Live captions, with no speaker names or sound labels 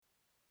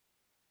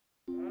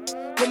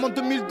Comme en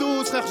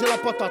 2012, frère, j'ai la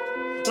patate.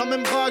 La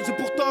même rage et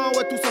pourtant,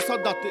 ouais, tout ça, ça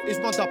date. Et je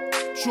m'adapte.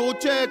 Je suis au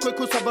check, ouais,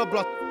 que ça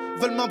bablatte.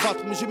 Veulent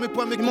m'abattre, mais j'ai mes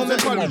points, mais ils m'en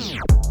même pas lui.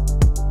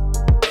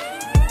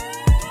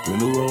 Mais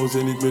nous voir au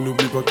zénith, mais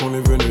n'oublie pas qu'on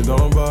est venu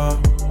d'en bas.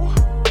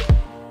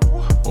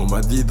 On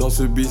m'a dit dans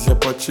ce bis, y'a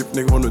pas de chip,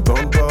 négro, ne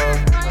tente pas.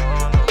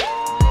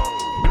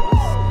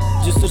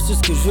 Dieu seul sait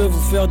ce que je vais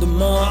vous faire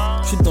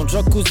demain. J'suis dans le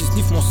jacuzzi,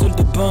 sniff mon seul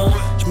de bain.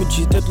 J'me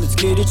dis tête, let's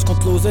get it,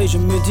 j'compte l'oseille, je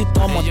médite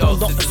en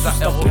m'attendant. C'est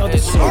juste la paire de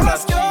sous. Oh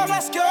let's go,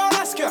 let's go,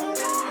 let's go.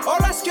 Oh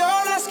let's go,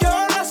 let's go,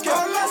 let's go.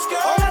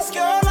 Oh let's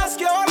go, let's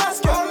go,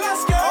 let's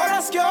go. Oh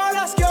let's go,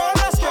 let's go,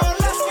 let's go,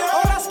 let's go.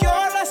 Oh let's go,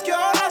 let's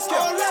go, let's go.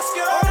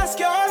 Oh let's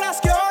go,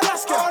 let's go,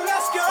 let's go. Oh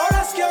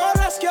let's go,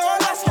 let's go,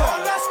 let's go, let's go.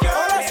 Oh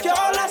let's go,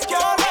 let's go,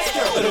 let's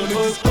go. De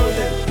l'autre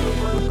côté,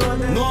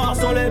 noirs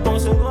sont les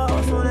pensées.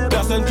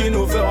 Personne qui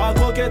nous fera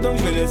croquer, donc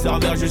je vais les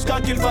servir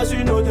jusqu'à qu'ils fassent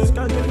une ode.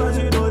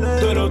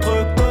 De l'autre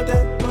côté,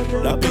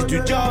 la piste du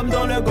diable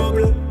dans le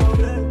gobelet.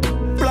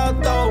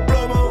 Plata au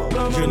plomo,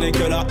 je n'ai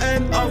que la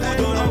haine à vous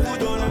donner.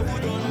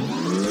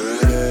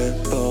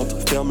 Les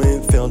portes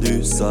fermées, faire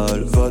du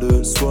sale va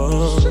de soi.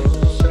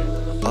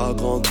 À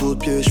grands coups de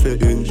pied, je fais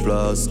une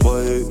place,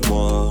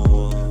 croyez-moi.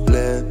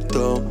 Les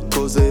torts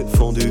causés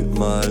font du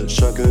mal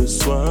chaque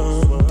soir.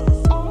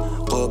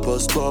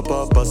 Repose-toi,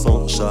 papa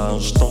s'en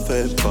charge, t'en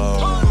fais pas.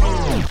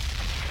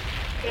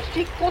 Je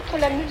suis contre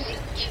la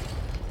musique.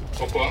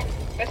 Pourquoi?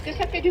 Parce que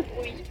ça fait du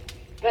bruit.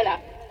 Voilà.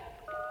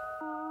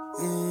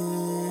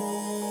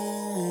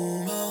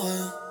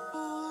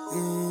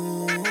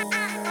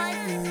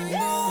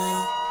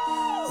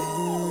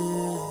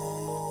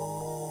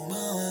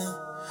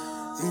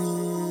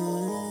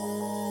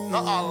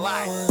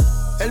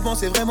 Elle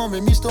pensait vraiment me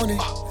mistonner.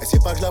 Elle sait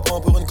pas que je la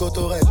prends pour une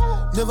cotorette.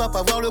 Ne va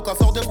pas voir le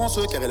coiffeur de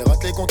François car elle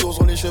rate les contours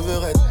sur les cheveux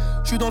raides.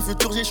 J'suis dans le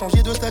futur, j'ai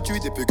changé de statut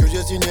depuis que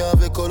j'ai signé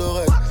avec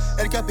Colorette.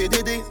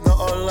 LKPDD, no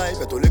all life.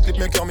 Bientôt le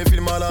clipmaker me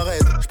filme à l'arrêt.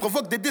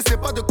 J'provoque des décès,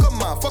 pas de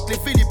coma. Fuck les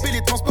Philippe et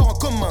les transports en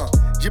commun.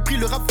 J'ai pris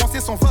le rap français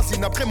sans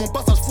vaseline. Après mon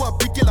passage, faut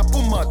appliquer la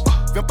pommade.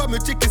 Viens pas me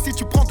checker si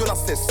tu prends de la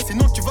cesse.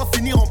 Sinon tu vas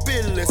finir en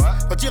PLS.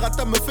 Va dire à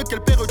ta meuf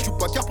qu'elle perd du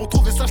poids. Car pour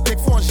trouver ça, j't'ai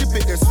faut un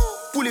GPS.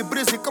 Poulet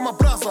brisé comme un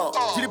brasa.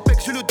 J'ai les pecs,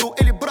 j'ai le dos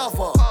et les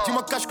bravas.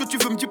 Dis-moi cache que tu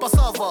veux, me dis pas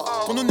ça va.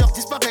 Ton honneur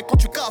disparaît quand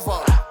tu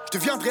cavares. Je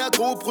deviendrai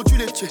accro aux produits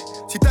laitiers.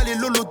 Si t'as les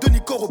lolos de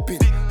Nicoropine.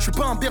 Je suis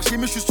pas un berger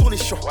mais je suis sur les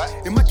champs.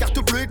 Et ma carte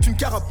bleue est une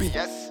carabine.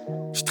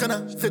 Je traîne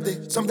à faire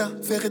des sommes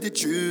d'affaires et des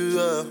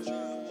tueurs.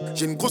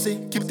 J'ai une grosse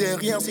équipe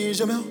derrière, si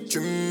je meurs, tu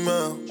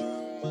meurs.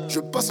 Je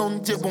passe sans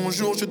dire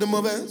bonjour, je suis de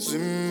mauvaise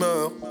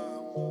humeur.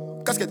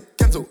 Casquette,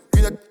 Kenzo,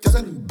 lunettes,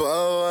 Gazelle,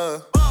 bah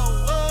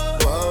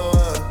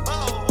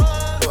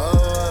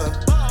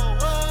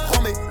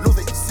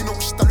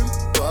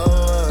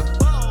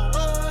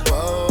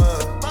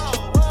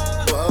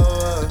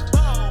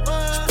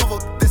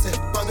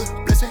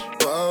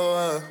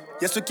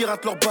Y'a ceux qui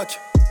ratent leur bac,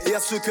 et y'a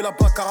ceux que la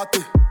bac a raté.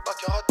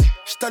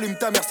 J't'allume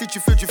ta mère si tu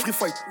fais du free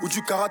fight ou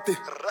du karaté.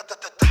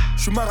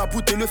 J'suis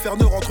marabouté, le fer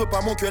ne rentre pas,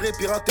 mon cœur est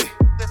piraté.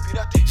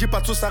 J'ai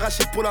pas de sauce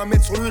arrachée pour la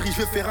mettre sur le riz,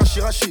 je vais faire un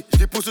chirachi. Je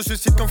dépose ce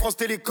site comme France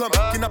Télécom,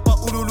 qui n'a pas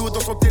Ouloulou dans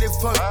son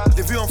téléphone.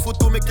 J'ai vu en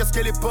photo, mais qu'est-ce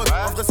qu'elle est bonne.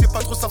 En vrai, c'est pas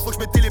trop ça, faut que je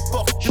me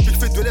téléporte. Depuis que je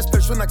fais de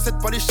l'espèce, je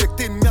n'accepte pas l'échec.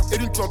 T'es une merde et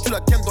l'une, tu la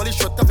kennes dans les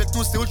shots. Avec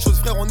nous, c'est autre chose,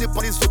 frère, on n'est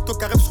pas les autos.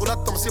 Carême sur la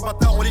table, ces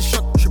bâtards, on les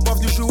shot. J'suis pas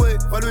venu jouer,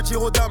 va le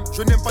tir aux dames.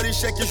 Je n'aime pas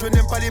l'échec et je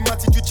n'aime pas les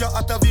maths. Si tu tiens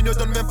à ta vie, ne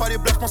donne même pas les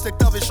blagues. J'pensais que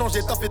t'avais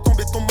changé, t'as fait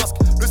tomber ton masque.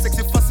 Le sexe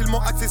est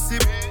facilement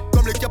accessible,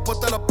 comme les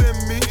capotes à la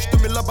PMI.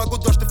 J'te mets la bague au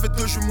doigt, j'te fais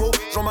 2 jumeaux.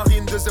 Jean-Marie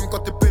une deuxième quand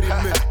t'es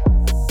périmé.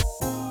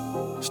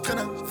 J'traîne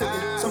à faire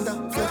des sommes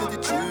d'affaires et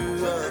des tueurs.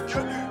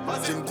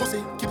 J'ai une grosse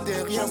équipe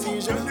derrière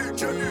si je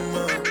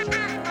meurs.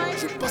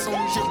 Je passe en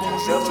dire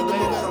bonjour, je te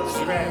mauvaise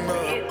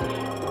humeur.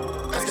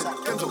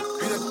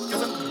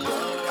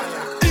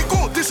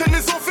 Igo, déchaîne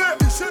les enfers.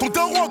 Ton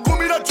daron a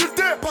commis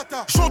l'adultère.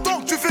 J'entends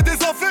que tu fais des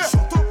affaires.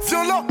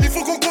 Viens là, il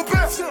faut qu'on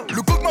coopère.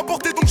 Le coq m'a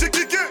porté donc j'ai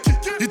cliqué.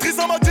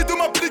 Idrissa m'a dit de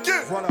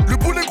m'appliquer. Le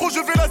bout négro, je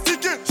vais la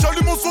sticker.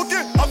 J'allume mon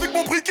socket avec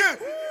mon briquet.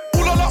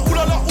 Oulala,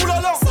 oulala,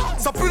 oulala.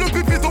 Ça pue le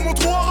pipi dans mon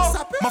trou à rats.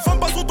 Ma femme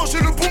passe son temps chez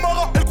le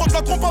Boumara. Elle croit que je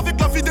la trompe avec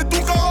la fille des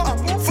Tonkara.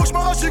 Faut que je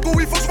m'arrache, Igo,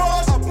 oui, faut que je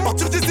m'arrache.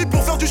 Partir d'ici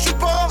pour faire du shit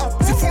para.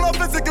 S'ils font la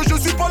fête, c'est que je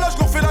suis pas là, je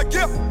leur fais la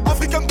guerre.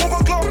 African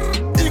Bomb Clan.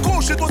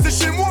 Igo, chez toi, c'est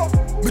chez moi.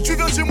 Mais tu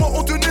viens chez moi,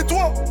 on te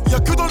nettoie. Y'a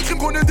que dans le crime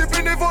qu'on est des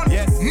bénévoles.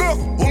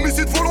 Meurtre,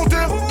 homicide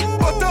volontaire.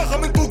 Bâtard,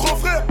 ramène ton grand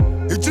frère.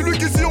 Et dis-lui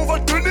qu'ici on va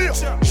le tenir.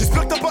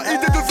 J'espère que t'as pas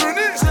idée de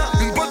venir.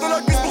 Une balle dans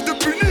la cuisse pour te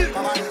punir.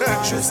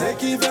 Je sais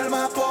qu'ils veulent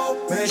ma peau,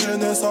 mais je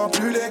ne sens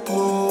plus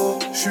l'écho.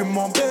 J'suis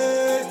mon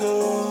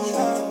bédo.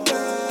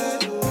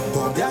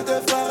 Combien de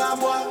frères à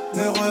moi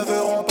ne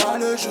reverront pas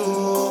le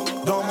jour?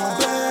 Dans mon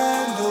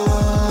bendo,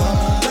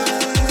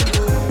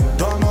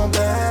 dans mon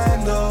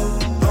bendo,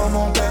 dans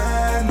mon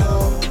bendo,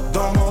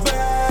 dans mon bendo,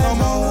 dans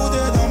mon hood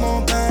et dans mon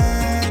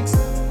banks,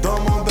 dans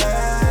mon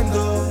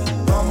bendo,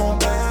 dans mon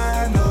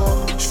bendo.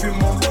 J'fuis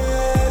mon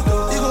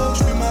bédo,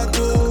 j'fuis ma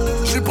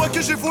dos. J'ai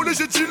braqué, j'ai volé. mais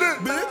j'ai dealé.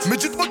 Mais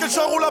dites-moi quel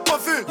charron l'a pas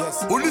fait.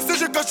 Au lycée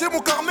j'ai caché mon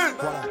carnet.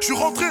 Je suis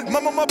rentré,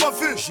 maman m'a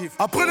baffé.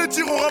 Après les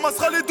tirs on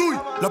ramassera les douilles.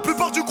 La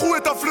plupart du crew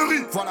est à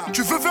Fleury.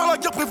 Tu veux faire la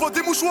guerre, prévois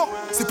des mouchoirs.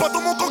 C'est pas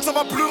dans mon camp que ça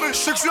va pleurer. Je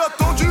sais que je suis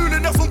attendu, les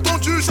nerfs sont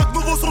tendus. Chaque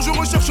nouveau son je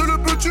recherche le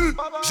petit.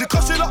 J'ai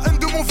craché la haine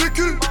de mon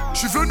vécu. Je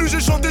suis venu, j'ai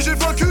chanté, j'ai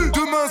vaincu.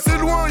 Demain c'est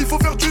loin, il faut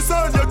faire du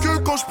sale. Y'a que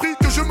quand je prie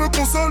que je me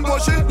console. Moi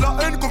j'ai la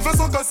haine comme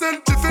Vincent Cassel.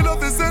 J'ai fait la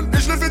vaisselle et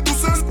je l'ai fait tout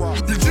seul.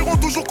 Ils diront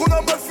toujours qu'on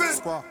a mal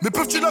fait. Mais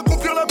peuvent-ils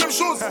accomplir la même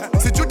chose?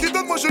 C'est Dieu qui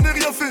donne, moi je n'ai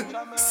rien fait.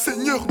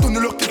 Seigneur,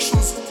 donne-leur quelque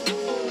chose.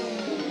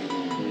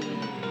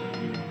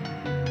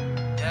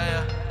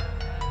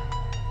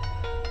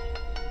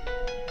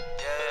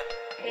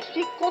 Je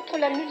suis contre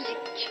la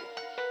musique.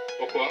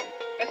 Pourquoi?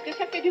 Parce que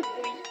ça fait du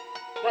bruit.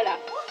 Voilà.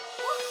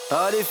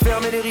 Allez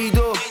fermez les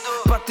rideaux,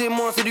 pas de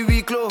témoins c'est du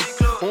huis clos.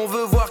 On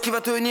veut voir qui va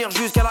tenir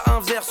jusqu'à la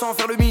 1-0 sans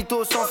faire le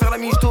mytho, sans faire la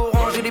michto,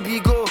 ranger les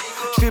bigots.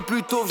 J'fais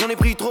plus tôt, j'en ai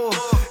pris trop.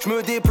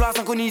 J'me déplace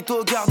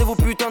incognito, gardez vos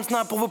putains de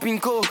snaps pour vos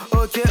pincos.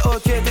 Ok,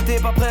 t'étais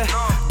pas prêt.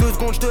 2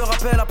 secondes, j'te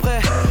rappelle après.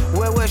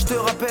 Ouais, j'te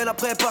rappelle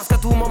après. Parce qu'à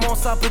tout moment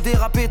ça peut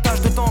déraper.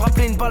 Tâche de temps,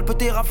 rappeler une balle peut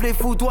t'érafler.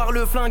 Foutoir,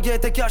 le flingue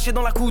était caché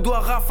dans la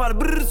coudoir. Rafale,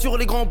 brrr, sur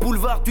les grands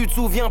boulevards. Tu te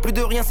souviens plus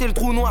de rien, c'est le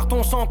trou noir.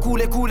 Ton sang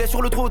coulait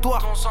sur le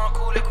trottoir. Ton sang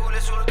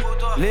coulait sur le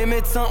trottoir. Les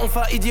médecins ont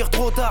failli dire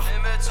trop tard.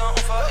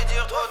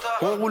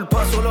 On roule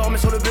pas sur l'or mais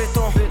sur le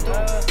béton.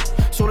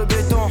 Sur le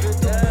béton.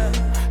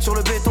 Sur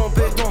le béton.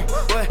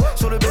 Ouais,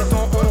 sur le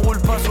béton. On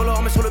roule pas sur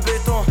l'or mais sur le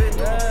béton.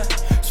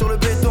 Sur le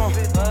béton.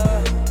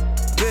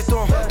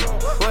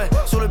 Ouais,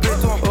 sur le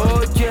béton.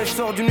 Ok, je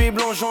sors d'une nuit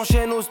blanche,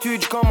 j'enchaîne au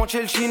stud, j'commande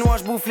chez le chinois,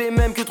 j'bouffe les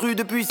mêmes que trucs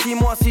depuis 6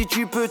 mois. Si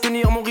tu peux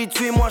tenir mon rythme,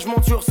 suis-moi,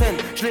 j'monte sur scène.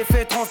 Je l'ai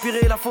fait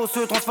transpirer, la fausse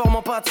se transforme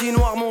en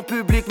patinoire. Mon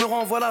public me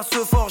renvoie la ce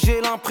fort,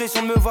 j'ai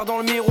l'impression de me voir dans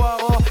le miroir.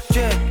 Ok,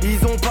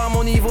 ils ont pas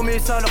mon niveau, mais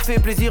ça leur fait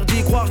plaisir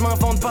d'y croire. Je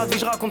m'invente pas de vie,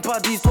 je raconte pas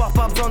d'histoire,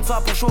 pas besoin de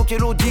ça pour choquer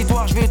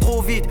l'auditoire. Je vais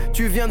trop vite,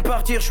 tu viens de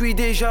partir, je suis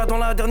déjà dans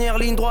la dernière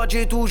ligne droite.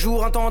 J'ai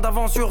toujours un temps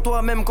d'avance sur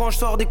toi, même quand je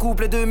sors des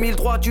couplets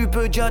 2003. Tu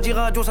peux déjà dire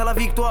adios à la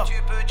victoire.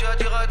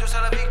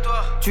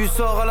 Tu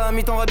sors à la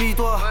mi-temps,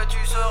 rhabille-toi. Ouais, tu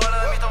sors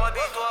à la mi-temps,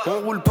 rhabille-toi.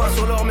 On roule pas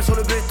sur l'or mais sur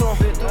le béton.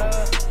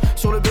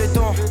 Sur le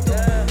béton.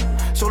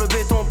 Sur le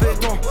béton.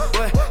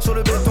 Ouais, sur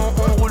le béton.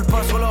 On roule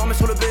pas sur l'or mais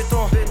sur le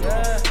béton.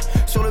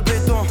 Sur le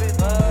béton.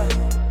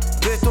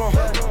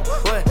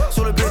 Ouais,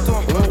 sur le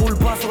béton. On roule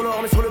pas sur l'or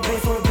mais sur le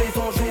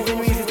béton. Jour et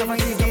nuit jusqu'à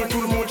fatiguer.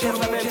 Tout le monde cherche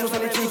la même chose à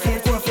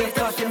l'étiquette. Tout fait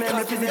cracher, même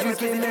les plus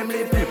éduqués, même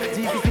les plus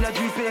difficiles à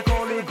duper.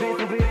 Quand les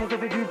bétons te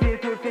fait duper,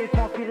 te fait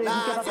transpirer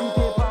jusqu'à la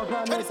piquer. Par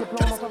jamais, c'est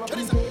plan, ça va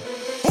piquer.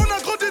 On a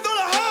grandi dans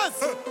la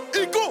race.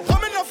 Igo,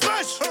 ramène la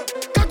fraîche.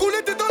 Cagoulé,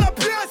 t'es dans la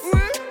pièce.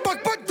 Pac,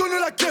 donne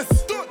la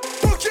caisse.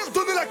 Poker,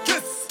 donne la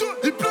caisse.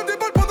 Il pleut des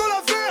balles pendant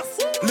la verse.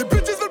 Les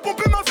bêtises veulent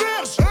pomper ma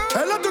verge.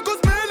 Elle a 2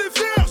 gosses, mais elle est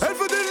vierge. Elle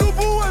veut des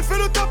loups, elle fait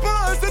le tapin.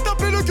 Elle s'est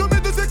tapé le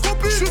gueumet de ses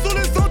copines. Je suis sur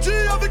les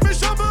sentiers avec mes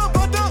chabins.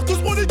 Bâtards, tous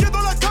broliqués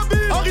dans la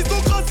cabine.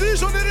 Aristocratie,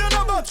 j'en ai rien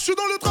à battre. Je suis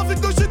dans le trafic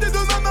de shit et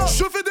de nanas.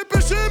 Je fais des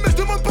péchés, mais je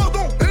demande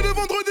pardon. Et le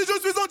vendredi, je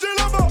suis en Dieu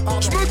là-bas.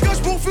 Je me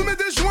cache pour fumer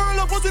des joints.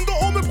 La voisine d'en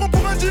haut me prend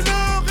pour un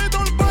dealer. Et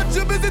dans le bac,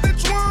 j'ai baisé des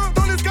joints.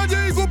 Dans l'escalier,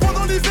 ils vont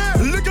pendant l'hiver.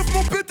 Les keufs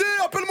m'ont pété,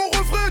 appelle mon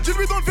refrain.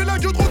 Dis-lui d'enlever la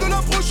gueule trop de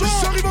l'approchant.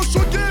 J'arrive en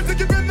choqué,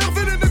 l'équipe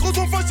énervée. Les négros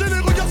sont fâchés, les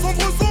regards sont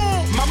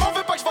bressants. Maman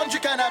veut pas que je vende du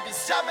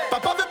cannabis. Jamais.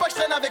 Papa veut pas que je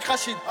traîne avec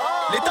Rachid.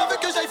 L'État veut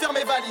que j'aille faire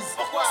mes valises.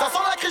 Pourquoi? Ça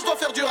sent la crise, je dois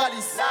faire du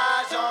rallye.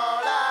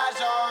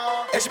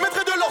 L'argent. Et je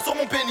mettrai de l'or sur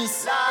mon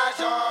pénis.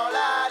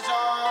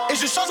 L'argent. Et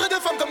je changerai de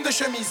femme comme de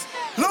chemise.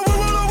 La ouais.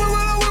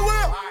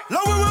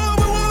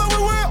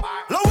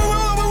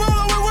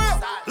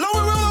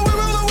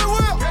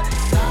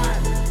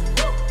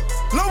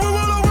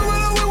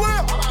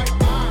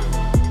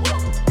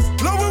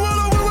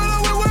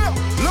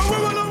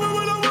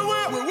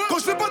 Quand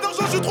je fais pas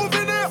d'argent, je suis trop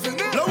vénère.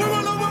 La ouais.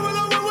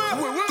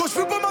 Quand je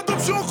fais pas ma dope,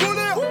 je suis en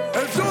colère.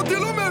 Elle vient en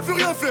délo, mais elle veut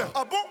rien faire.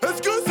 Ah bon?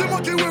 Est-ce que c'est moi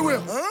qui est ouais?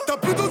 T'as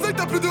plus d'oseille,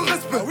 t'as plus de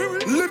respect.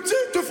 Les petits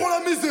te feront la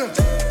misère.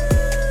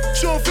 Je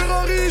suis en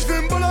Ferrari, je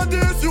vais me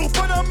balader sur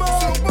Panama.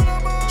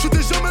 Je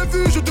t'ai jamais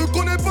vu, je te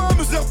connais pas,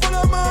 me serre pas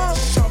la main.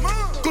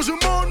 Quand je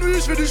m'ennuie,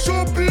 je fais du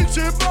shopping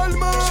chez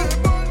Balmain.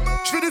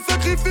 Je fais des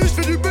sacrifices,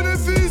 je fais du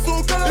bénéfice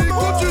au calamar. Et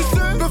quand tu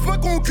sais, peuvent pas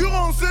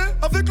concurrencer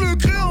avec le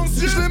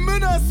créancier. Je l'ai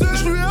menacé,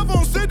 je lui ai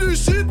avancé du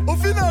shit. Au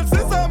final,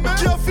 c'est sa mère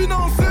qui a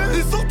financé.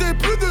 Il sortait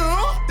plus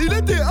dehors, il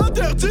était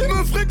interdit de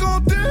me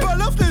fréquenter.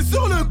 Balafré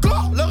sur le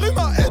corps, la rue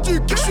m'a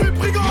éduqué. Je suis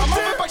briganté. Maman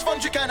veut pas que je vende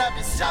du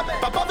cannabis. Jamais.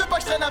 Papa veut pas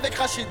que je traîne avec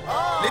Rachid.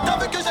 L'État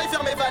veut que j'aille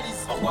faire mes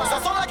valises. Pourquoi? Ça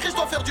sent la crise, je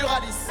dois faire du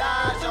rallye.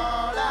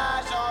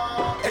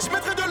 L'argent. Et je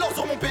mettrai de l'or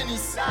sur mon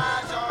pénis.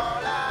 L'argent.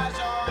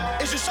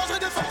 Et je changerai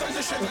de femme comme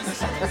de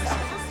chemise.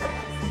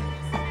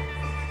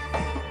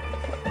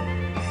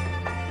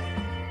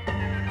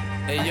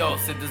 Hey yo,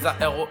 c'est des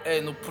ARON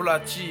ou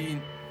platine.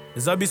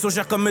 Les habits sont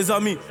chers comme mes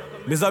amis.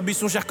 Mes habits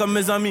sont chers comme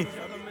mes amis.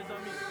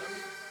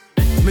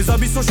 Mes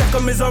habits sont chers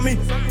comme mes amis.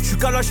 J'suis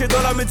calaché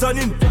dans la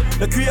mezzanine.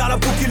 La cuillère, la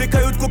bouquille, les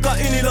cailloux de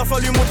cocaïne. Il a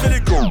fallu montrer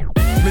les cons.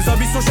 Mes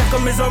habits sont chers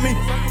comme mes amis.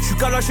 J'suis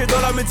calaché dans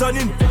la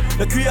mezzanine.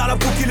 La cuillère, la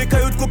bouquille, les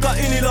cailloux de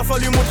cocaïne. Il a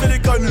fallu montrer les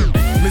canines.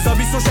 Mes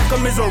habits sont chers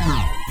comme mes amis.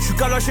 J'suis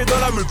calaché dans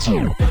la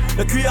mezzanine.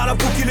 La cuillère, la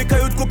bouquille, les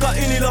cailloux de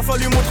cocaïne. Il a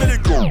fallu montrer les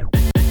canines.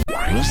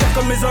 Cher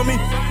comme mes amis,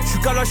 j'suis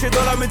calaché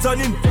dans la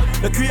mezzanine.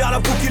 La cuillère, la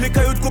bouquille, les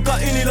cailloux de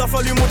cocaïne. Il a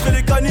fallu montrer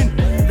les canines.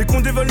 Les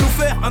condés veulent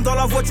nous faire, un dans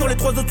la voiture, les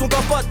 3 autres sont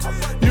à patte.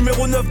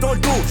 Numéro 9 dans le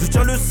dos, je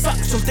tiens le sac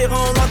sur le terrain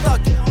en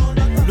attaque.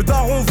 Le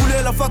daron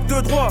voulait la fac de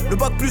droit, le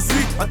bac plus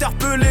 8,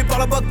 interpellé par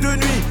la bac de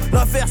nuit.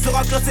 L'affaire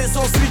sera classée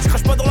sans suite,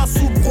 j'crache pas dans la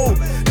soupe bro.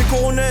 Les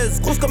coronaises,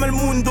 grosses comme El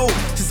Mundo.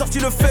 J'ai sorti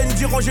le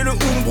Fendi, rangé le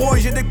Umbro.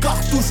 Et j'ai des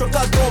cartouches en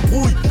cas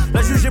d'embrouille.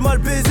 La juge est mal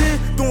baisée,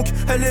 donc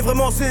elle est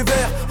vraiment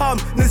sévère.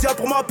 Amnésia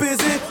pour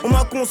m'apaiser, on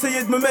m'a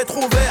conseillé de me mettre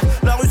au vert.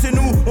 La rue c'est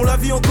nous, on la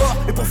vit encore.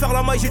 Et pour faire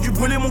la maille j'ai dû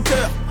brûler mon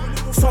cœur.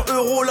 100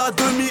 € la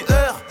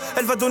demi-heure,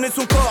 elle va donner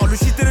son corps. Le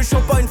shit et le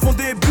champagne font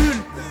des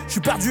bulles. J'suis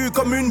perdu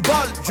comme une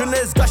balle,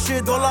 jeunesse gâchée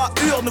dans la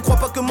urne. Ne crois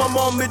pas que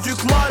maman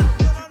m'éduque mal.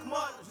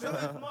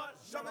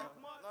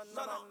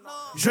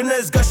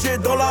 Jeunesse gâchée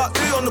dans la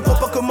urne. Ne crois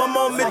pas que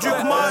maman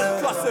m'éduque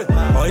mal.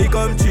 Henri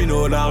comme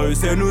Tino, la rue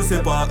c'est nous,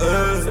 c'est pas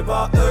eux.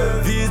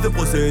 Vice de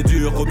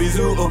procédure, gros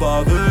bisous au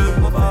baveux.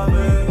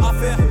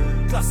 Affaire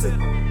classée,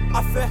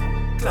 affaire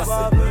classée.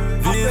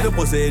 Vice de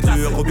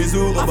procédure, gros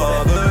bisous au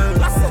baveux.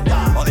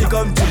 Henri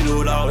comme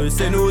Tino, la rue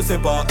c'est nous, c'est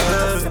pas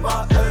eux.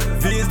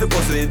 Vice de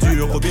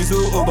procédure, gros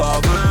bisous au baveux.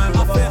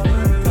 Affaire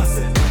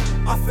classée,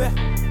 affaire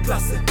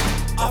classée,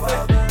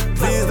 affaire.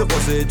 Vice de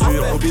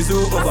procédure, gros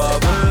bisous au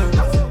baveux.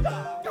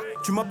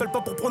 Tu m'appelles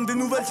pas pour prendre des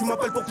nouvelles, tu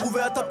m'appelles pour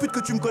prouver à ta pute que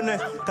tu me connais.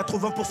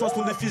 80%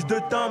 sont des fils de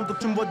timbre, donc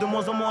tu me vois de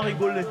moins en moins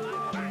rigoler.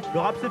 Le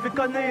rap s'est fait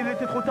canner, il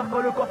était trop tard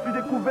quand le corps fut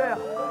découvert.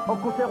 En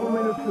concert on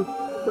met le feu,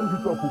 comme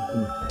du temps pour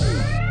tout.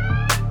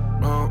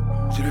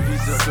 J'ai le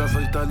visage de la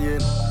salle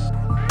italienne.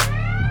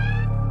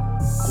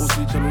 Gros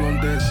switch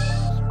hollandaise.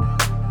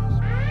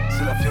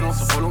 C'est la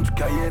violence au volant du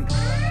Cayenne.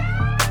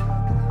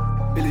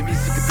 Et les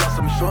missiles déplacent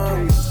à mes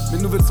showcase. Mes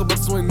nouvelles sorbats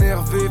sont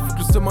énervées, faut que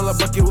le seum à la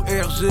blague et au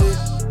RG.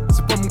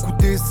 C'est pas mon coup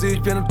d'essai,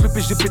 j'viens de le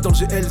PGP dans le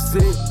GLC.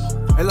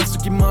 Elle a ce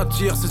qui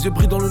m'attire, ses yeux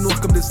brillent dans le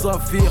noir comme des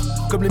saphirs.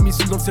 Comme les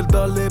missiles dans le ciel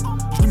d'Alep,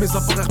 je mes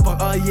appareils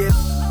par Ayet.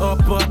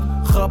 Apat,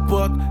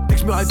 rapat, dès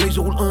que je me réveille je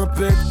roule un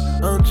pet,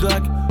 un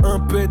jack, un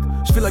pet.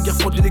 Je fais la guerre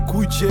froide, j'ai les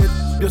couilles tièdes.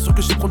 Bien sûr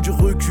que je sais prendre du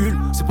recul,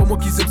 c'est pas moi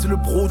qui aime, c'est le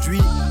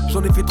produit.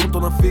 J'en ai fait 30,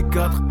 on en a fait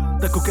 4.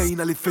 La cocaïne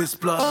à les fesses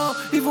plats. Oh,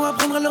 ils vont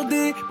apprendre à leur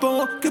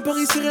dépens que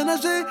Paris c'est rien à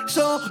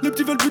géant. Les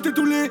petits veulent buter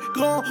tous les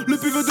grands, le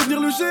petit veut devenir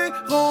le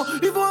gérant.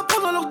 Ils vont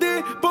apprendre à leur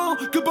dépens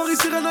que Paris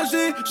c'est rien à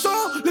géant.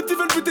 Les petits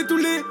veulent buter tous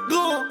les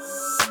grands.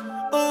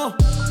 Oh,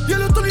 y'a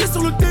le taulier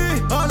sur le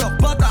thé. Alors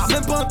bâtard,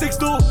 même pas un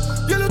texto.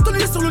 Y'a le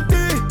taulier sur le thé.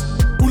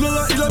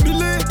 Oulala, il a mis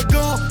les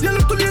gants. Y'a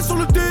le taulier sur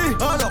le thé.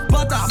 Alors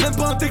bâtard, même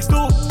pas un texto.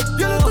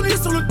 Y'a le taulier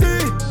sur le thé.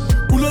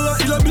 Oulala,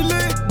 il a mis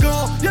les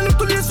gants. Y'a le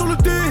taulier sur le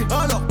thé.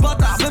 Alors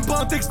bâtard, même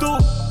pas un texto.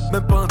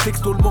 Même pas un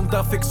texto, le manque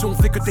d'affection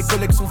fait que tes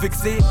collègues sont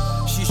vexés.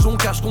 Chichon,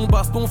 cache ton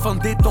baston, fin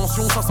de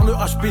détention, ça sent le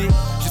HP.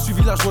 J'ai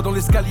suivi la joie dans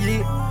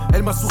l'escalier,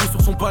 elle m'a souri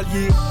sur son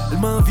palier. Elle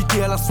m'a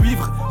invité à la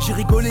suivre, j'ai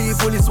rigolé et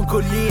volé son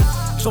collier.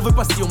 J'en veux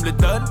pas si on me le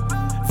donne,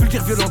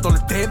 vulgaire violent dans le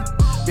thème.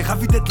 Mais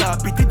ravi d'être là,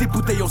 péter des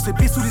bouteilles en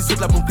CP sous les yeux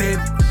de la montagne.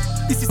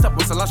 Ici ça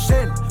bosse à la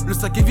chaîne, le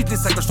sac est vide, les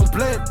sacoches sont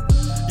pleines.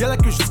 Y'a la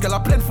queue jusqu'à la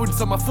plaine, faut une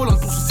somme affolante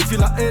pour justifier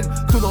la haine.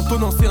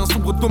 Tonnant, c'est un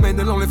sombre domaine.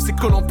 Elle enlève ses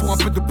collants pour un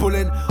peu de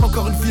pollen.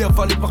 Encore une fille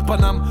avalée par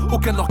Paname,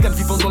 aucun organe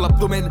vivant dans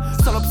l'abdomen.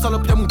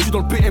 Salope, y'a mon cul dans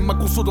le PM. Ma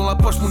conso dans la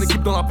poche, mon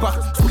équipe dans l'appart.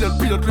 J'roule le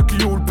pilote, le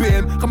Clio ou le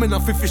PM. Ramène un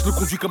féfé, je le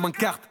conduis comme un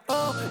kart. Oh,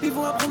 ils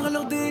vont apprendre à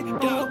leur dépens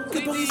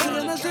que Paris c'est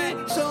rien à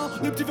géant.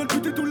 Les petits veulent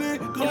buter tous les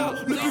grands,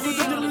 le petit veut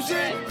devenir le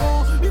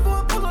géant. Ils vont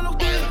apprendre à leur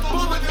dépens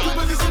que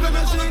Paris c'est rien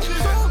à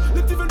géant.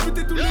 Les petits veulent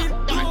buter tous les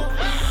grands.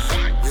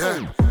 Yeah.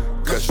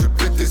 Gars, je suis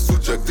pété sous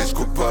Jack, je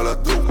coupe pas la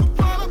dos.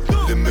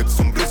 Les mecs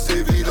sont blessés,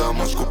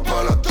 évidemment, je coupe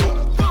pas la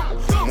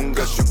dos. Mon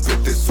gars, je suis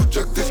pété sous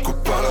Jack, je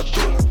coupe pas la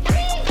dos.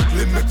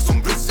 Les mecs sont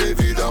blessés,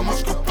 évidemment,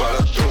 je coupe pas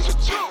la dos.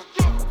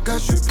 Gars, je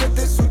suis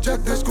pété sous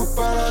Jack, je coupe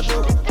pas la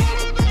dos.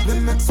 Les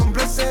mecs sont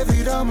blessés,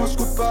 évidemment, je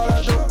coupe pas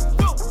la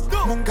dos.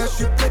 Mon gars, je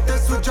suis pété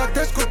sous Jack,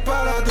 je coupe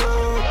pas la dos.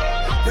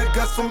 Les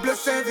gars sont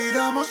blessés,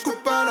 évidemment, je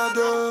coupe pas la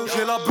dos.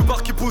 J'ai la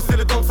beubare qui pousse et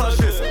les dents de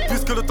sagesse.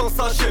 Puisque le temps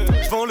s'achète,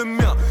 j'vends le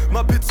mien.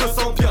 Ma bite se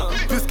sent bien,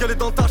 puisqu'elle est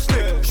dans ta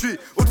schneck. J'suis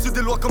au-dessus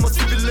des lois comme un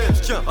civil.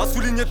 J'tiens à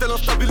souligner tel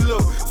instable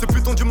love. C'est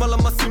plutôt du mal à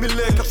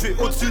m'assimiler, car j'suis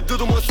au-dessus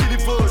de moi s'il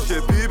y faut.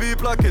 J'ai bibi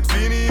plaquette,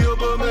 fini au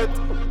bomette.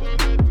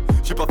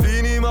 J'ai pas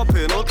fini ma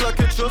peine en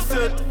claquette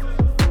chaussettes.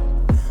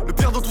 Le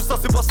pire dans tout ça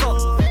c'est pas ça,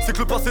 c'est que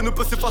le passé ne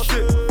peut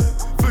s'effacer.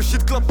 Feu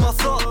shit clap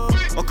massa,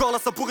 encore là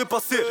ça pourrait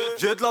passer.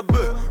 J'ai de la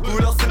bœuf,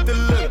 couleur c'était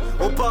l'aile.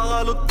 On part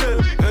à l'hôtel,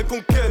 rien qu'on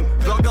ken.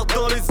 Je la regarde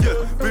dans les yeux,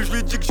 puis je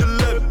lui dis que je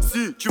l'aime.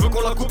 Si tu veux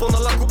qu'on la coupe, on a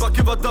la coupe à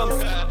Kev Adams.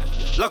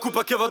 La coupe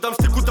à Kev Adams,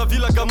 t'écoutes ta vie,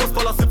 la gamos,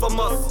 pas là c'est pas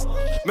masse.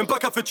 Même pas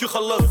café tu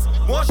khalas.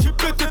 Moi j'suis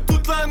pété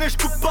toute l'année,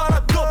 j'coupe pas la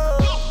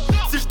dope.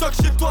 Si j'toque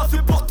chez toi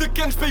c'est pour te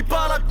ken, j'paye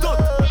pas la dot.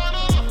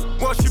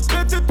 Moi j'suis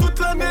pété toute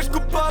l'année,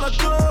 j'coupe pas la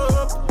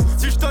dope.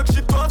 Si j'toque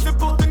chez toi c'est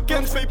pour te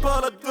ken, j'paye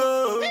pas la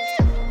dope.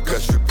 Gars, je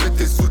suis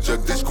pété sous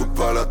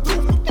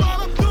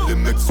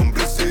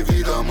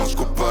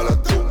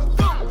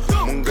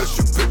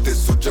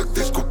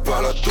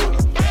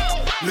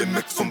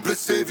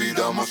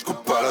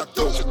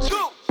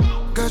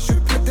gars, j'suis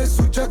pété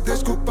sous Jack,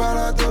 je coupe pas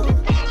la dos.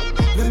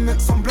 Les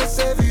mecs sont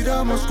blessés,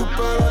 évidemment, j'coupe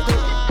pas la dos.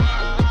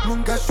 Mon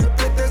gars, j'suis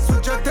pété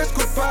sous Jack, je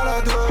coupe pas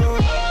la dos.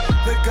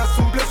 Les gars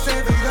sont blessés,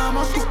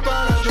 évidemment, j'coupe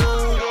pas la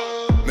dos.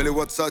 Mais les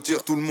watts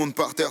s'attirent, tout le monde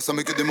par terre, ça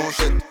met que des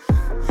manchettes.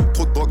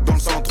 Trop de drogue dans le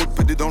sang, trop de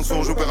PD dans le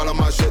son, j'opère à la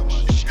machette.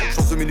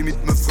 Chance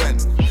semi-limite me freine.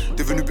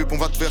 T'es venu pépon,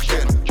 va te faire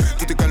ken.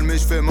 Tout est calmé,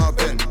 j'fais ma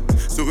peine.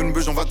 Sur une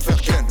beuge, on va te faire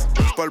ken.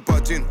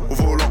 J'palpatine au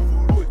volant.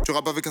 Tu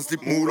rappes avec un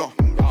slip moulant.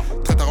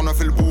 Très tard, on a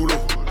fait le boulot.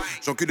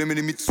 J'encule mes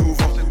limites souvent.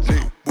 Les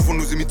bouffons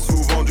nous imitent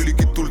souvent. Du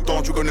liquide tout le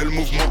temps, tu connais le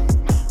mouvement.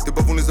 T'es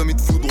pas bon, les amis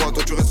de fous droit.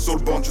 Toi, tu restes sur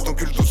le banc, tu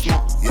t'encules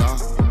doucement. Yeah.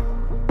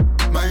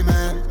 My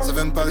man, ça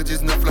vient de Paris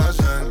 19 la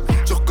jungle.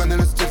 Tu reconnais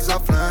le style, ça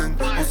flingue.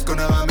 On se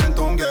connaît, ramène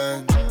ton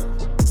gang.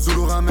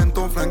 Zoulou, ramène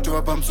ton flingue, tu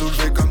vas pas me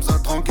soulever comme ça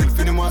tranquille.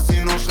 Finis-moi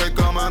sinon je serai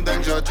comme un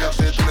dingue. Je vais te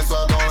chercher tous les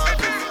soirs dans la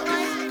ville.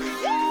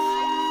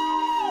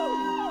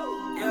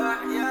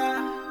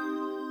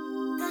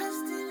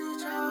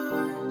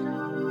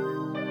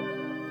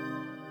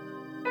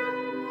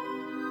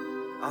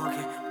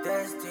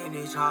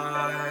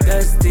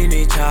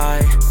 Destiny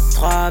Child,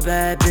 3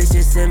 bad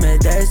bitches c'est mes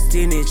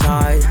Destiny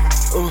Child.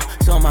 Oh,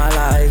 sur ma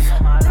life,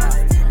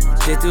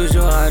 j'ai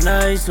toujours un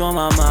œil sur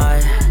ma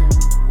maille.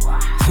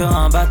 Sur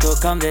un bateau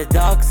comme des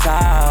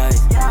Dockside.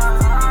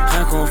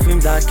 Rien qu'on fume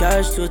de la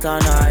cage toute la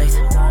night.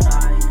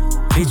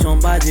 Bitch on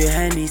bat du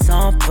Henny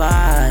sans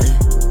paille.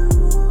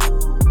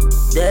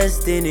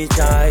 Destiny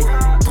Child,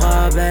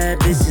 3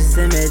 bad bitches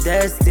c'est mes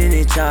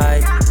Destiny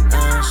Child.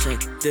 Un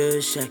chèque, 2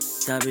 chèques,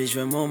 ta bitch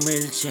veut mon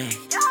milkshake.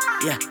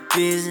 Yeah,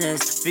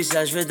 business, bitch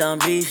là j'veux d'un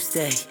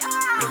beefsteak.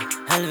 Yeah,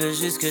 elle veut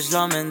juste que je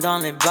l'emmène dans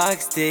les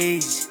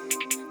backstage.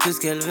 Tout ce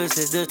qu'elle veut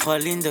c'est 2-3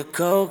 lignes de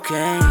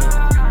cocaine.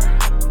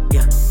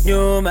 Yeah,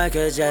 new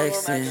Michael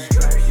Jackson.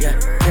 Yeah,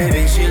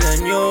 baby j'suis le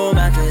new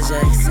Michael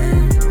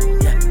Jackson.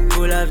 Yeah,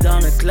 pull up dans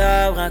le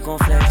club, rien qu'on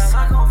flex.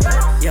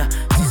 Yeah,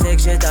 tu sais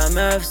que j'ai ta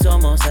meuf sur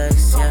mon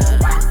sexe.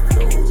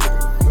 Yeah.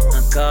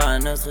 Encore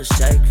un autre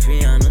chèque,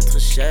 puis un autre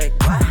chèque.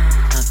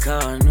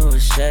 Encore un nouveau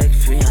chèque,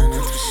 puis un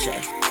autre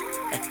chèque.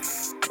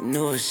 Un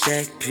nouveau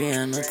chèque, puis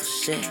un autre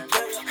chèque.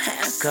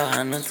 Encore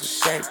un autre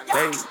chèque,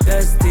 baby.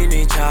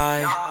 Destiny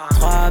Child,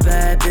 3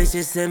 bad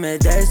bitches c'est mes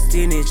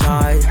Destiny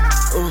Child.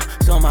 Oh,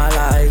 sur ma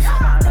life,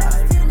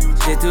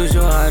 j'ai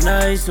toujours un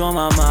œil sur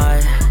ma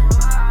maille.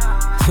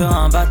 Sur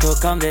un bateau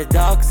comme des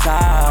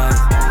Dockside.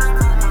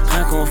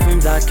 Rien qu'on fume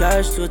de la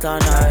cage toute la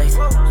night.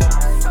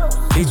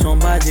 Bitch on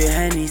bat du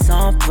Henny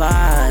sans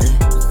paille.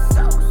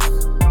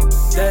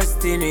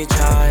 Destiny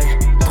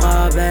Child,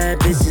 3 bad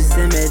bitches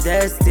c'est mes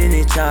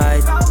Destiny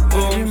Child.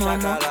 Dis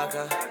maman,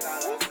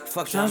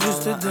 je viens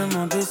juste te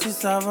demander si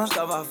ça va.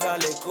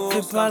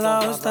 T'es pas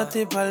la hosta,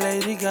 t'es pas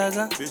Lady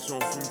Gaga.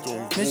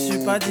 Mais je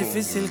suis pas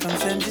difficile comme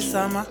Sandy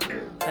Sama.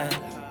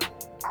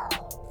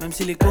 Même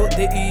si les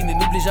codéines, et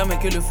n'oublie jamais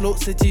que le flow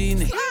c'est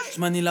inné.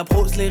 J'manie la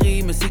prose, les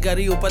rimes,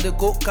 cigarilles, pas de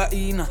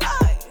cocaïne.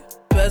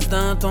 Pèse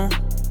d'un ton.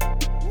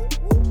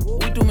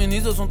 Oui, tous mes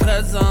nids sont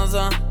très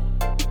zinzin.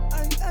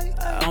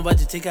 En bas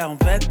du ticket, on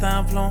pète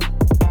un plomb.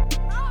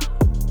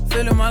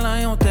 Fais le malin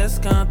et on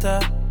t'esquinte.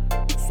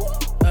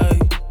 Hey,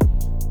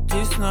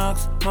 10 knocks,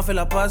 m'a fait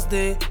la passe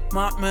des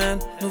man.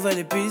 Nouvel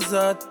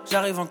épisode,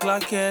 j'arrive en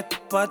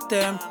claquette, pas de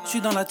thème. J'suis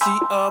dans la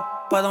tee-up,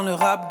 pas dans le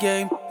rap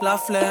game, la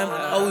flemme.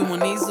 Ah oui,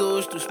 mon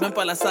ISO, j'touche même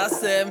pas la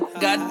SACEM.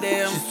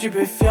 Goddamn, j'suis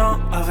stupéfiant,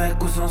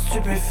 avec ou sans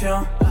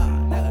stupéfiant.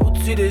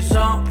 Au-dessus des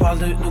gens, parle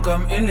de nous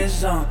comme une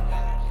légende.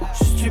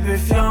 J'suis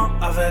stupéfiant,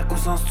 avec ou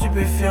sans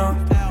stupéfiant.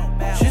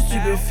 J'suis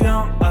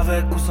stupéfiant,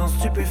 avec ou sans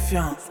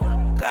stupéfiant.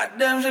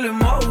 Goddamn, j'ai le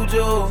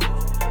mojo.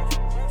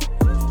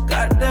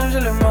 Goddamn, j'ai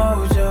le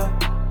mojo.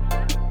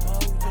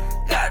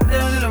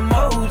 Goddamn, j'ai le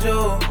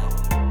mojo.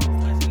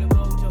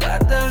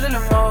 Goddamn, j'ai le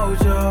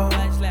mojo.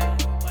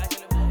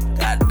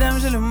 Goddamn,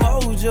 j'ai le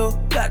mojo.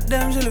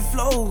 Goddamn, j'ai le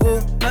flow, gros.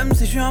 Même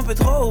si j'suis un peu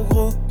trop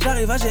gros,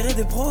 j'arrive à gérer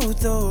des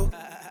protos.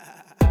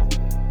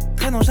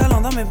 Très nonchalant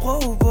dans mes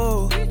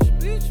propos.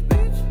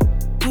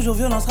 Toujours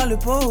violent sera le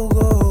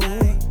pogo.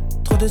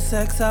 Trop de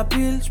sexe à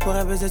pile,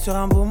 j'pourrais baiser sur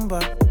un boomba.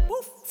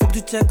 Faut que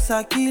tu check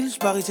ça kill,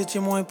 j'parie chez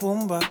Timon et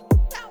Pumba.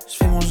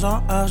 J'fais mon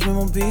genre, j'mets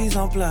mon bise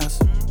en place.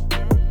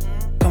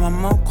 Quand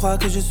maman croit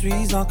que je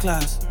suis en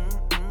classe.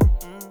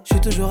 J'suis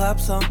toujours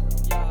absent,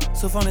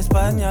 sauf en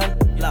espagnol.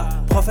 La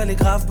prof elle est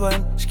grave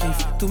bonne,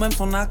 j'kiffe tout même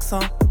son accent.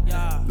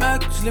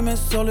 Mec, je les mets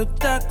sur le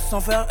texte sans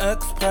faire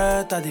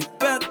exprès. T'as des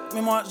pètes,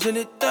 mais moi j'ai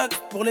les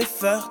textes pour les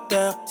faire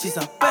taire. Si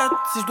ça pète,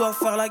 si je dois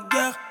faire la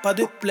guerre, pas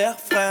de plaire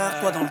frère.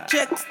 Toi dans le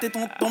check, c'était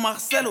tonton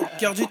Marcel au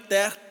cœur du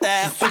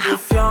terre-terre.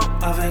 Stupéfiant,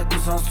 avec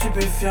ou sans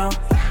stupéfiant.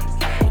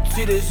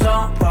 Au-dessus des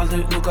gens, parle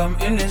de nous comme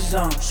une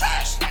légende.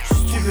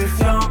 J'suis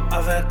stupéfiant,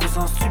 avec ou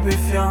sans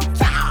stupéfiant.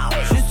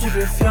 J'suis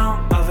stupéfiant,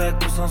 avec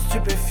ou sans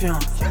stupéfiant.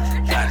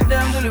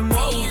 Goddamn, j'ai le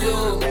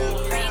mojo.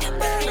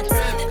 Goddamn,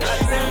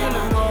 j'ai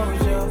le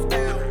mojo.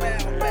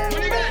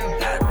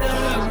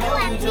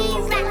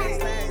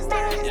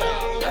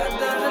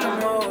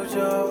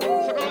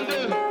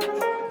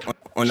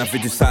 On a fait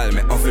du sale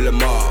mais on fait le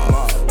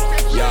mort.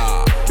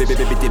 Yeah, bébé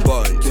bébé t'es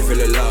bonne, tu fais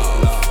le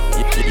love.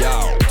 Yeah,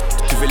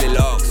 tu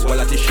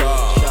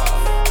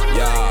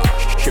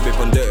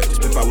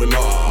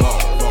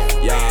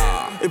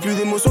plus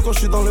d'émotion quand je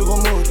suis dans le grand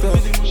moteur.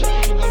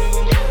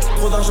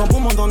 Trop d'argent pour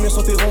m'endormir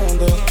sur tes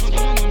rondeurs.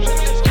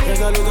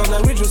 Regarde l'odeur de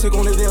la weed, je sais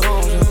qu'on les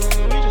dérange.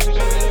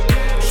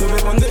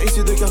 Cheveux bandés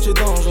ici de quartier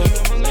danger.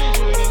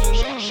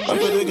 Un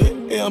peu de gris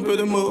et un peu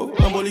de mauve,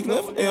 un brolique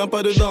neuf et un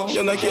pas de dents.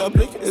 Y'en a qui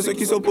appliquent et ceux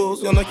qui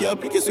s'opposent. Y'en a qui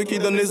appliquent et ceux qui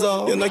donnent les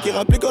armes. Y'en a qui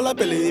rappliquent quand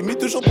l'appel est émis.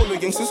 Toujours pour le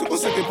gang, c'est ce qu'on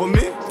s'était promis.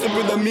 Très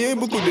peu d'amis et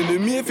beaucoup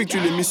d'ennemis. Effectue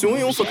les missions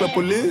et on fuck la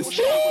police.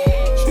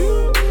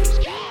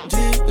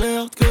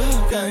 Dealer de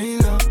cocaïne.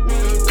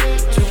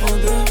 Tu prends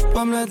deux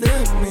pommes la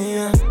demi.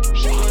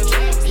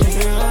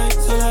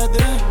 Sur la 2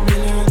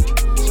 minutes.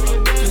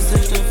 Tu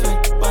sais, je te fais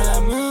pas la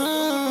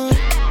main.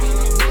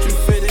 Tu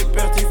fais des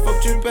pertes, il faut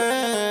que tu me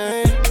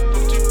payes.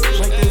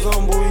 J'ai tes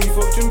embrouilles, il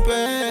faut que tu me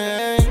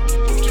payes.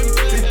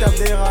 Tu tapes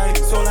des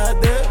rails sur la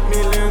 2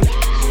 minutes.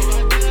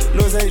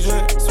 L'oseille,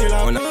 je suis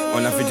là.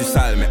 On a fait du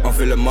sale, mais on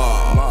fait le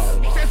mort.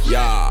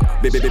 Ya,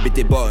 bébé,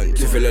 t'es bonne,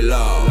 tu fais le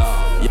love.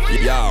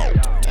 Ya,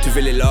 tu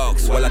fais les locks,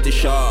 voilà tes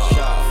chars.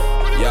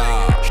 Ya,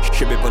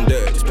 j'suis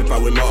bépondeux, tu peux pas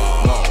oui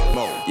mort.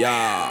 Ya,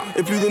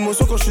 et plus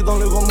d'émotion quand je suis dans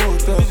le grand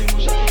moteur.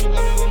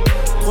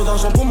 Trop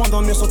d'argent pour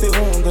m'endormir sur tes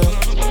rondeurs.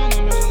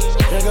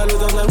 Regarde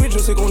l'odeur de la weed, je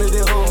sais qu'on les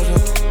dérange.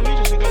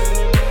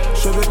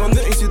 Cheveux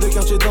bandés ici de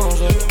quartier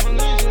danger.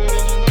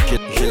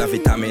 J'ai la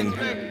vitamine,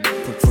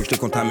 faut que je te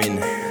contamine.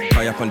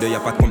 Quand y'a point de y'a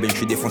pas de combine,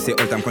 j'suis défoncé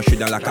all time quand j'suis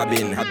dans la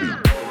cabine.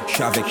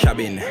 J'suis avec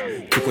Chabine,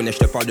 tu connais,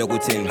 j'te parle de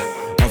routine.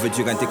 On veut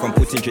du renter comme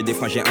Poutine, j'ai des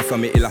frangins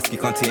inflammés et la ski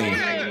cantine.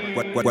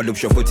 Guadeloupe,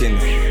 je routine,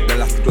 dans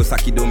la street, ça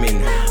qui domine.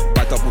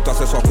 Pas temps pour toi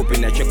ce soir,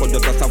 copine. J'ai compte de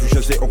temps, ça vous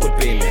je au coup de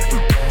peine.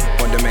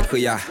 Pas de mec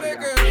ria,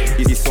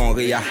 ils sont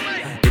ria.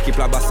 Équipe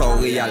là-bas, ça au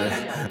réal.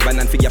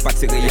 Banane figue, y'a pas de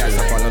céréales.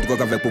 Ça parle de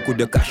drogue avec beaucoup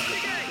de cash.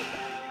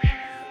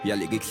 Y'a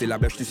les geeks, c'est la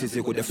blèche, tu sais,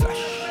 zéro de flash.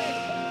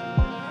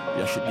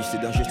 Y'a chute, c'est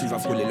danger, tu vas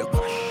frôler le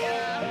crash.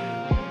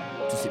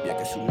 Tu sais bien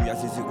que sous nous, y'a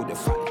zéro de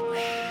fall.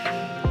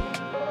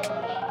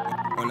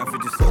 On a fait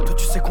du sang. Toi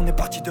tu sais qu'on est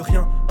parti de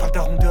rien. Parle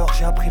d'un rondeur,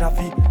 j'ai appris la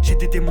vie. J'ai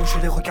des démons, je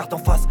les regarde en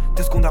face.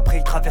 2 secondes après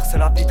ils traversent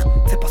la vitre.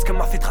 C'est parce que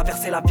m'a fait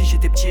traverser la vie.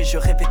 J'étais petit et je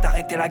rêvais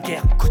d'arrêter la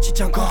guerre.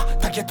 Quotidien gore,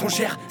 t'inquiète on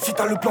gère. Si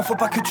t'as le plan faut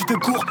pas que tu te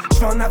gourres. Je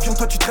fais un avion,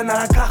 toi tu traînes à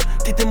la gare.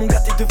 T'étais mon gars,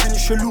 t'es devenu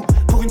chelou.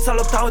 Pour une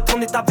salope t'as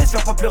retourné ta veste.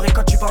 Viens pas pleurer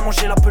quand tu vas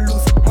manger la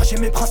pelouse. Moi j'ai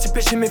mes principes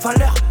et j'ai mes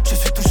valeurs. Je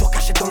suis toujours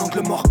caché dans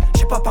l'angle mort.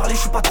 J'ai pas parlé, je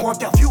suis pas trop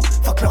interview.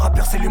 Faut que le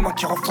rappeur c'est l'humain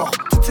qui rend fort.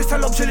 Toutes ces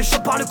salopes je les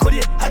chope par le collier.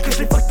 Elle que je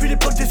les fuck depuis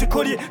l'époque des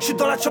écoliers. Je suis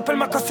dans la chop, elle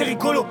m'a cassé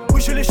rigolo.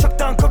 Oui je les choque,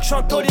 t'as un coq, je suis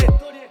un taulier.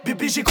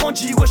 Bébé j'ai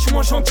grandi, ouais je suis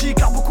moins gentil.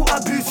 Car beaucoup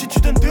abusent, si tu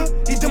donnes 2,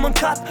 ils demandent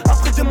 4.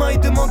 Après demain ils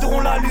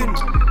demanderont la lune.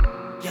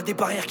 Y'a des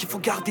barrières qu'il faut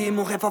garder.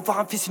 Mon rêve avoir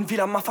un fils, une ville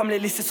à ma femme. Les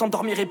laisser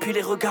s'endormir et puis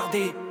les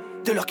regarder.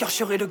 De leur cœur je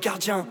serai le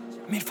gardien.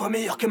 1000 fois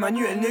meilleur que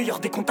Manuel Neuer.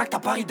 Des contacts à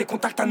Paris, des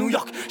contacts à New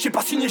York. J'ai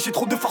pas signé, j'ai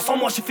trop de force en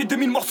moi. J'ai fait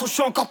 2000 morceaux, je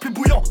suis encore plus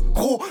bouillant.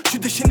 Gros, je suis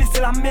déchaîné,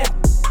 c'est la merde.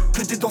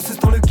 Que des danseuses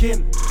dans le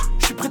game.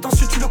 Je suis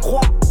prétentieux, tu le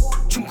crois.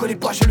 Tu me connais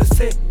pas, je le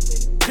sais.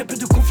 Très peu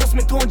de confiance,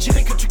 mais toi on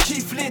dirait que tu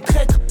kiffes les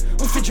traîtres.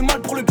 On fait du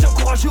mal pour le bien,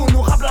 courageux,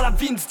 honorable à la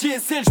Vince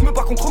DSL. Je me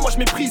bats contre moi, je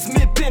méprise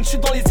mes peines. Je suis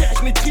dans les airs et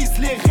je maîtrise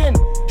les rênes.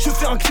 Je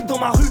fais un clip dans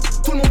ma rue,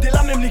 tout le monde est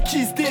là, même les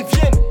kiss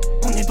deviennent.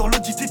 On est dans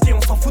l'audicité,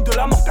 on s'en fout de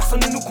la mort,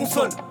 personne ne nous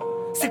console.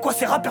 C'est quoi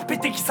ces rappeurs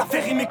pétés qui savent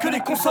faire rimer que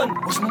les consonnes?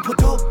 Wesh mon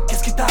poteau,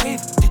 qu'est-ce qui t'arrive?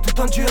 T'es tout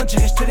tendu, on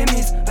dirait je te l'ai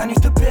mise. La nuit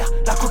te perd,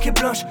 la coque est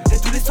blanche. Et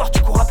tous les soirs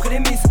tu cours après les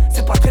mises.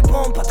 C'est pas très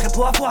bon, pas très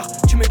beau à voir.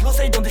 Tu mets de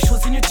l'oseille dans des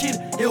choses inutiles.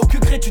 Et au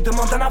cucré tu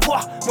demandes un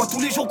avoir. Moi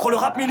tous les jours gros le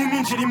rap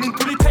m'illumine. J'élimine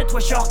tous les traits,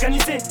 ouais je suis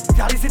organisé.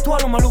 Vers les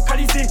étoiles on m'a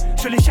localisé.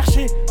 Je l'ai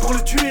cherché pour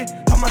le tuer.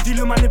 Dans ma vie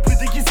le mal n'est plus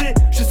déguisé.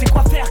 Je sais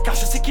quoi faire car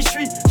je sais qui je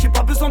suis. J'ai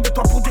pas besoin de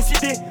toi pour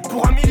décider.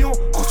 Pour 1 million,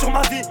 gros sur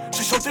ma vie.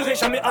 Je chanterai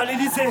jamais à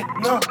l'Elysée,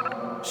 non.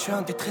 Je suis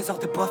un des trésors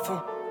de bas-fond.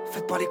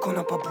 Faites pas les cons,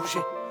 n'a pas bougé.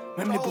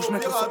 Même les bouches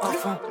mecs sont à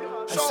fond.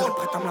 Elle serait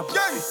prête à me la bouffer.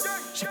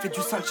 J'ai fait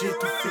du sale, j'ai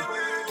étouffé.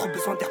 Trop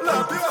besoin d'air pour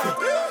le bouffer.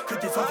 Que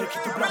des envieux qui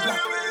te blablatent.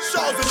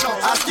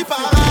 À ce qui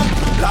paraît,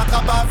 la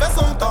trappe a fait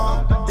son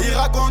temps. Il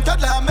raconte que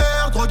de la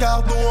merde,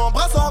 regarde-nous,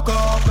 embrasse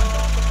encore.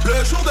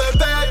 Le jour de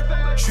paye,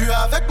 j'suis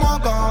avec mon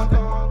gang.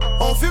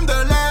 On fume de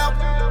l'herbe,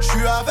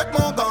 j'suis avec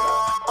mon gang.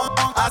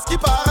 À ce qui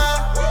paraît,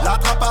 la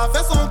trappe a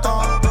fait son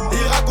temps.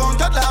 Il raconte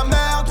que de la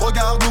merde,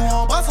 regarde-nous,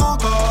 embrasse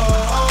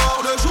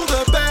encore. Le jour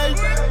de paye,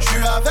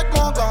 j'suis avec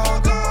mon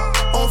gang.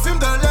 On fume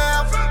de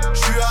l'herbe,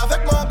 j'suis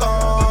avec mon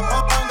gang.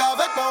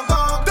 Avec mon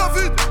gang.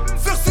 David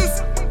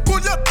versus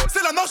Goliath,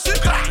 c'est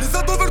l'anarchie. Les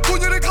ados veulent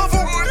cogner les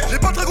gravons. Les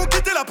battres ont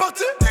quitté la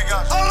partie.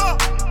 Ara,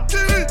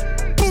 Kiri,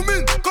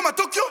 Boumine, comme à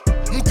Tokyo.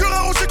 Mon cœur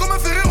arroché comme un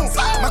Ferrero.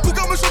 Ma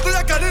cougar me chante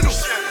y'a Kaleno.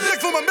 Y'a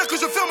que devant ma mère que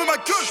je ferme ma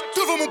gueule.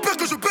 Devant mon père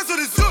que je baisse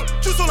les yeux.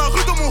 Tu sens la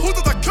rue dans mon route,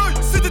 on t'accueille.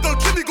 Si t'es dans le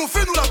crime, go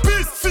fais-nous la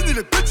piste. Fini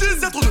les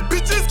bêtises, y'a trop de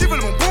bêtises qui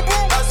veulent mon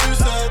bonbon.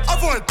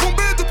 Avant elle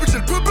tombait, depuis que j'ai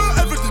le bébé,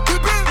 elle veut des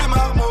bébés.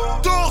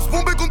 Torse,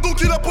 bombé contre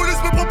Donkey, la police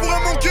me prend pour un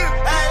manqué.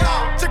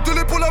 Check de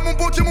l'épaule à mon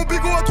banquier, mon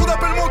bigot a trop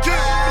d'appels manqués.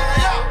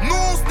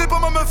 Non, ce n'est pas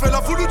ma meuf, elle a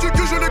voulu du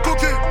cul, je l'ai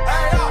coqué.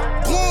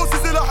 Gros, si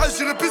c'est la hache,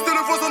 j'irai pister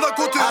le voisin d'à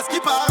côté. À ce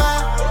qui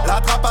paraît, la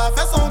trappe a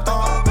fait son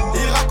temps.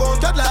 Il raconte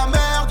que de la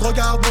merde,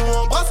 regarde-nous,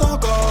 embrasse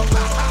encore.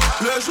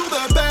 Le jour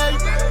de paye,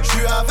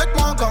 j'suis avec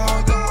mon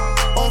gang.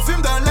 On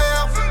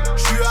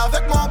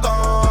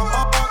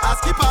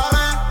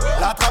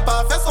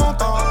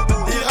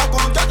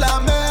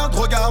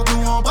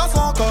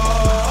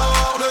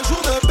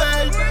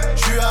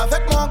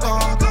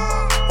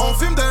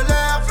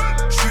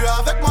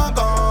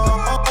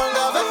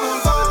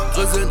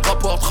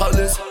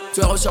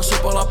recherché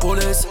par la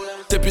police.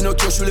 T'es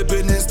Pinocchio, je suis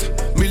l'ébéniste.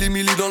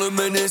 Milli dans le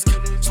ménisque.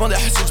 J'vends des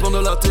hashis, j'vends de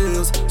la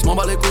tease. J'm'en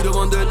bats les couilles de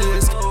vendre des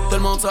disques.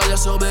 Tellement de ça y'a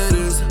sur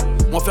Belize.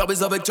 Moi faire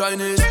bise avec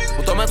Chinese.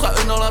 On t'en mettra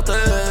une dans la tête.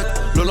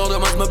 Le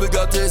lendemain j'me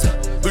bugatise.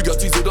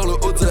 Bugatisé dans le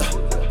haut terre.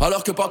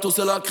 Alors que partout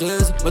c'est la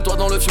crise. Mets-toi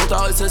dans le fion, ta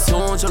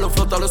récession. J'ai le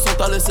flow, t'as le son,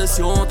 t'as les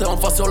sessions. T'es en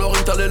face sur le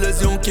ring, t'as les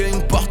lésions.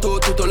 King partout,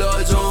 toutes les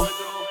régions.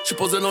 J'suis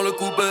posé dans le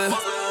coupé.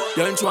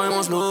 Y'a une choix et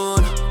mange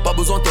jaune. Pas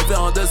besoin de te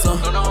faire un dessin.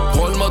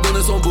 Roll m'a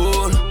donné son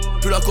boule.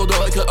 Puis la cour de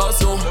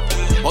récréation.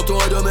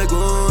 Entouré de mes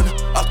goons.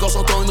 Hardcore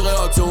j'entends une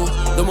réaction.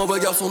 De mauvais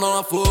garçons dans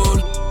la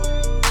foule.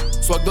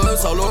 Swag de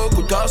salaud,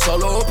 coup de cash,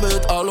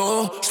 salopette,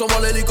 allô.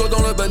 J't'envoie l'hélico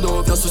dans le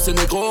bendo. Viens sucer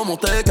négro,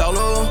 Monte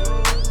Carlo.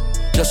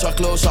 Y'a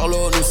Charclo,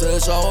 Charlot, nous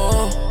c'est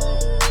Charo.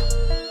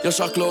 Y'a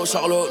Charclo,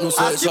 Charlot, nous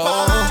c'est Charo.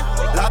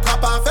 La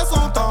trappe a fait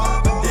son temps.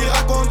 Il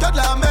raconte que de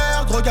la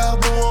merde. Regarde,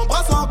 nous on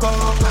brasse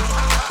encore.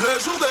 Le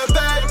jour de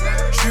paye,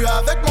 j'suis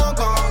avec mon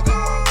gang.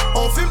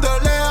 On fume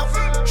de l'herbe,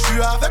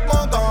 j'suis avec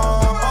mon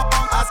gang.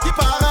 À ce qui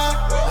paraît,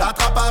 la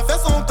trappe a fait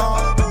son temps.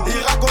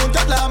 Il raconte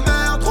que de la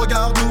merde.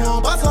 Regarde, nous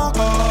on brasse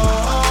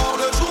encore.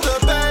 Le jour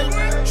de paye,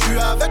 j'suis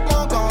avec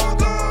mon gang.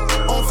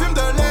 On fume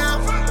de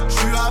l'herbe,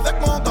 j'suis avec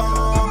mon gang.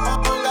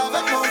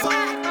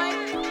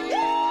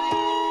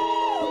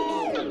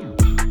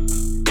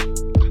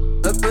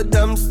 Un peu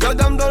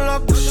d'Amsterdam dans la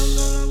bouche.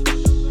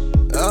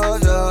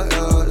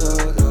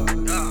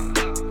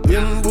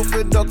 Une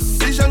bouffée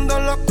d'oxygène dans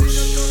la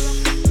couche.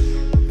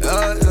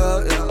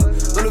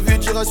 Dans le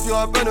vide, je respire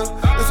à peine.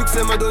 Le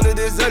succès m'a donné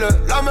des ailes.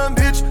 La même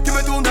bitch qui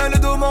me tournait le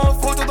dos en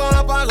photo dans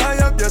l'appareil.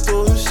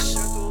 Bientôt,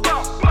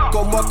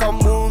 comme moi, comme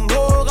mon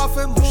aura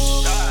fait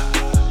mouche.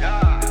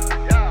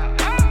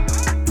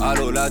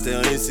 Allô, la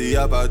terre ici,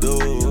 y'a pas d'eau.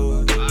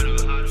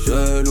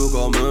 Je loue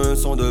comme un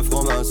son de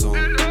franc-maçon.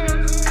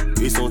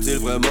 Qui sont-ils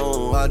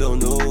vraiment? I don't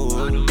know.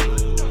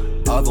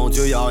 Avant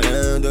Dieu y'a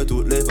rien de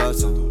toutes les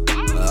façons.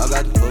 I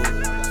got hope,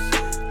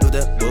 tout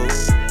est beau.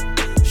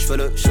 J'fais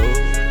le show,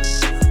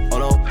 en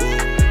haut.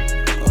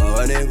 Oh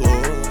ouais négro.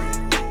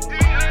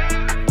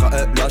 Quand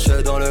elle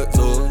lâchait dans le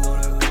zoo.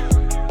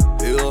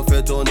 Et on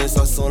fait tourner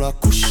ça sans la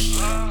couche.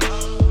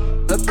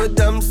 Un peu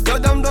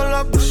d'Amsterdam dans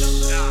la bouche.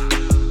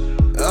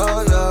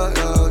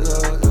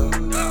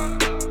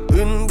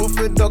 Une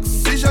bouffée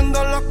d'oxygène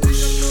dans la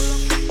couche.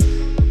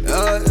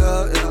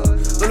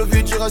 Dans le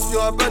vide, je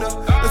respire à peine.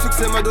 Le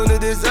succès m'a donné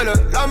des ailes.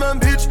 La même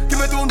bitch qui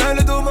me tournait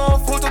le dos en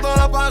photo dans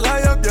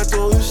l'appareil.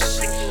 Bientôt,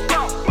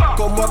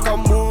 comme moi,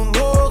 comme mon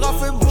aura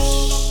fait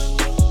mouche.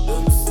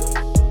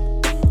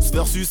 Se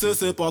faire sucer,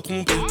 c'est pas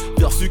tromper.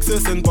 Faire succès,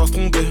 c'est ne pas se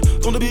tromper.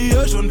 Tant de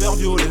billets jaunes, vert,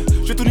 violet.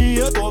 J'ai tout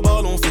nié, toi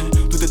balancé.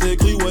 Tout est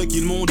écrit, ouais,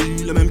 qu'ils m'ont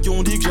dit. Les mêmes qui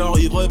ont dit que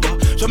j'arriverai pas.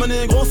 Jamais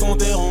négro sans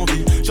terre en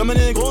vie. Jamais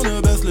négro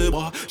ne baisse les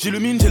bras.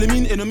 J'illumine,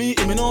 j'élimine, ennemi.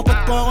 Et maintenant, pas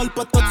de parole,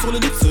 pas de patte sur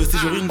l'ellipse. Si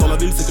je rime dans la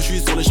ville, c'est que je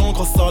suis sur les champs.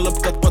 Grosse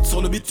salope, 4 pattes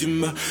sur le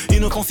bitume.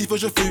 Inoffensif,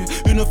 je fuis.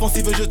 Une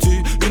offensive, je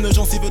tue. Une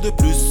gencive de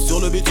plus. Sur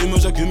le bitume,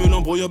 j'accumule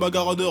embrouille,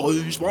 bagarre de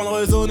rue. J'prends le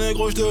réseau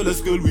négro, j'te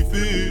laisse que le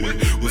wifi.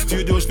 Au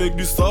studio, j'fais que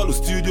du sale. Au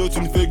studio,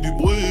 tu ne fais que du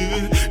bruit.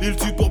 Il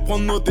tue pour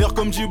prendre nos terres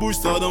comme j'y bouge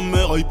ça dans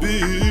mes IP.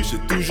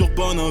 J'ai toujours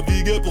pas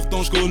navigué,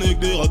 pourtant j'connais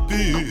que des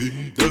rapides.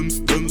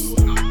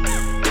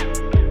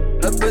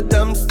 Un peu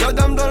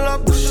d'Amsterdam dans la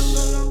bouche.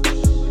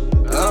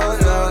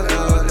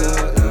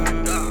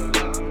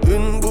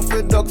 Une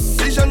bouffée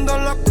d'oxygène dans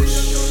la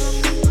couche.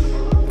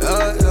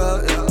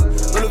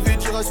 Dans le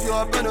vide, je respire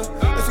à peine.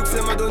 Le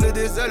succès m'a donné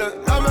des ailes.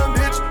 La même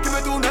bitch qui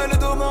me tournait le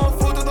dos en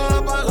photo dans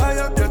l'appareil.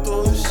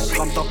 Bientôt,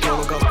 Comme top pour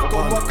le gaz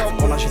propane.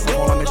 On agit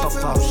sans la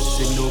métaphore.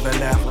 C'est une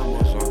nouvelle ère.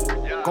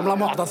 Comme la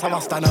mort d'un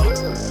Savastana.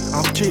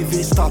 Un petit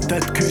vis, ta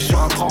tête cul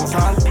sur un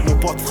transal. Mon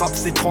pote frappe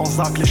ses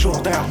transacs, les jours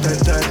d'air de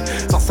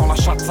tête. Ça sent la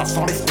chatte, ça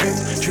sent les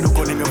sprints. Tu le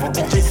connais mieux quand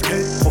on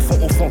discret.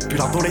 Profond au fond depuis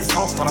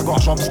l'adolescence. Dans la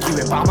gorge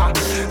obstruée par ma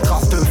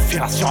trace de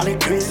fil sur les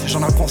cuisses. J'ai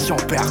un inconscient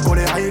père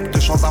colérique.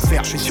 Deux choses à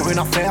faire, je suis sur une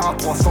affaire à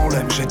 300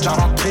 lemmes. J'ai déjà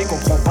la trique,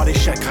 comprends pas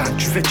l'échec. Rien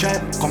tu fais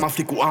check. Comme un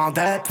flic ou un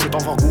dette. Fais t'en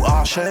voir goût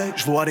haché.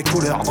 Je vois les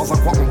couleurs dans un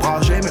coin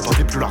ombragé. Mais toi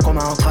t'es plus là comme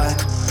un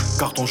traître.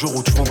 Car ton jour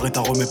où tu vendrais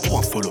ta remets pour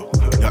un follow.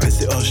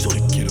 RSCH sur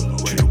les kilos.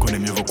 Tu nous connais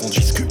mieux, vaut qu'on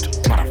discute.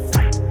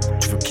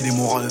 Tu veux killer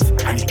mon rêve,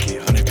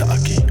 paniquer, rien n'est à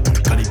acquis.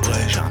 Calibré,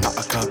 j'ai un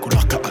AK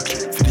couleur kaki.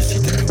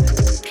 Félicitez-nous.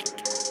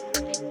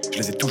 Je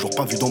les ai toujours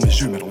pas vus dans mes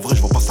jumelles. En vrai,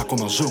 je vois pas ça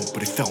comme un jeu. On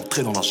peut les faire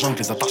entrer dans la jungle,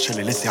 les attacher,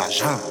 les laisser à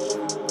jeun.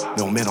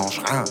 Mais on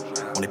mélange rien,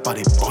 on n'est pas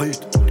des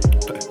brutes.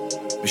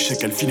 Mais je sais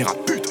qu'elle finira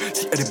pute.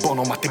 Si elle est bonne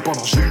en maths et bonne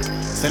en jupe.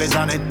 C'est les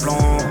années de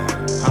plomb.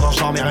 Alors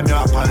j'en irai mieux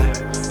après.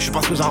 Je suis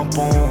pas sous un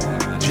pont.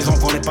 Disons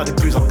qu'on n'est pas des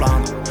plus à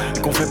plaindre et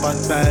qu'on fait pas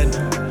de peine.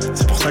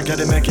 C'est pour ça qu'il y a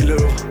des mecs qui lourent.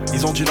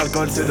 Ils ont dit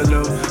l'alcool c'est de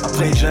l'eau.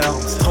 Après ils gèrent,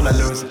 c'est trop la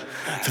loose.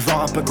 Fais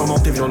voir un peu comment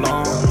t'es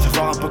violent. Fais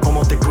voir un peu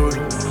comment t'es cool.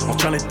 On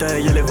tient les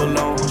tailles et les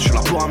volants. Je suis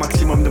là pour un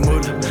maximum de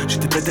moule.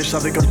 J'étais pété, je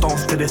savais que le temps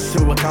c'était des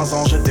sous. À 15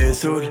 ans j'étais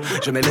saoul.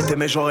 J'aimais l'été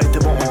mais j'aurais été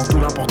bon en tout.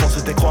 L'important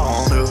c'était croire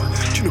en nous.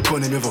 Tu nous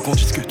connais mieux vaut qu'on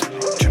discute.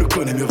 Tu nous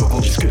connais mieux vaut qu'on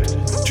discute.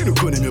 Tu nous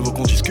connais mieux vaut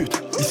qu'on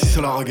discute. Ici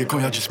c'est la reggae quand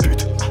y'a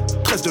dispute.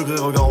 13 degrés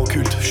regard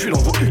occulte, je suis dans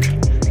vos hucs.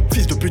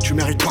 Fils de pute, tu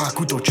mérites pas un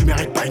couteau, tu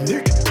mérites pas une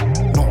nuque.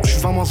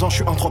 20 ans, je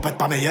suis un trompette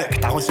pas meilleur.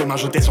 T'as reçu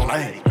m'ajouter son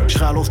œil. Je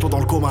serais à l'hosto dans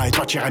le coma et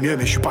toi t'irais mieux,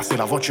 mais je suis passé,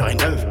 la voiture est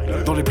neuve.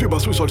 Dans les plus bas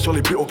sous-sols, sur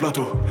les plus hauts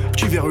plateaux.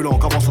 Petit virulent,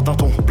 commence à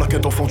tâton.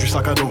 Plaquette au fond du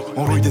sac à dos.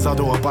 On rouille des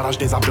ados, un palage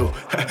des abdos.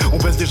 On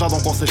baisse déjà dans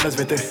qu'on sèche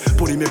SVT.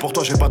 Polymé pour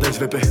toi, j'ai pas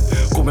d'SVP.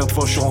 Combien de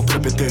fois je suis rentré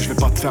pété, je vais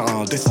pas te faire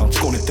un dessin de ce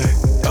qu'on était.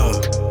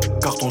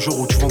 Carton jour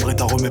où tu vendrais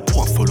ta remets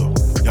pour un follow.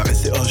 Y'a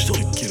SCH sur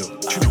le kilo.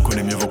 Tu nous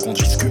connais mieux, vaut qu'on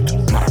discute.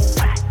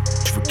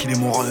 Tu veux killer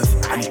mon rêve,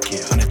 Aniki,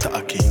 un état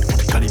acquis. On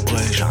est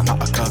calibré, j'ai un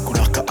AK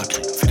couleur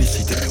Kaaki.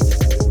 Félicité.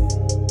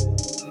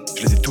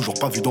 Je les ai toujours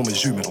pas vus dans mes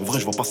yeux, mais en vrai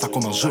je vois pas ça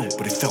comme un jeu. On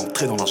peut les faire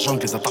entrer dans la jungle,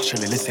 les attacher,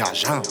 les laisser à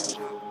jeun.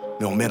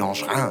 Mais on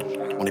mélange rien,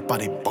 on n'est pas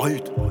des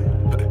brutes.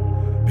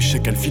 Mais je sais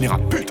qu'elle finira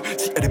pute.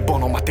 Si elle est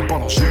bonne en maths, t'es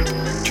bonne en chute.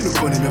 Tu nous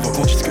connais mieux, vaut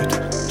qu'on discute.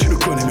 Tu nous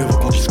connais mieux, vaut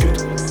qu'on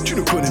discute. Tu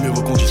nous connais mieux,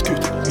 vaut qu'on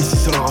discute. Ici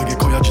c'est la reggae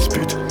quand y'a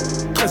dispute.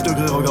 13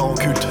 degrés, regard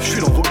occulte, je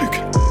suis dans vos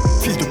hucs.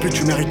 Fils de pute,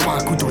 tu mérites pas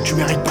un couteau, tu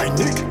mérites pas une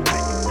nuque.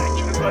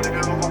 Tu nous connais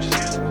mieux, vaut qu'on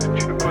discute.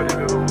 Tu nous connais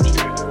mieux, vaut qu'on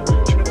discute.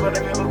 Tu nous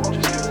connais mieux, vaut qu'on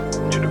discute.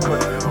 Tu nous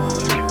connais mieux, vaut qu'on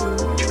discute.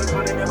 Tu nous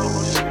connais mieux, vaut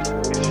qu'on discute.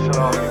 Ici c'est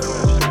la reggae quand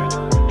y'a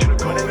dispute. Tu nous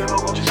connais mieux, vaut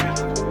qu'on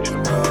discute. Tu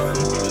nous connais mieux, vaut qu'on discute.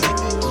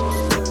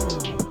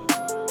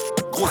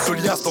 Grosse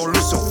liasse dans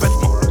le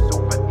survêtement.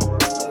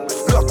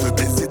 L'heure de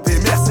baisser tes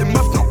mères, c'est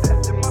maintenant.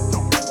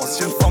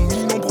 Ancienne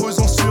famille, nombreuse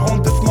en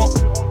surendettement.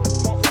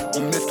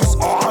 On est tous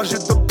enragés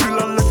depuis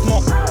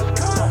l'allaitement.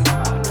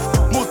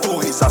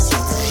 Motorisation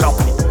du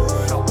Japon.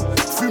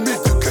 Fumée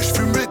de queues,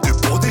 fumée de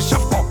pour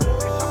d'échappement.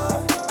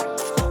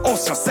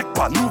 Ancien sec,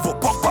 pas nouveau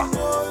papa.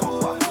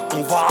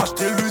 On va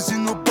acheter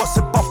l'usine au boss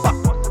et papa.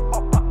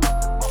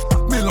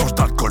 Mélange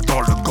d'alcool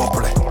dans le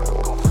gobelet.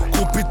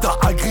 Gros pétard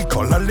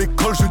agricole à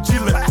l'école, je dis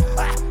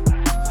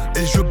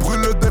et je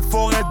brûle des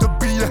forêts de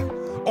billets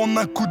en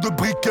un coup de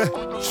briquet.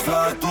 Je fais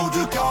un tour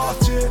du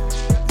quartier,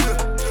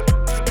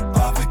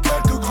 avec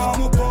quelques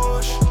grammes aux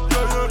poches.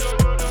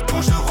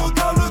 Quand je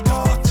regarde le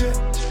quartier,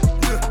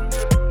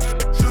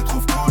 je le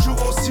trouve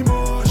toujours aussi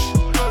moche.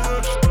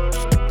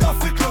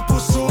 Café club au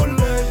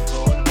soleil,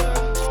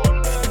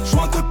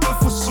 joint de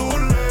bœuf au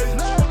soleil.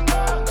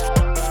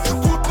 Je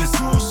coupe les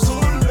sous au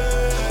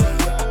soleil,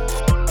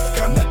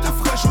 canette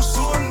fraîche au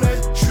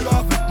soleil. Je suis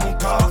avec mon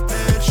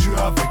cartel, je suis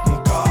avec mon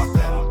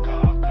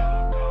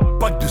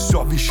pack de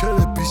survie chez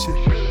l'épicier.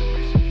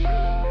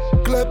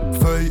 Clep,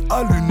 feuille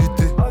à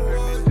l'unité.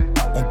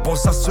 On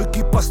pense à ceux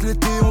qui passent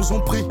l'été, on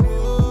ont pris.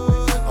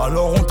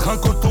 Alors on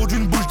trinque autour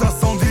d'une bouche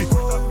d'incendie.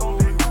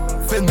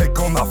 Fait mec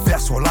en affaire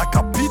sur la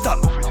capitale.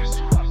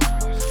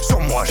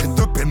 Sur moi j'ai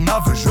deux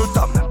pénaves, je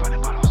t'aime.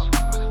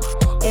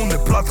 On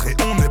est plâtré,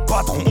 on est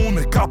patron, on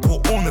est capot,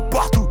 on est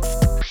partout.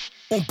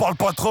 On parle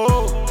pas trop,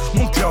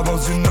 mon cœur dans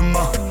une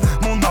main,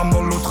 mon âme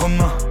dans l'autre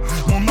main.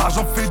 Mon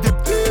argent fait des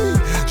petits,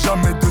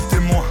 jamais de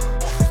témoins.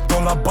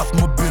 Dans la batte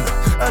mobile,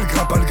 elle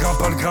grimpe, elle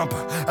grimpe, elle grimpe.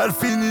 Elle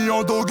finit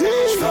en doggy.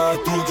 J'fais un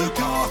tour de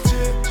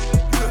quartier,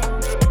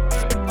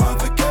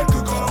 avec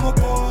quelques grammes en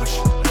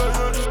poche.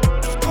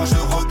 Quand je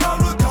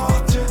regarde le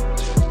quartier,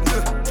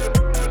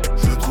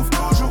 je le trouve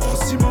toujours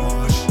aussi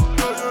moche.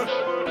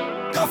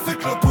 Café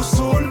club au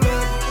soleil,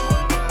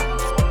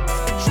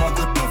 joint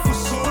de bœuf au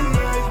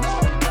soleil.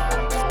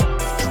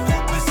 Je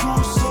coupe les sous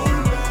au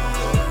soleil,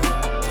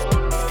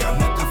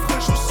 canette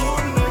fraîche au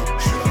soleil.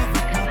 Je suis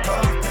avec mon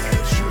cartel,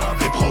 je suis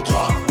avec mon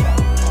droit.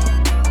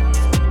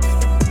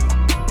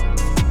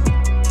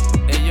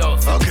 Hey yo,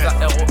 c'est okay. Ça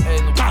RON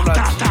pour la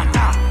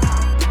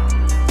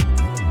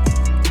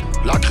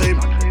La crime.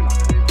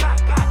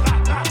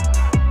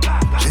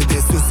 J'ai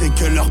des soucis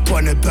que leurs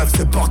poids ne peuvent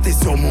se porter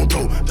sur mon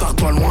dos.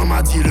 Pars-toi loin,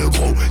 m'a dit le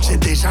gros. J'ai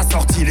déjà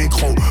sorti les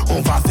crocs.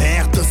 On va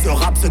faire de ce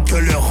rap ce que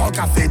le rock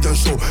a fait de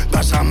chaud.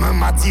 Benjamin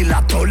m'a dit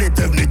la tôle est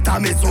devenue ta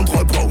maison de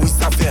repos. Oui,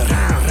 ça fait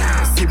rien,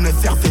 rien. Si me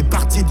faire fait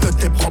partie de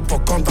tes propos.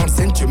 Quand dans le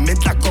scène tu mets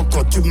de la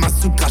coco, tu m'as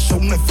sous cachot.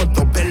 Mes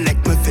photos belles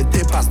me fait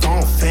des passes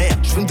d'enfer.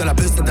 J'fume de la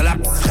buzz et de la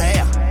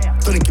frère.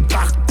 Ton équipe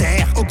par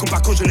terre. Au combat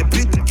je n'ai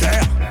plus de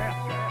cœur.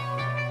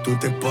 Tous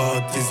tes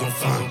potes, ils ont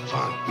faim.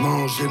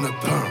 Manger notre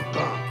pain.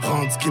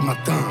 Prendre ce qui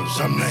m'atteint.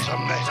 Jamais.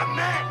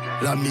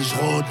 La miche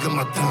rôde le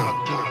matin.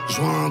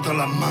 Joint dans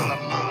la main.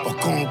 Pour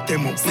compter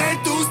mon pain.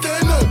 C'est tous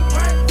des nœuds.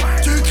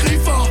 Tu cries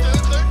fort.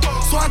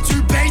 Soit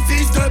tu payes,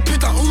 fils de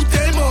putain, ou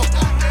t'es mort.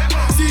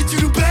 Si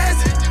tu nous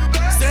baises,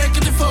 c'est que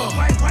t'es fort.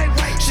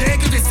 J'ai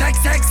que des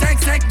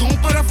secs,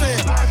 donc pas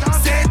d'affaire.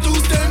 C'est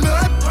tous des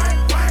nœuds.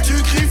 Tu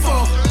cries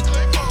fort.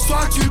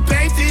 Soit tu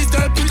payes, fils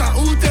de putain,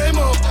 ou t'es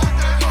mort.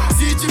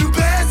 Si tu nous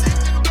baises,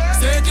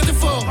 c'est que t'es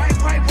fort.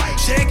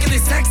 J'ai que des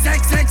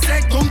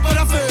secs, donc pas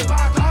d'affaire.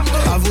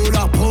 À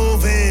vouloir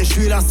prouver, je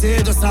suis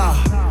lassé de ça.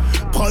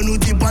 Prends-nous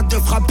 10 boîtes de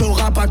frappe,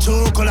 t'auras pas de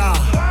chocolat.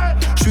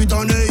 J'suis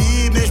dans le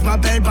I, mais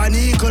j'm'appelle pas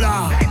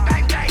Nicolas.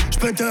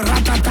 J'peux te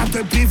ratatat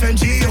depuis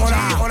Fenji, voilà.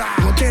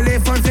 Mon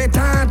téléphone fait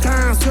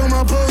tintin,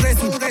 sûrement pour des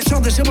sous.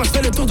 J'sors de chez moi,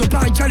 j'fais le tour de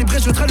Paris calibré,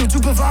 je traîne où tu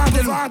peux voir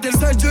des loups.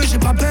 Seul Dieu, j'ai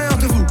pas peur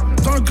de vous.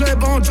 Dans le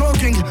club en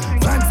jogging,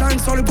 25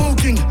 sur le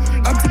booking.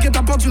 Un ticket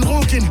t'apporte une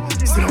rouquine,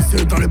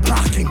 silencieux dans le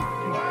parking.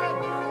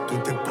 Tous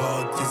tes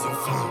potes, ils ont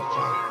faim.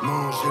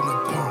 Manger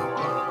notre pain,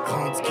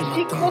 prendre ce qui Je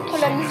suis contre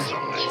la musique.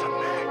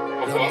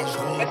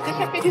 Parce que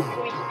ça fait du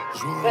bruit.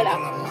 Voilà.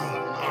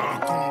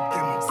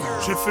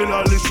 J'ai fait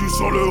la léchue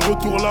sur le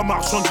retour, la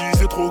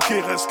marchandise est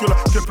troquée. Reste que là,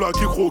 quel plat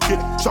qui est croqué.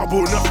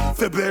 Charbonneur,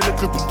 fait belle,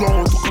 être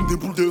boudin, autour comme des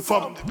boules de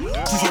femmes.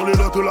 Toujours les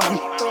là de la rue,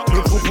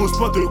 ne propose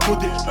pas de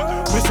coder.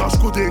 Message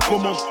codé,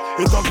 commande,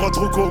 est un droit de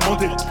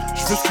recommander.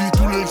 Je fais ce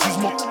tous les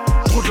jugements,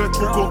 trop de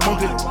lettres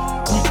recommandées.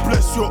 Coup de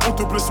blessure, on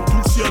te blesse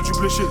surtout s'il y a du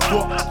blé chez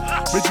toi.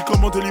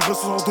 Médicaments délivrés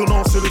sans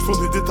ordonnance, c'est le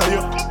son des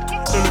détailleurs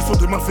et le son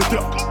des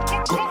malfaiteurs.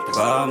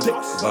 Bam,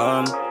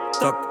 bam,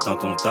 toc dans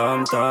ton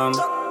tam-tam.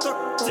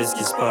 C'est ce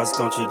qui se passe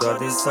quand tu dois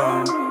des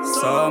sommes.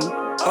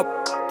 Hop,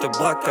 te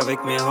braque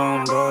avec mes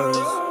homeboys.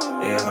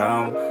 Et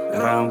ram,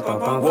 pam,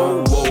 pam,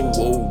 wow, wow,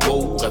 wow,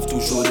 wow. Rêve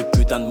toujours des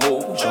putains de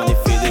mots. J'en ai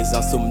fait des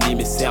insomnies,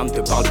 mes cernes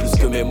te parlent plus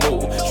que mes mots.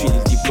 J'suis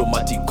le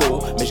diplomatico,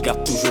 mais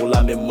j'garde toujours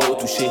la même mot.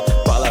 Touché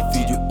par la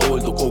vie du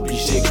hall, donc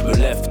obligé que je me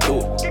lève tôt.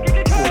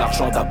 Pour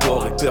l'argent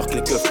d'abord et peur que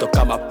les keufs toquent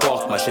à ma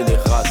porte. Ma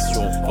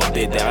génération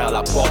vendait derrière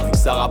la porte vu que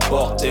ça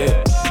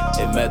rapportait.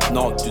 Et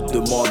maintenant tu te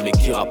demandes mais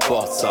qui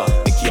rapporte ça?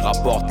 Mais qui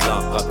rapporte là?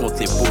 Raconte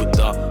les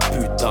potins,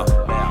 putain.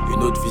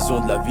 Une autre vision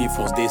de la vie,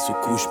 fonce des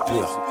sous-couches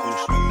pures.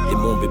 Et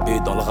mon bébé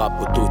dans le rap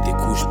auto tes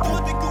couches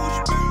plus.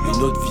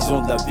 Une autre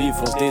vision de la vie,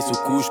 fonce des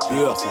sous-couches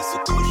pures.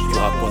 Tu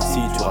racontes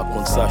ci, tu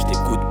racontes ça, je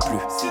t'écoute plus.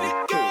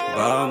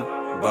 Bam,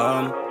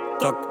 bam,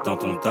 toc dans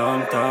ton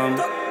tam-tam.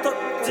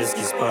 C'est ce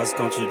qui se passe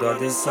quand tu dois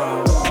des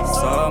sommes.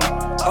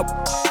 Hop,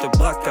 te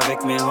braque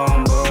avec mes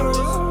homeboys.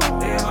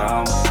 Et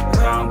ram,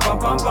 pam, pam,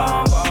 pam,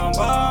 bam,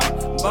 bam,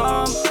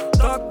 bam,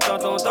 toc dans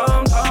ton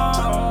tam-tam.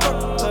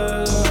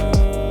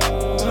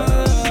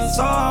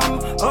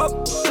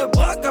 Hop, te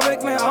braque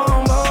avec mes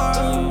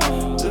homeboys.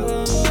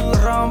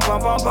 Ram, pam,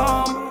 pam,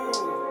 pam.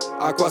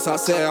 À quoi ça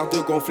sert de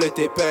gonfler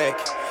tes pecs?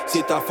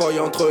 Si ta feuille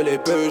entre les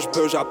beuges,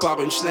 à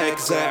part une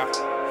schneckzer.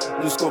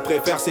 Nous ce qu'on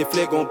préfère c'est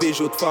flégon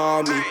bijoux de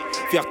famille.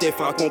 Fierté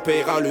fin qu'on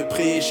paiera le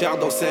prix cher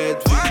dans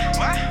cette vie.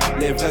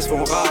 Les vrais se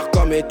font rares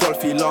comme étoiles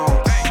filantes.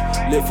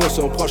 Les faux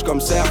sont proches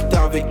comme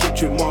certains avec qui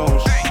tu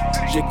manges.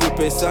 J'ai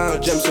coupé Saint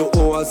James au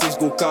Oasis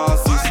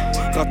Goukasis.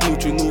 Rate-nous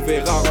tu nous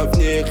verras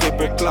revenir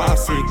époque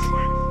classique.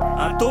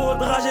 Un taux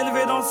de rage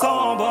élevé dans le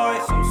sang boy.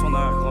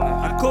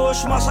 Un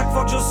cauchemar chaque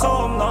fois que je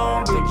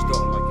somnambule.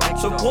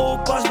 Ce gros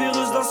passe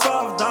virus d'un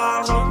soif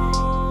d'argent.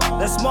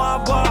 Laisse-moi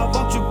boire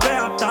avant que tu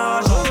perds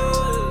ta jambe.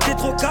 T'es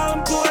trop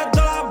calme pour être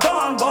dans la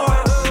bande boy.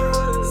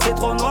 C'est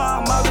trop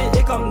noir, ma vie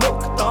est comme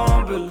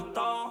noctambule.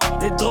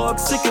 Les drogues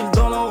circulent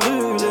dans nos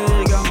rues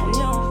les gars.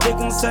 Des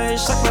conseils,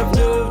 chaque meuf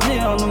de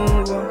venir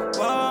nous voir.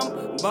 Bam,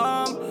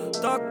 bam,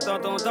 toc dans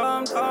ton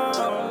tam-tam.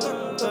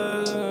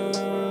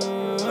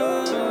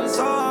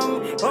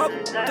 Hop,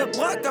 te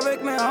braque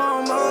avec mes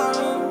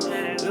homeboys.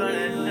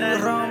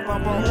 Ram,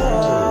 pam, pam,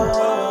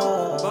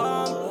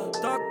 pam.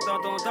 Toc dans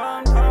ton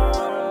tam-tam.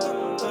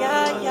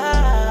 Yeah, yeah,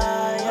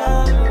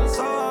 yeah.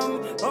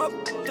 Hop,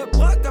 te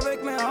braque avec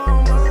mes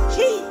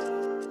homeboys.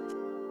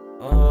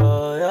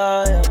 Oh,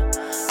 yeah, yeah.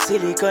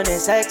 Silicone et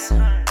sexe.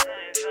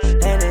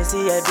 NSI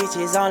et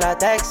bitches en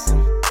latex.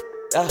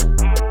 Yeah.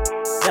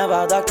 Viens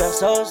voir Dr.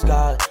 Sauce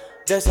God.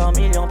 200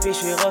 millions puis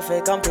j'suis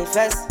refait comme tes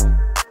fesses.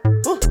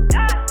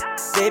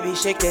 Baby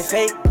shake tes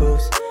fake boobs.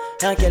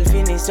 Rien qu'elle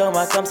finit sur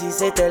moi comme si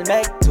c'était le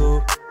mec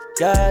tout.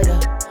 Yeah, yeah.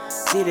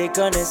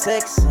 Silicone et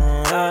sexe.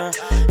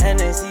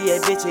 NSI et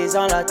bitches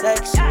en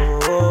latex.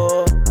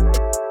 Oh.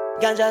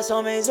 Ganja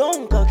sur mes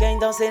ongles, cocaine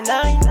dans ses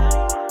narines.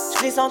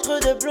 J'glisse entre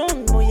deux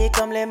blondes mouillées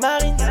comme les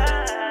marines.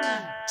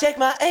 Check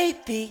ma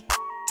AP.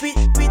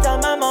 Puis ta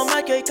maman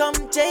m'accueille comme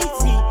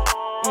Jay-Z.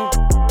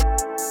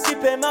 Tu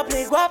peux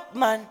m'appeler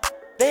Guapman.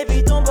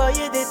 Baby ton boy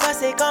est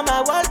dépassé comme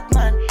un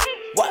Walkman.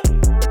 What?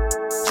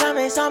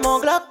 Jamais sans mon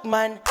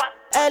Glockman.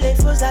 Elle est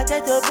fausse à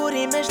tête au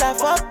booty mais j'la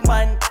fuck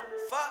man.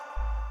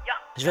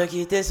 J'veux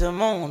quitter ce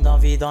monde, en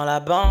vie dans la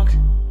banque.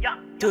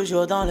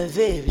 Toujours dans le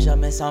vif,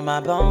 jamais sans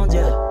ma bande.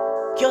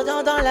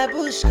 Cure-dent dans la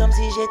bouche comme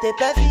si j'étais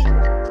Puffy.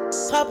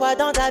 Frappe-moi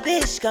dans ta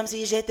biche comme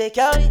si j'étais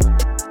Curry.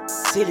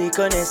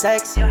 Silicone et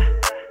sexe.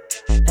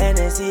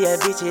 NSI et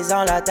bitches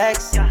en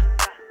latex.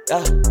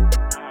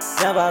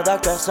 Viens voir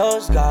Dr.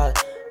 Sauce God.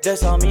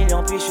 200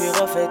 millions puis j'suis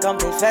refait comme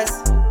tes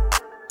fesses.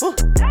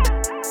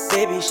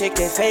 Baby shake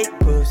tes fake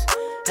boobs.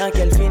 Rien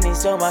qu'elle finit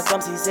sur moi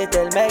comme si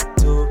c'était le mec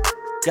tout.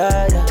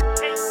 Yeah, yeah.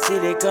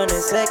 Silicone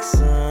et sexe.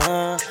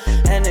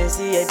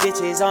 NSI et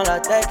bitches en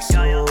latex.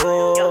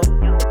 Oh.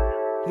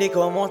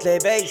 Nico monte les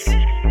basses.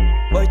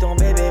 Boy ton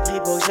bébé pris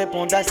pour que je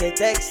réponde à ses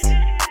textes.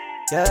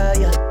 Yeah,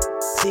 yeah.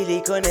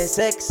 Silicone et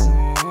sexe.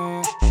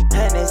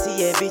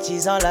 NSI et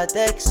bitches en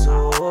latex.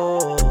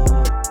 Oh.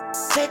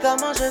 C'est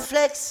comment je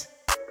flex.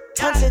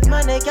 37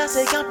 mannequins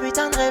c'est qu'un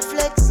putain de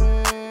réflexe.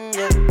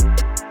 Yeah.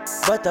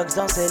 Botox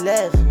dans ses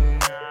lèvres.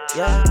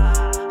 Yeah.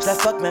 J'la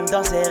fuck même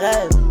dans ses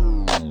rêves.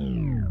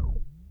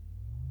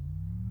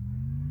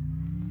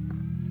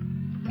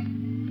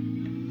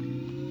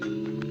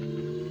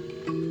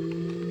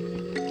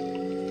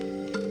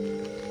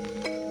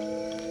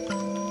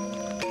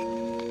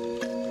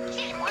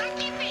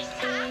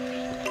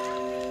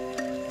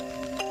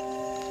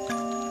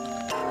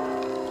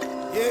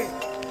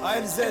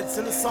 LZ,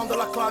 c'est le sang de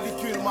la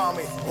clavicule,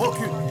 mamé.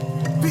 Recule,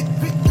 vite,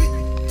 vite, vite.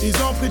 Ils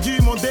ont prédit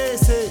mon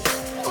décès.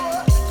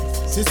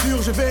 C'est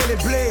sûr, je vais les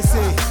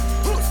blesser.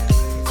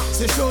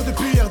 C'est chaud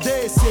depuis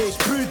RDC.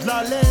 J'pue de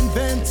la laine,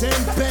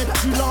 25 bêtes,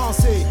 j'suis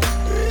lancé.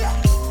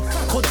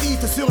 Trop de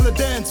hits sur le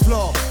dance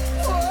floor.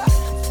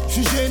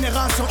 J'suis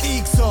génération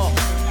XOR.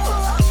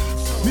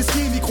 Mes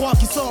skills y croient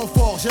qu'ils sont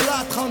forts. J'ai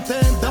la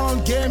trentaine dans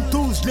le game,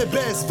 tous j'les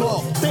baisse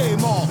fort. T'es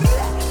mort.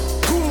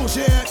 Cours,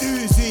 j'ai un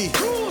Uzi.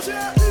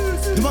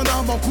 Demande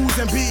à mon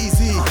cousin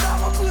Busy.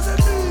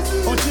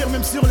 On tire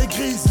même sur les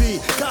Grizzly.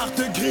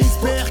 Carte grise,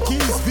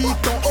 Perkins,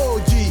 vite ton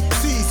OG.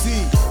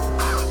 Si,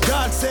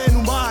 Galsen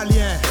ou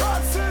Malien,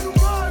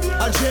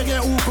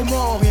 Algérien ou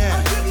Comorien.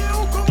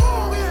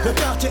 Le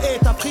quartier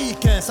est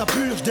africain, ça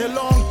purge des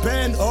longues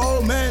peines.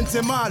 Oh man,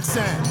 c'est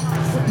malsain.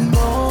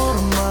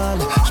 Normal,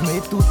 je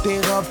mets tous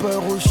tes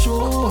rappeurs au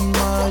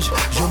chômage.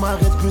 Je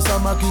m'arrête plus, ça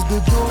m'accuse de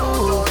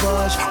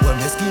dopage. Ouais,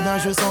 mesquina,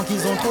 je sens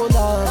qu'ils ont trop la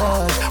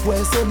rage.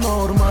 Ouais, c'est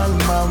normal,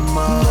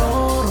 maman.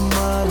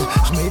 Normal,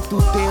 je mets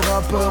tous tes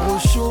rappeurs au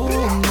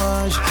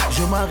chômage.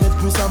 Je m'arrête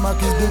plus, ça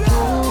m'accuse de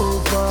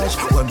dopage.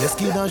 Ouais,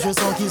 mesquina, je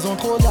sens qu'ils ont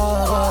trop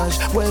la rage.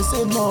 Ouais,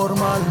 c'est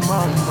normal,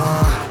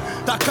 maman.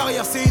 Ta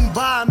carrière c'est une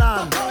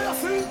banane.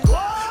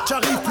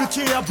 J'arrive plus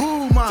tiers à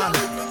bout, man.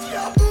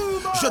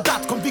 Je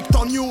date comme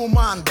Victor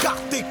Newman.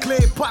 Garde tes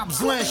clés, pas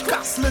besoin,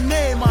 j'casse le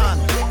nez, man.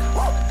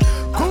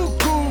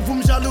 Coucou, vous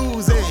me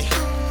jalousez.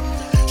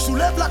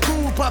 J'soulève la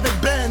coupe avec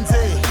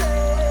Benzé.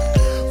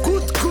 Coup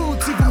de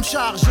coude si vous me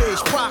chargez.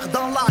 J'pars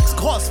dans l'axe,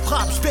 grosse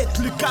frappe, j'pète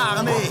le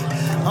carnet.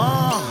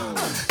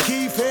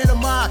 Qui fait le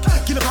Mac,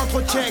 qu'il rentre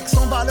au check,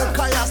 s'en bat le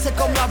kaya, c'est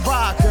comme la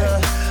vague.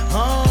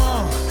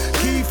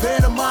 Qui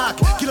fait le Mac,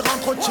 qu'il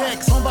rentre au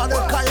check, s'en bat le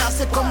kaya,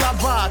 c'est comme la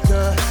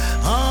vague.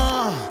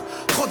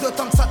 Trop de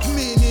temps que ça te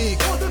minique.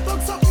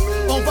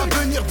 On va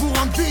venir vous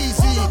rendre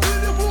visite.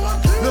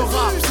 Le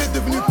rap c'est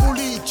devenu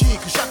politique.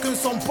 Chacun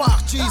son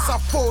parti, sa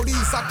folie,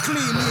 sa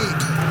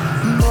clinique.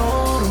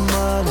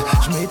 Normal,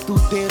 je mets tous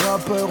tes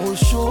rappeurs au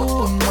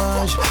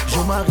chômage. Je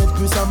m'arrête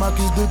plus, ça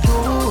m'accuse de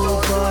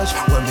dopage.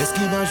 Ouais,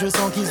 mesquina, je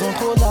sens qu'ils ont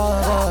trop la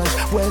rage.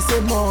 Ouais,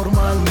 c'est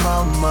normal,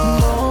 maman.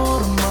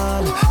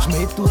 Normal, je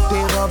mets tous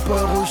tes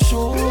rappeurs au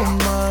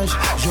chômage.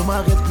 Je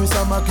m'arrête plus,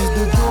 ça m'accuse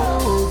de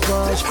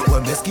dopage.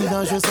 Ouais,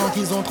 mesquina, je sens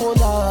qu'ils ont trop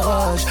la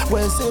rage.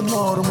 Ouais, c'est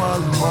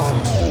normal, maman.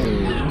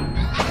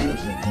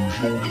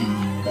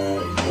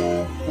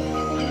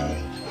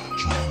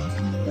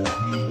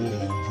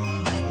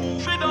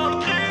 J'suis dans le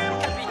crime,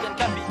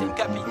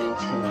 capitaine.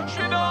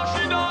 J'suis dans le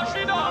crime.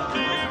 J'suis dans le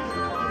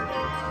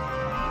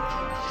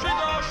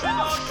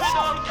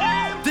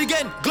crime.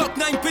 Dégaine, Glock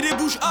 9, PD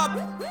bouge up.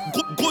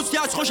 Grosse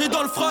yasse rangée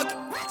dans le froc.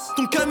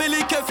 Ton calme et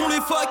les keufs font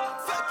les phoques.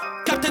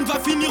 Captain va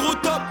finir au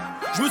top.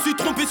 Je me suis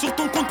trompé sur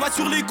ton compte, pas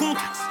sur les comptes.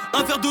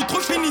 Un verre de trop,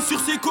 j'finis sur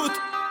ses côtes.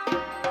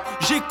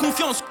 J'ai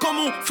confiance quand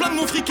mon flamme,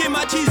 mon fric et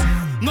m'attise.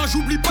 Non,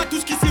 j'oublie pas tout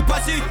ce qui s'est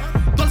passé.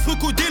 Dans le feu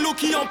des lots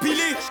qui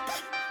empilés.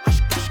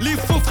 Les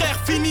faux frères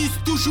finissent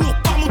toujours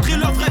par montrer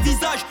leur vrai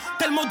visage.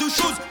 Tellement de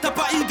choses, t'as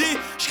pas idée.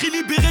 J'crie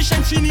libéré,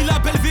 chaîne finie la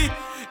belle vie.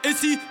 Et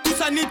si tout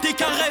ça n'était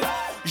qu'un rêve,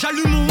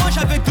 j'allume mon wage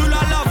avec de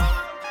la lave.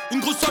 Une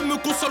grosse somme me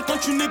console quand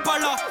tu n'es pas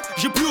là.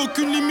 J'ai plus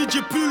aucune limite,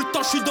 j'ai plus le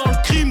temps, j'suis dans le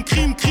crime.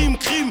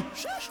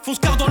 Fonce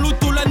car dans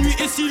l'auto, la nuit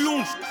est si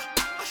longue.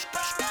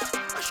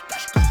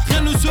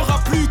 Rien ne sera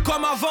plus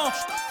comme avant.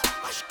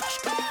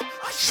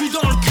 J'suis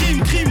dans le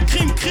crime.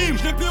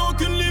 Je n'ai plus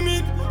aucune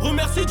limite.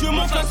 Remercie Dieu,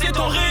 mon flingue s'est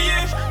enrayé.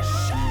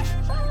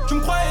 Tu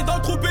me croyais dans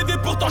le trou PD,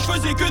 pourtant je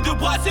faisais que de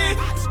brasser.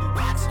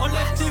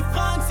 Enlève tes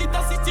fringues si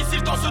t'insistes ici,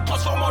 le temps se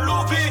transforme en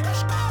lové.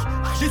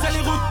 Les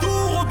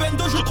allers-retours au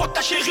bendo, je crois que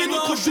ta chérie nous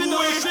trouve jouer.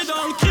 J'suis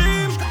dans le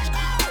crime.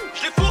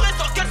 Je l'ai fourré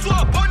sans qu'elle soit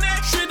abonnée.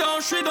 J'suis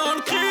dans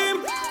le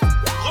crime.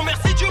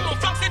 Remercie Dieu, mon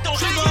flingue s'est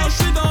enrayé.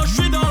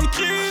 J'suis dans le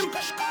crime.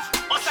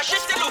 En sachet,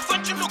 c'est le fun,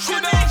 tu me le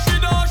connais. J'suis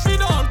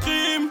dans le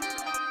crime.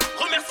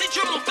 Remercie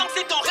Dieu, mon flingue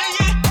s'est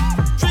enrayé.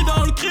 J'suis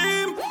dans le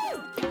crime.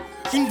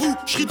 Une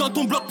boucherie dans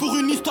ton bloc pour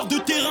une histoire de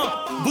terrain.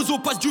 Bozo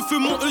passe du feu,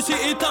 mon E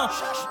s'est éteint.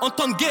 En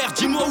temps de guerre,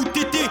 dis-moi où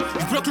t'étais.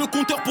 Je bloque le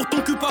compteur pour ton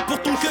cul, pas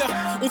pour ton cœur.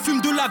 On fume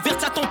de la verte,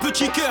 ça ton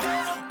petit cœur.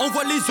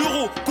 Envoie les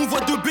euros,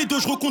 convoi de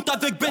B2, je recompte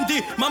avec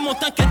Bendé. Maman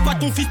t'inquiète pas,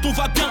 ton fils ton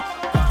va bien.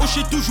 Oh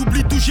chez tout,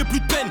 j'oublie tout, j'ai plus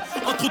de peine.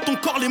 Entre ton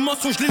corps, les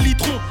mensonges, les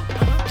litrons.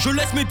 Je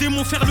laisse mes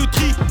démons faire le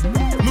tri.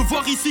 Me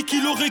voir ici,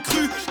 qui l'aurait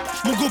cru.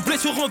 Mon gobelet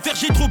se renverse,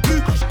 j'ai trop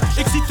bu.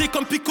 Excité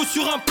comme Pico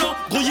sur un plan.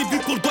 Gros yébu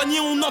pour le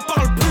douanier, on n'en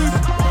parle plus.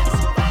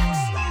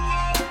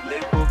 Les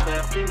faux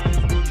frères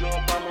finissent toujours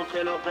par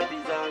montrer leur vrai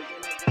visage.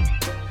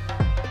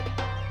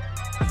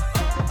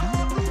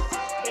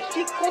 Je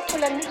suis contre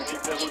la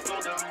musique.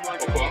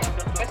 Pourquoi?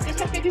 Parce que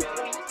ça fait du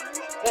bruit.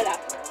 Voilà.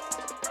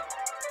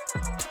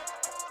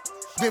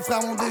 Des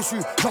frères m'ont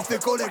déçu, j'en fais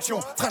collection.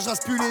 Frère,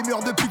 j'aspule les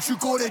murs depuis que je suis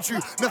collé dessus.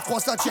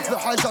 9-3 ça tire, le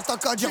high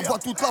j'attaque à dire. Bois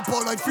toute la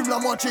Pologne, fume la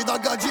moitié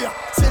d'Agadir.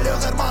 C'est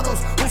leur hermanos,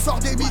 on sort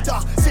des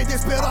mitards. C'est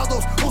desperados,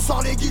 on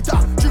sort les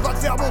guitares. Tu vas te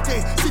faire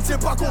monter, si tu sais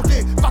pas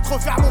compter, va te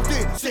refaire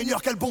monter.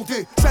 Seigneur, quelle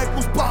bonté, j'suis avec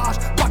mousse barrage,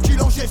 pas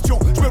qu'il en gestion.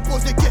 Je me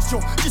pose des questions,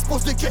 qui se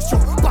pose des questions.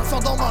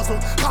 Passant dans ma zone,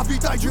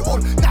 ravitaille du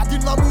hall.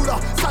 Nadine Mamoula,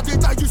 ça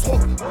détaille du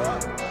stroke.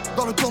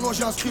 Dans le tournoi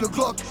j'ai inscrit le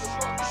Glock.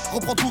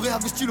 Reprends tout,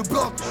 réinvestis le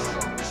bloc.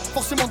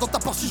 Forcément dans ta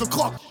partie je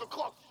croque.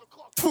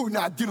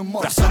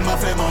 Personne m'a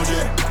fait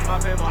manger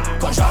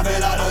quand j'avais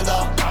la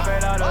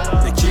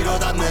leda. Des kilos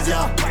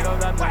d'amnésia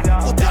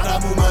pour perdre la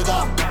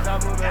moumeda.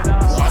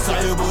 Pour un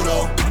sérieux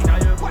boulot,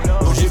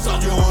 au gif sort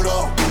du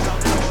rouleau.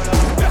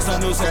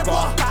 Personne ne sait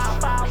pas,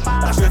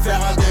 là je vais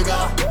faire un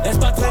dégât. Laisse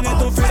pas traîner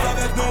ton fils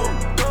avec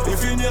nous, il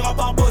finira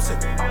par bosser.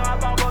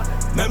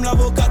 Même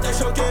l'avocat est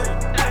choqué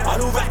à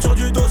l'ouverture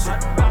du dossier.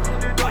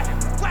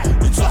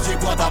 Une sortie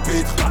boîte à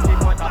pitre,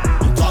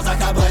 une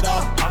transac à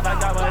Breda.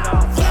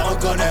 Frère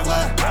reconnaît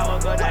vrai,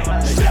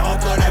 mais je les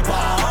reconnais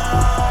pas.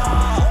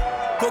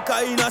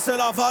 Cocaïne, c'est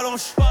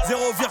l'avalanche,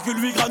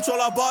 0,8 grammes sur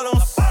la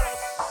balance.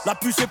 La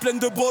puce est pleine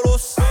de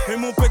bolos, et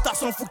mon pétard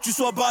s'en fout que tu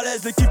sois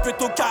balèze. L'équipe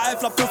est au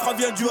KF, la peufra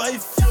vient du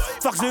riff.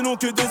 Farc j'ai non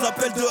que des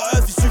appels de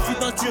œufs. Il suffit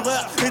d'un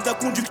tireur et d'un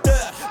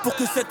conducteur pour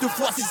que cette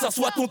fois si ça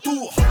soit ton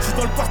tour. J'suis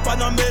dans le parc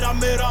Panamera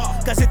Mera,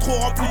 casé trop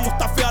rempli pour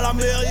taffer à la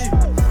mairie.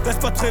 Laisse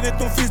pas traîner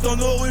ton fils dans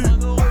nos rues,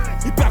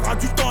 il perdra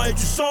du temps et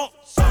du sang.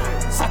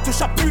 Ça te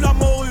chapue la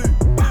morue,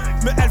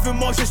 mais elle veut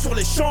manger sur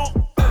les champs.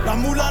 La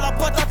moula, la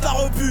patate, la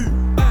rebut.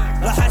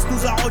 La haine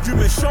nous a rendu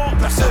méchants.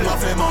 Personne m'a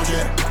fait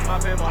manger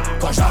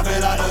quand j'avais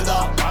la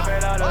leda.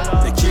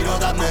 Des kilos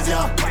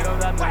d'amnésia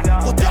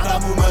pour perdre la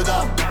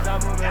moumeda.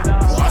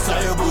 Pour un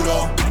sérieux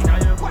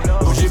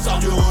boulot, au gif sort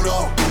du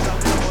rouleau.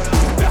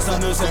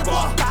 Personne ne sait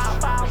pas,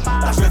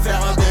 là je vais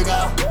faire un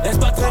dégât. Laisse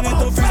pas traîner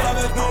ton fils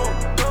avec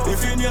nous, il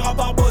finira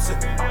par bosser.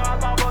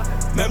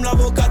 Même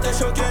l'avocat est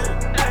choqué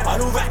à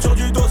l'ouverture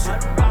du dossier.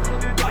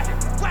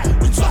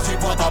 Une sortie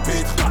boîte à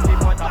pitre,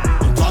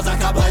 une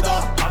transac à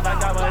Breda.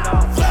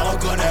 Frère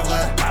reconnaît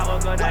vrai,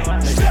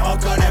 mais je les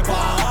reconnais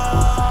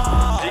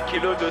pas. 10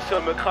 kilos de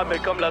somme cramé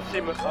comme la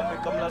cime.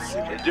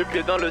 Les deux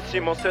pieds dans le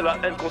ciment, c'est la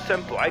haine qu'on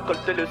sème pour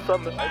récolter les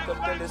sommes.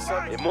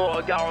 Et mon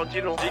regard en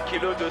dit long. 10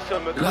 kilos de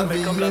somme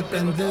cramé comme la cime.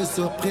 La vie est pleine de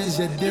surprises,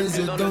 j'ai des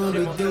œufs dans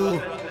le dos.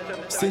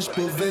 Si je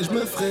pouvais, je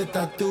me ferais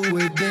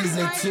tatouer des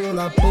aides sur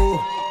la peau.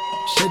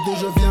 Je sais d'où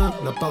je viens,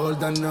 la parole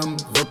d'un homme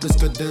vaut plus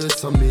que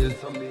 200 000.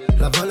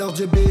 La valeur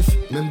du bif,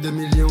 même 2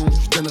 millions,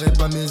 je donnerai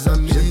pas mes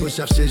amis. J'ai beau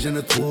chercher, je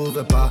ne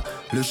trouverai pas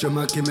le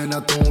chemin qui mène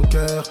à ton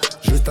cœur.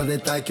 Juste un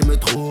détail qui me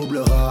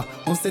troublera.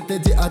 On s'était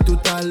dit à tout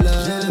à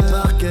l'heure. J'ai le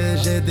parquet,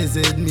 j'ai des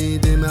ennemis,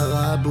 des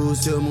marabouts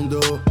sur mon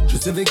dos. Je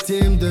suis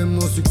victime de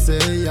mon succès,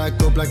 y'a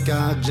qu'au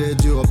placard que j'ai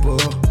du repos.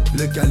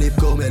 Le calibre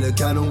court mais le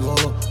canon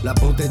gros. La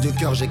bonté du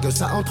cœur, j'ai que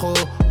ça en trop.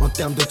 En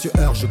termes de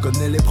tueurs, je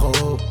connais les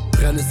pros.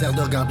 Rien ne sert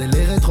de regarder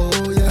les rétros.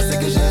 Yeah, je sais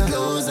que j'ai de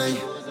l'oseille,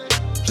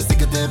 je sais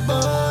que t'es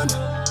bonne.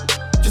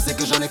 Je sais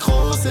que j'en ai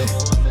crossé,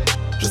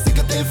 je sais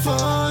que t'es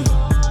folle.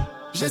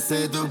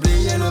 J'essaie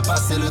d'oublier le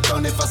passé, le temps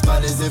n'efface pas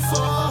les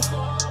efforts.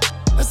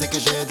 Je sais que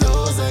j'ai de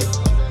l'oseille,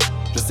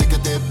 je sais que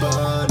t'es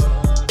bonne.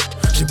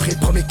 J'ai pris le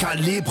premier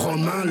calibre en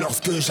main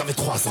lorsque j'avais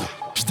 3 ans.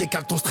 Je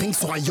décale ton string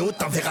sur un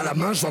yacht, un verre à la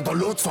main, je vends dans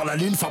l'autre, sur la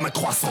lune, forme un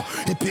croissant.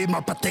 Et puis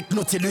ma Patek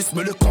Nautilus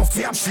me le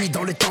confirme, je suis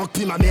dans les tanks,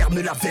 puis ma mère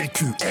me l'avait le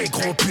cul. Hey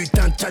gros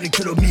putain de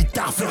calicule au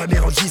mitard, fleur et mes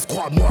registres,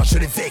 crois-moi, je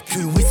l'ai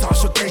vécu. Oui, sans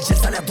choquer, j'ai le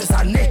salaire de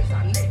années.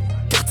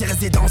 Quartier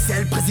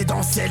résidentiel,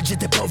 présidentiel,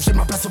 j'étais pauvre, j'ai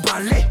ma place au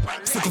palais.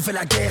 Ceux qui ont fait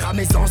la guerre à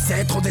mes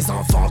ancêtres ont des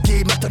enfants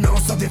qui maintenant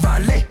sont des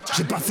valets.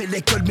 J'ai pas fait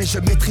l'école mais je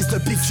maîtrise le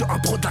bif, je suis un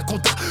pro de la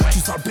compta. Tu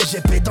sens le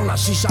PGP dans la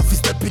chicha,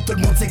 fils de pute, tout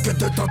le monde sait que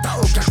dedans t'as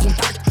aucun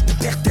contact. Tu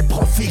perds tes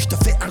profits, je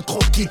te fais un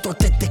croquis, ton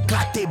tête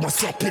éclatée, moi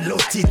sur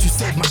pilotis. Tu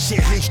sais ma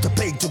chérie, je te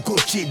paye du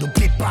Gucci,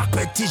 n'oublie pas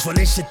petit, je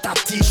volais chez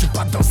Tati. Je suis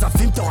pas dans un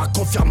film, t'auras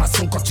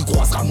confirmation quand tu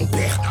croiseras mon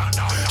père.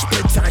 Je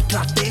peux te faire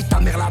éclater, ta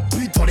mère la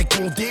pute, pour les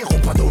condés,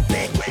 rompt pas nos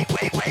becs.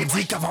 On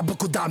dit qu'avoir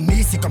beaucoup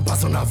d'amis, c'est comme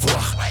pas en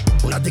avoir.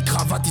 On a des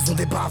cravates, ils ont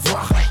des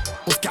bavoirs.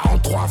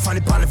 11-43,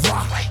 fallait pas le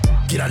voir.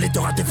 Qu'il allait te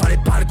rater, fallait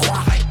pas le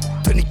croire.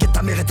 Te niquer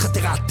ta mère et traiter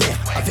à terre.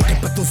 Avec un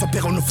poteau sans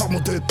père, nous formons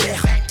 2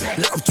 paires.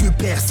 Là où tu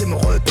perds, c'est mon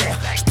repère.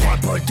 Je prends un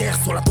bol d'air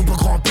sur la tombe au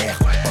grand-père.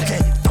 Ok,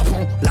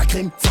 tampon, la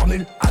crime,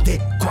 formule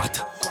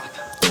adéquate.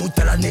 Toute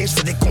l'année, je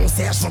fais des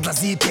concerts, je vends de la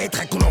zipette,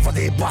 très qu'on envoie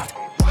des boîtes.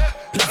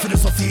 La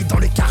philosophie dans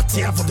les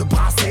quartiers avant de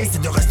brasser,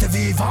 c'est de rester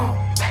vivant.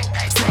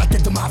 Sur la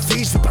tête de ma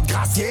fille, je fais pas de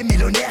gracier,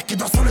 millionnaire qui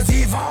danse sur le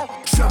vivant.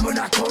 Je suis à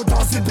Monaco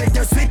dans une baie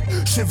de suite,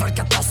 je fais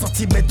 24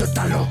 cm de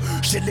talent.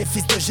 J'ai les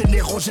fils de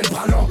généraux, j'ai le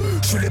bras long.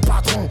 Je suis le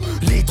patron,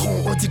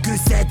 litron, Audi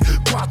Q7,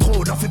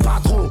 Quattro, n'en fais pas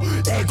trop.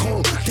 Eh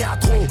gros,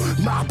 théâtro,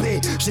 marbé,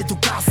 j'ai tout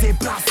cassé,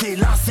 placé,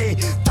 lassé,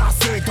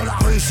 tassé. Dans la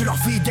rue, je suis leur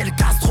fidèle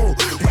Castro.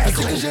 Ouais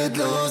gros, j'ai de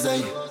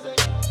l'oseille,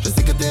 je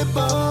sais que t'es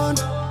bonne.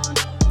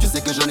 Tu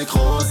sais que j'en ai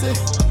crossé,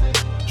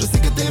 je sais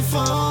que t'es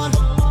folle.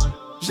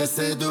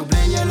 J'essaie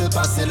d'oublier le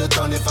passé, le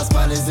temps n'efface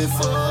pas les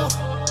efforts.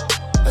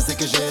 Je sais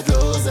que j'ai de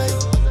l'oseille,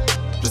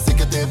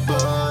 t'es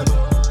bonne.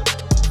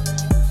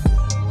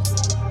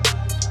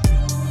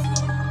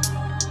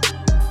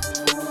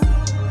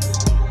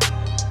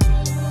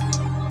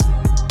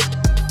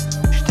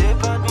 J't'ai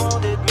pas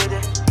demandé de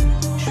m'aider,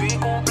 j'suis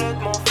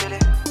complètement fêlé.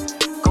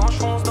 Quand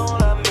j'fonce dans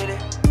la mêlée,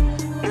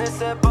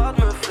 n'essaie pas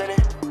de me freiner.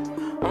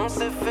 On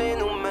s'est fait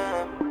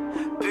nous-mêmes,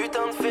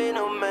 putain de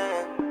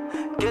phénomène.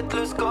 Guette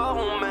le score,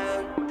 on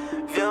mène,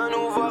 viens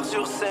nous voir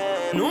sur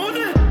scène. On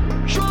est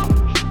chaud,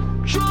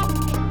 chaud,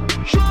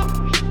 chaud,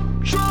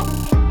 chaud,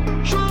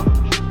 chaud,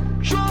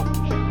 chaud,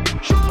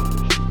 chaud.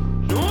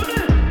 On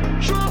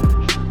est chaud,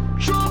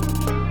 chaud,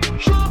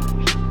 chaud,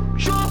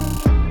 chaud,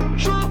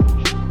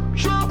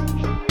 chaud,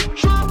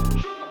 chaud,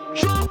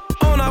 chaud.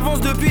 On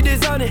avance depuis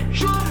des années,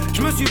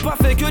 je me suis pas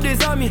fait que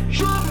des amis.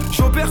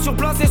 J'opère sur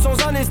place et sans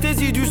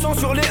anesthésie, du sang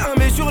sur les uns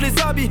mais sur les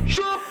habits.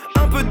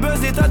 Un peu de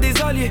buzz et t'as des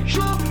alliés.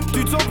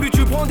 Tu te sens plus,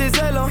 tu prends des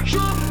ailes hein.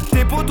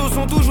 Tes potos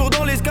sont toujours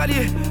dans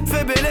l'escalier.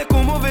 Fais bellec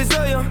au mauvais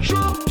oeil hein.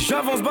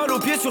 J'avance balle au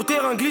pied sur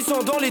terrain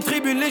glissant. Dans les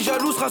tribunes les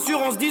jaloux se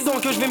rassurent en se disant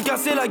que je vais me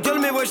casser la gueule.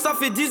 Mais wesh ça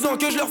fait 10 ans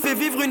que je leur fais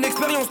vivre une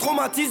expérience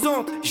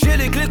traumatisante. J'ai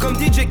les clés comme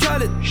DJ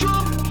Khaled,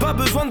 pas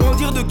besoin de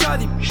brandir de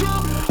calibre.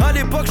 À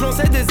l'époque je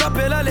lançais des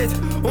appels à l'aide.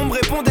 On me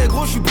répondait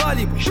gros je suis pas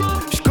libre.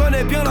 Je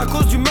connais bien la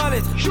cause du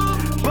mal-être,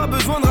 pas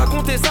besoin de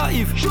raconter ça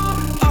Yves.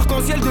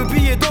 Arc-en-ciel de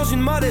billets dans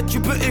une mallette. Tu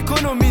peux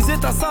économiser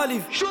ta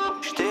salive.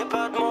 J't'ai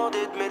pas demandé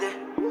de m'aider,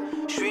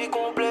 j'suis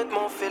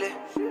complètement fêlé.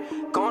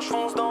 Quand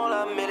j'fonce dans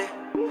la mêlée,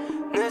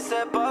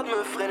 n'essaie pas de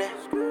me freiner.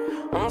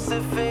 On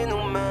s'est fait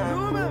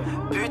nous-mêmes,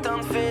 putain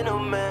de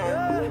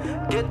phénomène.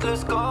 Guette le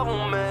score,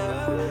 on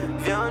mène,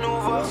 viens nous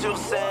voir sur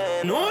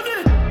scène. On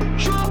est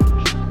chaud,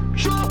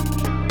 chaud,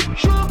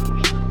 chaud,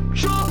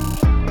 chaud,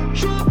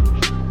 chaud,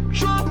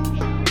 chaud,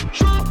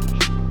 chaud.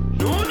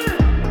 On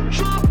est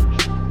chaud,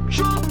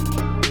 chaud,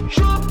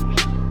 chaud,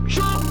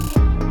 chaud,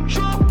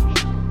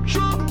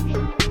 chaud,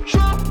 chaud,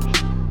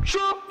 chaud.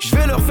 Je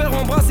vais leur faire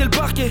embrasser le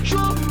parquet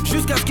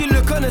jusqu'à ce qu'ils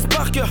le connaissent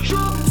par cœur.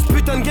 Ce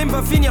putain de game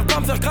va finir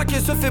par me faire craquer.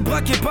 Se fait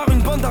braquer par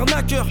une bande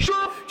d'arnaqueurs.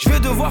 Je vais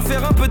devoir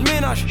faire un peu de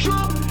ménage,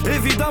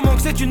 évidemment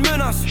que c'est une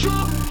menace.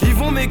 Ils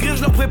vont maigrir,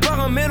 je leur prépare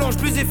un mélange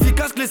plus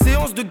efficace que les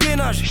séances de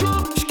gainage.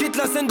 Je quitte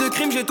la scène de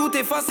crime, j'ai tout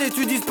effacé.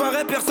 Tu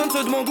disparais, personne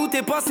se demande où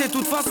t'es passé.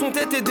 Toute façon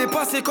t'es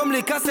dépassé comme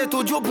les cassettes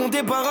audio. Bon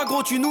débarras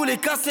gros, tu nous les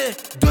cassais.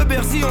 De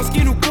Bercy en ce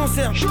qui nous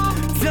concerne,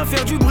 viens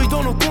faire du bruit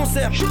dans nos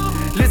concerts.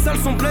 Les salles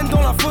sont pleines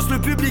dans la fosse, le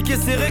public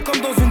est serré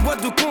comme dans une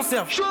boîte de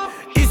conserve.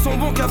 Ils sont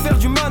bons qu'à faire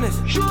du manès,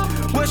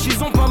 wesh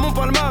ils ont pas mon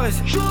palmarès.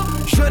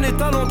 Jeune et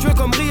talentueux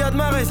comme Riyad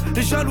Mahrez,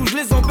 les jaloux je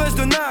les empêche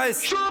de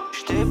naïs.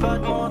 J't'ai pas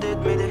demandé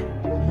de m'aider,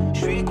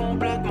 j'suis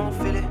complètement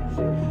fêlé.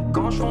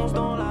 Quand j'fonce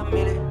dans la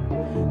mêlée,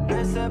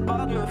 n'essaie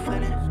pas de me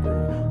freiner.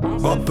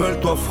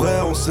 Rappelle-toi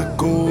frère, on s'est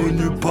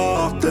connus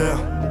par terre.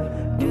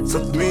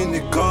 Cette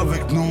minique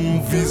avec nous,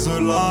 on vise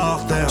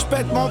l'artère.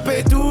 J'pète mon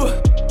pétou,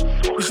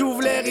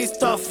 j'ouvre les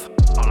ristoffs.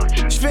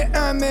 J'fais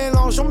un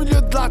mélange au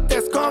milieu de la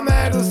tête comme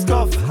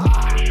Eluskov.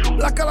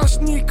 La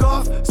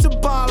Kalachnikov se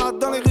balade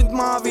dans les rues de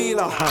ma ville.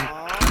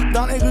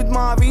 Dans les rues de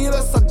ma ville,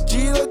 ça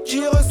tire,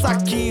 ça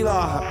kill.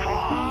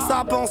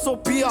 Ça pense au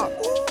pire,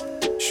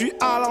 j'suis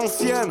à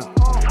l'ancienne.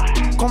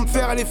 Comme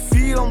faire les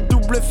fils en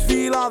double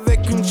fil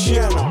avec une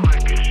chienne.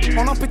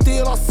 On a pété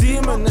la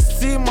cime,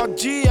 Nessie m'a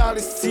dit à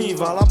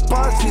lessive. À la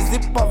base, je les ai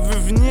pas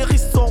vus venir, ils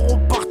sont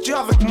repartis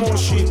avec mon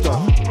shit.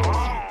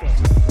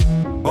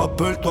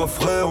 Rappelle-toi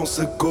frère, on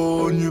s'est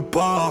connus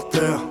par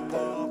terre.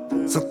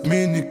 Cette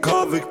minique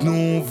avec nous,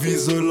 on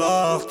vise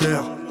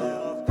l'artère.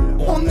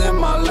 On est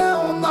malin,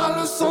 on a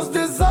le sens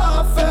des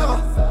affaires.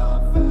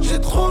 J'ai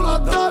trop la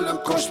dalle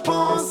quand je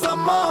pense à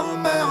ma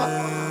mère.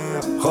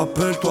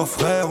 Rappelle-toi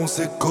frère, on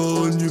s'est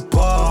connus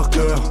par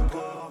cœur.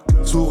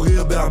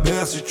 Sourire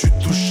berbère si tu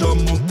touches à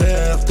mon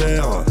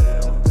terre-terre.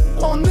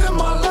 On est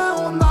malin,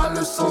 on a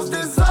le sens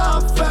des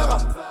affaires.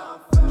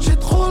 J'ai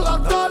trop la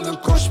dalle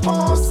quand je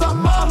pense à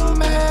ma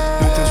mère.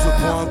 Monter je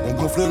pointe, on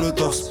gonfle le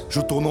torse. Je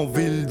tourne en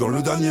ville dans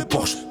le dernier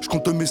Porsche. Je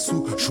compte mes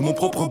sous, je suis mon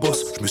propre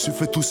boss. Je me suis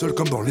fait tout seul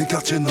comme dans les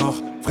quartiers nord.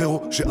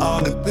 Frérot, j'ai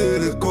arrêté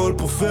l'école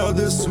pour faire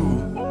des sous.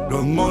 Le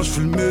lendemain, je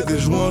filmais des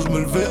joints, je me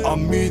levais à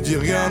midi,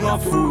 rien à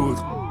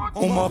foutre.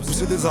 On m'a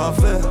poussé des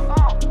affaires,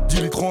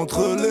 10 litres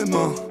entre les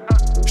mains.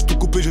 J'ai tout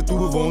coupé, j'ai tout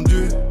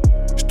vendu.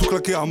 J'ai tout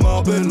claqué à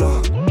Marbella.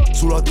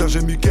 Sous la terre,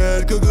 j'ai mis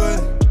quelques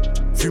graines.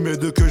 Fumée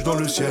de queue dans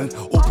le ciel,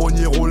 au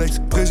poignet Rolex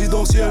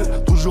présidentiel,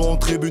 toujours en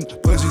tribune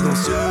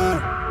présidentielle.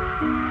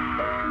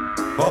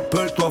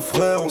 Rappelle-toi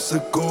frère, on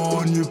s'est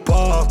connus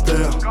par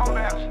terre.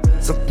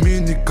 Cette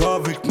minique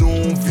avec nous,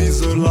 on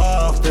vise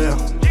l'artère.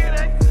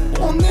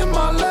 On est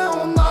malin,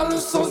 on a le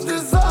sens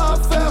des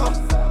affaires.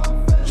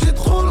 J'ai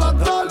trop la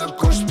dalle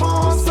quand je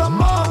pense à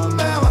ma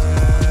mère.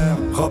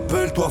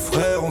 Rappelle-toi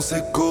frère, on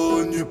s'est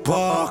connus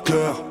par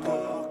cœur.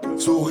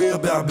 Sourire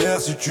berbère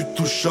si tu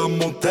touches à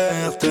mon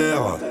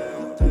terre-terre.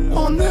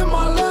 On est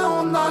malin,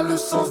 on a le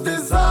sens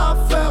des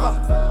affaires.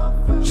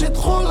 J'ai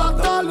trop la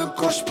dalle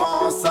quand je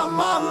pense à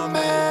ma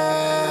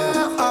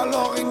mère.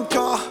 Alors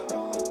Inca,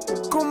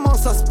 comment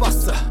ça se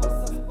passe?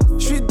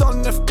 J'suis dans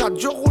le 9-4,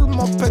 je roule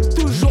mon pète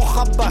toujours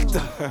rabat.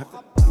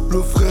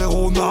 Le frère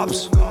au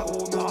Naps,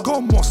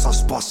 comment ça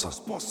se passe?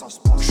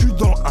 J'suis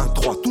dans le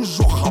 1-3,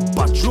 toujours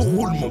rabat, je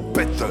roule mon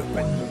pète.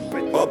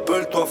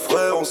 Appelle-toi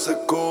frère, on s'est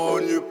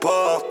connus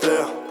par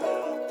terre.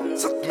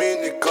 Cette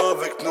minique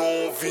avec nous,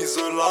 on vise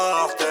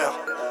l'artère.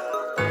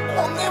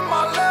 On est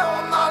malin,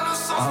 on a le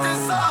sens des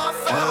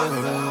affaires.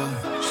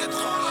 J'ai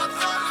trop la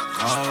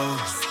dalle.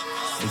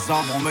 Les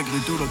arbres ont maigri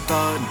tout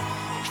l'automne.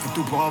 J'fais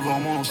tout pour avoir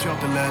mon nom sur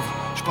tes lèvres.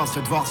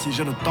 J'passerai de voir si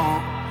j'ai le temps.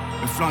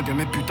 Mes flingues et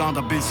mes putains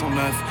d'habits sont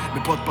neufs.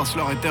 Mes potes passent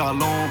leur été à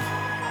l'ombre.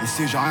 Et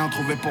si j'ai rien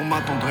trouvé pour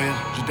m'attendrir,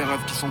 j'ai des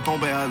rêves qui sont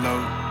tombés à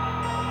l'eau.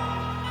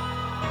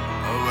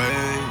 Oh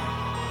ouais.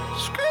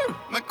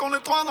 Mec, on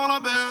est trois dans la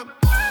baie.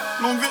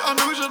 Longue vie à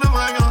nous, j'ai des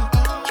vrais gars.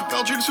 J'ai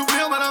perdu le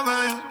souvenir de la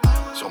veille.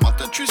 Sur ma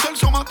tête, j'suis seul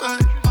sur ma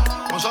tête.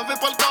 Moi j'avais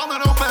pas le carnet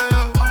de paix.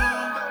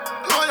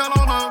 Loyal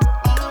en eux.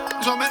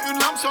 Jamais une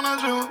larme sur la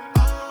joue.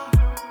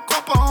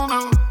 Crois pas en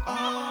eux.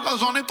 Là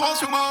j'en ai trois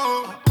sur ma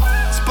haut.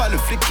 C'est pas le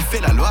flic qui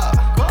fait la loi.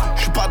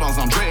 J'suis pas dans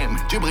un dream.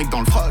 Du brick dans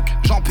le froc.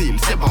 J'empile,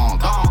 c'est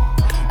bandant.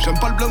 J'aime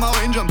pas le bleu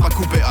marine, j'aime pas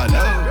couper à l'eau.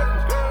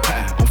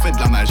 On fait de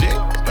la magie.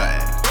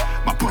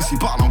 Ma pussy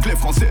parle anglais,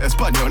 français,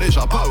 espagnol et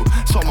japon.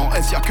 Sur mon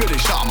S y'a que des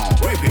charmants.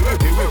 Whip it,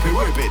 whip it, whip it,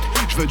 whip it.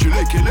 J'veux du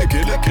lick it, lick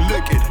it, lick it,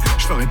 lick it.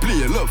 J'ferai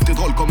plier love, t'es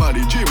drôle comme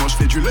Ali G. Moi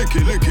j'fais du lick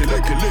it, lick it,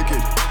 lick it, lick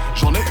it.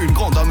 J'en ai une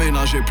grande à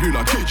ménager, plus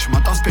la kitsch.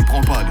 Ma tasse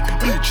prend pas de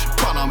bitch,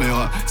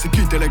 Panamera. C'est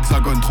quitter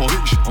l'hexagone trop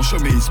riche. En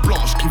chemise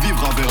blanche, qui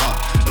vivra verra.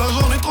 Là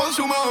j'en ai trois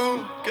sous ma haut,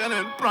 quel est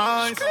le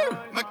price?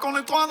 Mec, on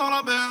est trois dans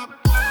la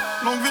baie.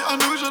 Longue vie à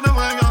nous, j'ai des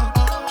vrais gars.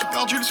 J'ai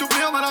perdu le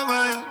souvenir de la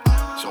veille.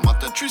 Sur ma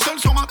tête, j'suis seul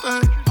sur ma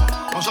tête.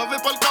 Moi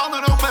j'avais pas le carnet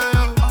de paix.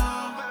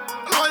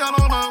 Loyal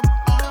en eux.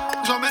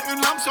 Jamais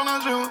une larme sur la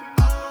joue.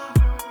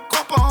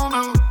 Crois pas en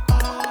eux.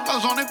 Là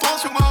j'en ai trois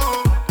sur ma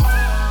haut.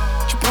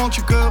 Tu prends,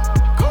 tu copes.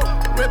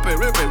 Rip it,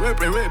 rip it,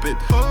 rip it, rip it.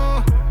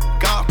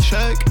 Carte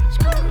chèque.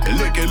 Et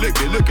lick it, lick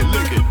it, lick it,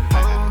 lick it.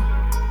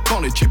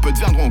 Quand les types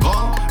deviendront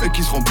grands et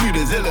qui seront plus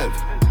des élèves,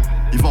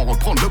 ils vont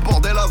reprendre le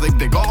bordel avec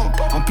des gants.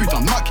 En putain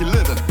de Mac 11.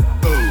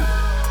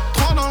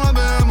 Trois dans la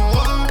baie, mon rôle.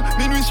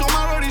 Minuit sur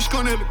ma rollie,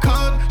 j'connais le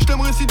code.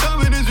 J't'aimerais si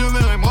t'avais les yeux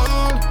verts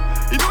émeraudes.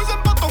 Ils nous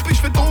aiment pas, tant pis,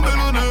 j'fais tomber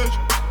la neige.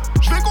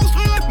 J'vais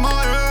construire et te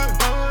marier.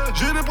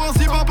 J'ai des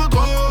principes un peu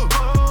trop.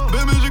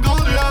 Bébé, j'ai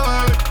grandi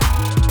avec.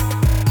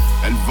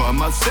 Elle va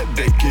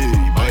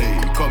m'équilibrer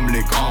comme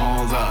les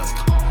grands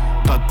astres.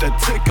 Ta tête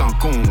c'est qu'un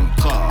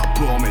contrat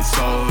pour mes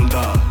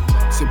soldats.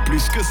 C'est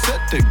plus que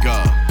 7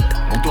 gars.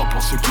 On doit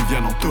pour ceux qui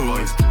viennent en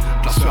touriste.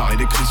 De la soirée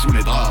des cris sous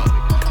les draps.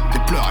 Des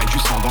pleurs et du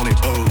sang dans les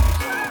hauts.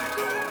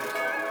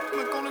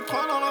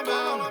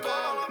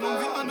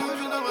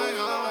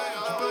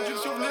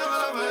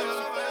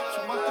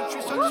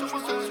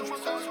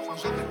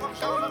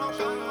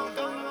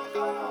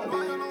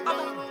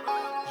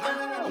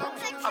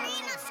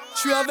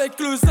 J'suis avec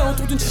le zin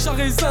autour d'une chicha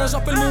raisin.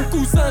 J'appelle mon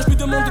cousin, j'lui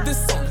demande de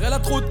descendre. Elle a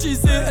trop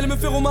teasé, elle me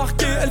fait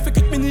remarquer. Elle fait que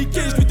de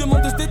m'éniquer, j'lui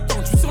demande de se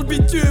détendre. J'suis sur le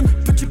bitume,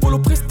 petit polo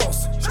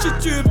prestance.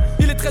 J'titube,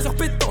 il est 13h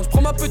pétant.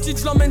 J'prends ma petite,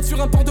 j'l'emmène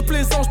sur un port de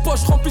plaisance.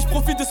 Poche remplie,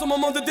 j'profite de ce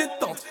moment de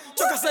détente.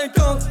 Choc à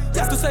 50,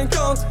 gaz de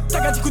 50.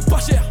 Tagadi coûte pas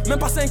cher, même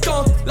pas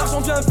 50.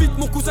 L'argent vient vite,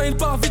 mon cousin il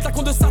part vite. La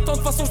con de Satan, de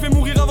toute façon j'vais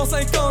mourir avant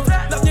 50.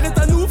 L'avenir est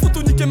à nous, faut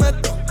tout niquer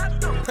maintenant.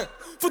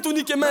 Faut tout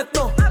niquer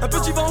maintenant. Un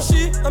petit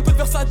Givenchy, un peu de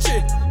Versace,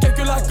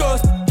 quelques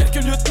Lacoste,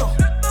 quelques lieutenants.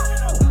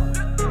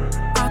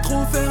 À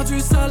trop faire du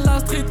sale, la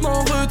street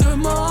m'en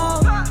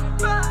redemande.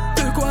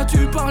 De quoi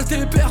tu parles,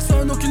 t'es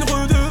personne, aucune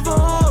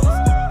redevance.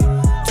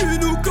 Tu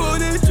nous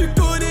connais, tu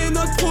connais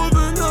notre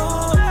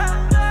provenance.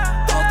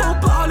 T'entends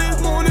parler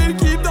de mon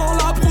équipe dans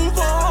la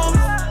Provence.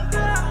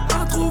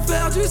 À trop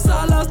faire du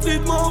sale, la street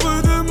m'en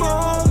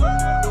redemande.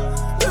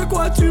 De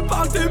quoi tu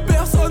parles, t'es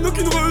personne,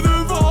 aucune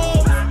redevance.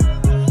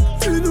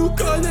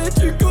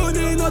 Tu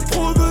connais notre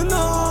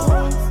provenance.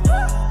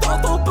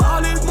 T'entends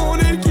parler de mon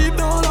équipe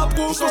dans la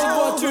Provence. J'ai changé de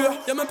voiture,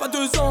 y'a même pas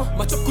 2 ans.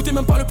 Ma job coûtait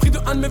même pas le prix de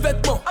un de mes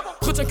vêtements.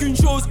 Retiens qu'une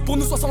chose, pour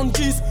nous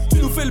 70. Tu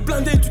nous fais le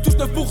blindé, tu touches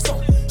 9%.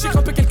 J'ai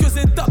grimpé quelques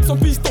étapes sans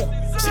piston.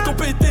 J'ai tout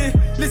pété,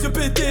 les yeux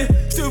pétés.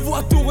 Je te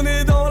vois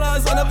tourner dans la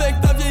zone avec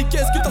ta vieille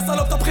caisse que ta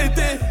salope t'a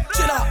prêté.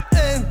 J'ai la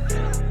haine,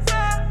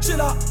 j'ai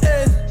la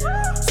haine.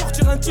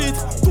 Sortir un titre,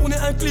 tourner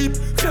un clip.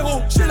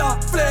 Frérot, j'ai la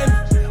flemme.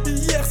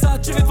 Hier ça a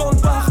tiré devant le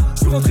bar.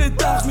 Je suis rentré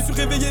tard, je me suis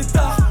réveillé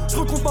tard. Je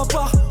recompte ma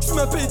part, je fume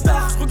un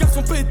pétard. Je regarde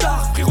son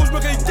pétard, frérot je me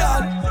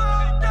régale.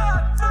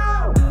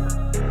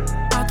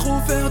 À trop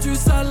faire du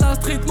sale, la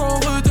street m'en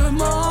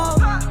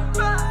redemande.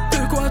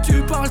 De quoi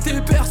tu parles, t'es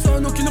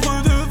personne, aucune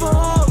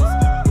redevance.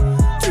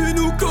 Tu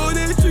nous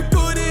connais, tu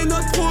connais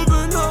notre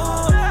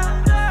provenance.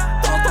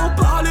 T'entends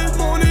parler de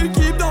mon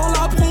équipe dans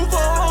la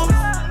Provence.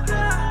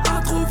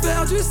 À trop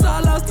faire du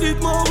sale, la street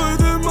m'en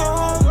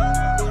redemande.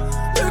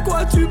 De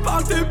quoi tu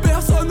parles, t'es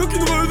personne,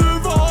 aucune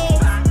redevance.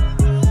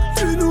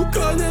 Tu nous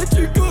connais,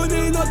 tu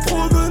connais notre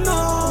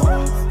provenance.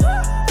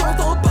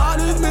 T'entends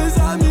parler de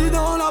mes amis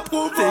dans la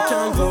Provence. T'es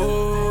qu'un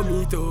gros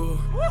mytho,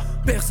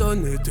 personne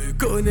personne ne te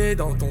connaît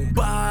dans ton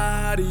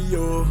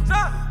barrio.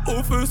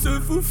 Au feu ce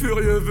fou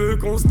furieux veut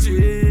qu'on se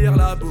tire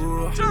la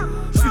bourre.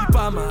 J'suis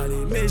pas mal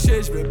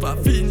éméché, j'veux pas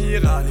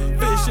finir à les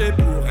pêcher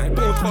pour un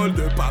contrôle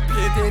de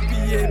papier, des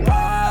billets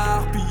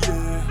éparpillés.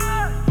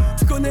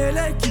 Tu connais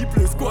l'équipe,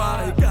 le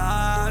square est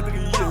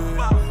quadrillé.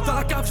 Dans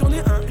la cave j'en ai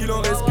un, il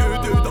en reste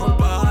que deux dans le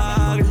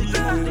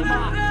barillet.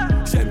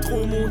 J'aime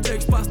trop mon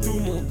check, j'passe tout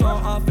mon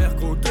temps à faire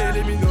croquer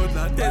les minots de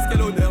la tête.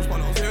 Quel honneur, j'prends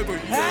leurs yeux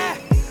brillés.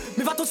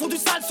 Mes vatos sont du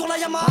sale sur la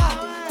Yamaha.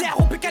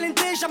 TROP Calente,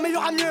 jamais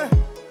y'aura mieux.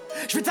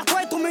 Je vais te faire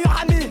toi et ton meilleur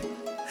ami.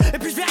 Et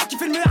puis je verrai qui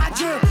fait le meilleur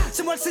adieu.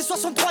 C'est moi le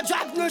C63 du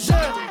rap ne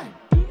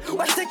jeu.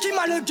 Ouais c'est qui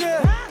m'a le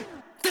gueux.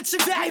 Peut-être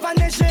hiver il va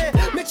neiger.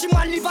 Mais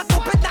dis-moi il va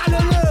tromper dans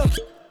le nœud.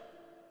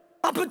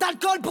 Un peu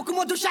d'alcool, beaucoup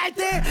moins de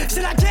charité.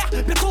 C'est la guerre,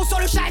 bientôt on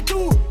sort le chat et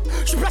tout.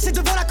 Je suis placé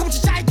devant là comme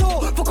Chicharito.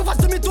 Faut qu'on fasse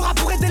demi-tour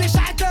pour aider les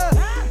charrettes.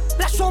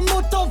 Là je suis en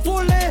moto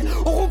volé.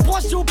 On reprend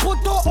je suis au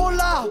poteau, oh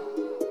là.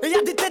 Et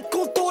y'a des têtes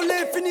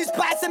contrôlées, finissent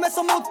par SMS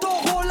en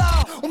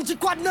Motorola. On me dit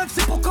quoi de neuf,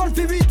 c'est pour quand le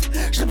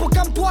V8. Je réponds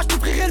comme toi, je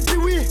t'offrirai le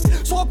Piwi.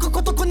 Soit encore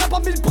content qu'on n'a pas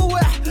mis le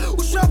power.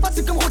 Ou je suis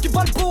infassé comme Rocky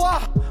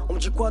Balboa. On me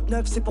dit quoi de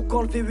neuf, c'est pour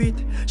quand le V8.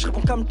 Je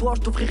réponds comme toi,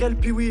 je t'offrirai le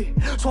Piwi.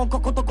 Sois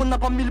encore content qu'on n'a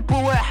pas mis le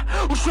power.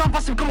 Ou je suis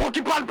impassible comme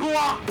Rocky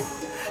Balboa.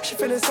 J'ai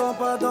fait les 100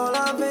 pas dans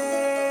la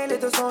ville, les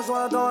 200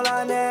 joints dans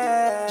la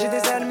neige. J'ai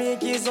des ennemis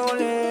qui sont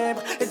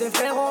libres et des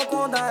frérots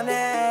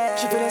condamnés.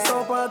 J'ai fait les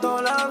 100 pas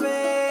dans la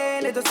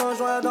ville, les 200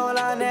 joints dans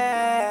la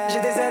neige. J'ai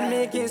des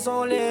ennemis qui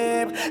sont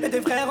libres et des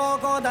frérots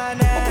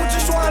condamnés. Au bout du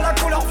joint à la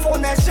couleur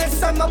fournaise, j'ai le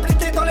seum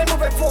impliqué dans les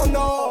mauvais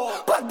fourneaux.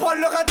 Pas de bol,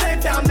 le rein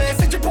est fermé,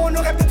 c'est du bon, on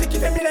aurait pu qui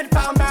fait mille et le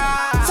farmer.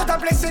 Sans ta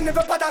blessé ne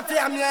veut pas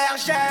d'infirmière,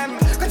 j'aime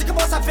quand tu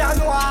commences à faire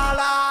noir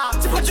là.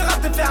 C'est pas du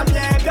rap de fermier,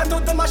 bientôt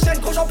dans ma chaîne,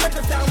 gros j'en pète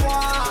le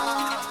fermoir.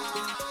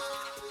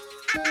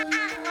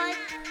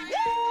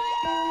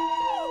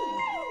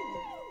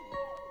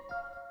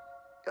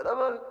 Y'a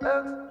double X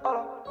à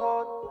la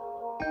prod.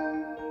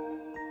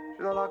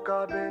 J'suis dans la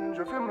cabine,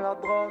 je fume la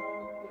drogue.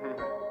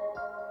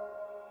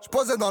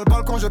 J'posais dans le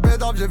balcon, je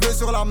bédave, j'ai vu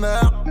sur la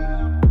mer.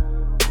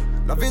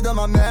 La vie de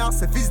ma mère,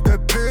 ces fils de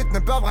pute ne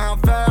peuvent rien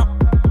faire.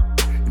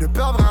 Ils ne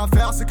peuvent rien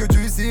faire, c'est que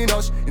du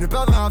cinoche. Ils ne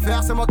peuvent rien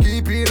faire, c'est moi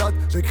qui pilote.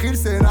 J'écris le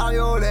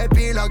scénario,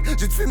 l'épilogue. Je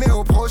vais te fumer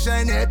au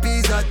prochain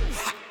épisode.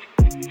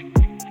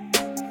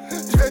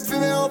 Je vais te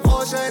fumer au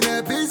prochain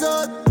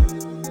épisode.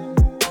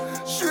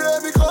 J'suis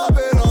le microbe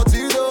et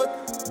l'antidote.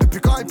 Depuis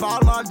quand ils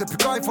parlent mal, depuis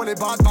quand ils font les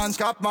Batman,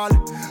 j'capte mal.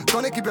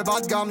 Ton équipe est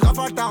bas de gamme,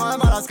 rafale ta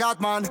rhum à la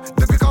Scatman.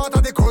 Depuis quand t'as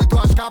des couilles,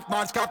 toi j'capte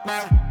mal, j'capte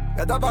mal.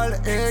 Y'a double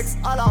X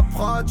à la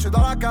prod, j'suis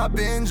dans la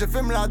cabine, je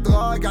fume la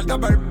drogue. Y'a le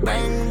double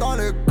bang dans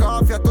le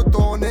coffre, y'a toute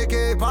ton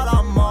équipe à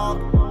la mort.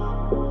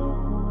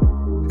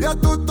 Y'a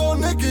toute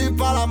ton équipe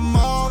à la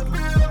mort.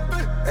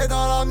 Et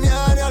dans la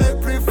mienne y'a les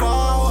plus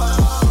forts.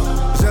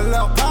 Je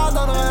leur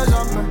pardonnerai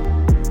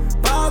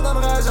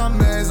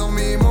jamais, ils ont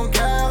mis mon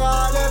cœur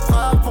à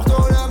l'épreuve. Pour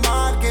tout le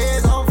mal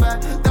qu'ils ont fait,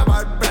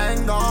 double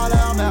bang dans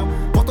leur merde.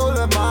 Pour tout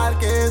le mal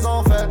qu'ils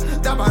ont fait,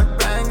 double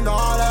bang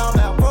dans leur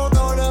merde. Pour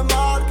tout le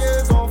mal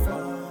qu'ils ont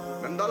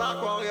fait. Même dans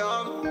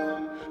l'aquarium,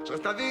 je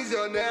reste un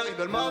visionnaire, ils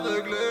veulent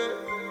m'aveugler.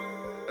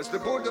 Est-ce le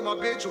boule de ma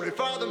bitch ou les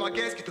phares de ma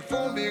caisse qui te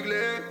font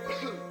bigler?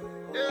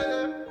 Yeah,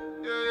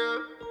 yeah,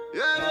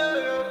 yeah, yeah,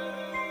 yeah.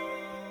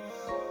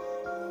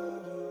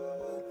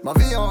 Ma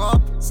vie en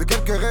rap, c'est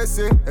quelques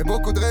récits et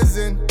beaucoup de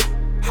résine.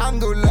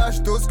 Alhamdoulilah,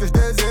 j'ai tout ce que je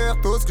désire,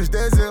 tout ce que je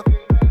désire.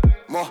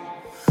 Moi,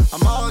 à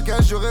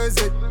Marrakech je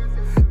réside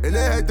et les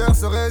haters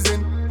se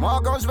résignent.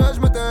 Moi quand je veux, je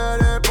me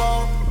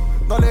téléporte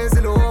dans les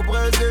îles au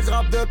Brésil. Je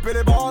rappe depuis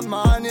les bandes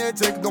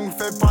magnétiques, donc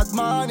fais pas de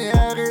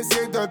manière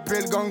ici.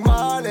 Depuis le gang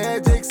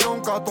malédiction,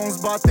 quand on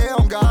se battait,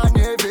 on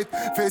gagnait vite.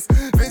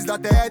 Vise la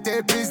tête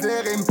et pise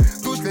les rimes.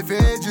 Touche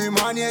l'effet du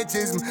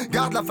magnétisme.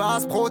 Garde la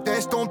face,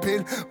 protège ton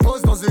pile.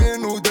 Pose dans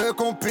une ou deux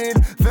compiles.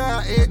 Fais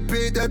un hit,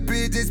 puis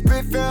depuis 10,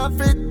 puis fais un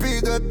feat,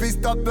 puis depuis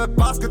stop.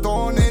 Parce que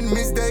ton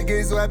ennemi se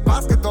déguise, ouais,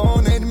 parce que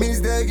ton ennemi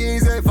se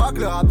déguise. Et fuck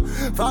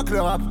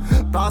le rap,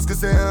 parce que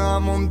c'est un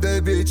monde de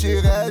bitch. Il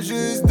reste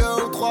juste 2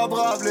 ou 3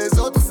 braves, les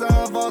autres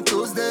s'inventent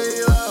tous des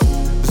heroes.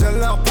 Je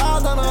leur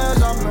pardonnerai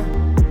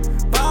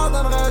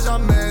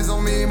jamais, ils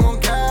ont mis mon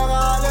cœur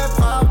à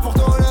l'épreuve. Pour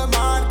tout le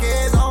mal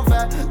qu'ils ont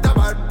fait,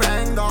 double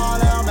bang dans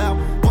leur merde.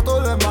 Pour tout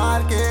le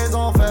mal qu'ils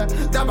ont fait,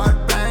 double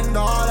bang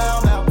dans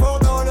leur merde. Pour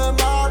tout le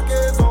mal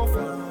qu'ils ont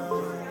fait.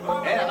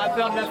 Eh, le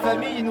rappeur de la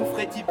famille, il nous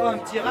ferait-il pas un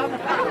petit rap?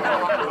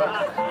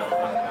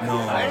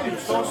 Non. Allez, une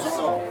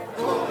chanson.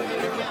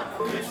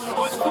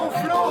 Ton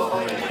flow.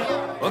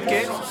 Ok.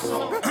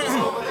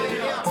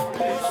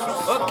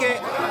 Ok.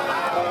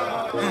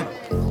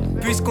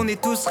 Puisqu'on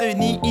est tous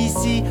réunis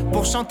ici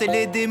pour chanter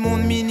les démons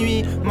de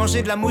minuit,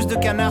 manger de la mousse de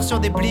canard sur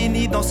des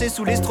blinis, danser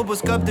sous les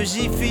stroboscopes de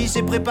Jiffy,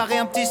 j'ai préparé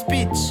un petit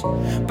speech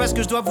parce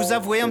que je dois vous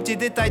avouer un petit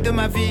détail de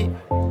ma vie.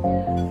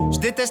 Je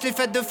déteste les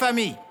fêtes de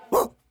famille.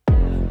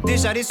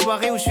 Déjà les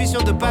soirées où je suis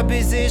sûr de pas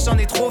baiser, j'en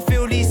ai trop fait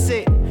au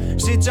lycée.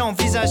 J'ai déjà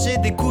envisagé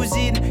des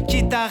cousines,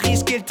 quitte à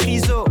risquer le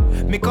triso.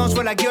 Mais quand je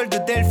vois la gueule de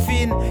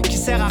Delphine, qui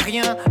sert à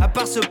rien à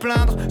part se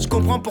plaindre, je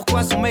comprends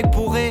pourquoi son mec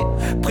bourré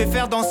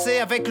préfère danser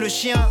avec le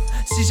chien.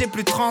 Si j'ai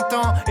plus de 30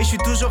 ans et je suis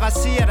toujours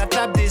assis à la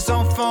table des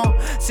enfants,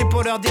 c'est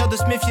pour leur dire de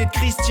se méfier de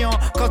Christian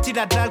quand il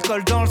a de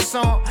l'alcool dans le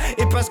sang.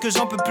 Et parce que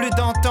j'en peux plus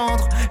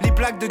d'entendre les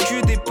blagues de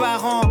cul des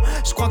parents.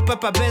 Je crois que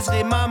papa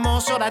baiserait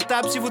maman sur la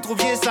table si vous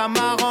trouviez ça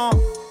marrant.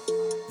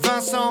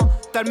 Vincent,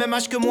 t'as le même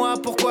âge que moi,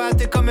 pourquoi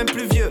t'es quand même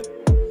plus vieux?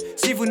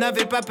 Si vous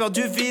n'avez pas peur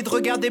du vide,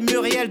 regardez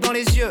Muriel dans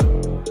les yeux.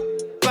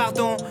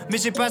 Pardon, mais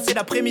j'ai passé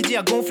l'après-midi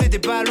à gonfler des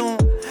ballons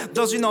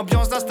dans une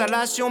ambiance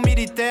d'installation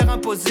militaire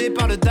imposée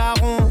par le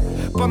daron.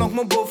 Pendant que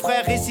mon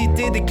beau-frère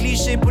récitait des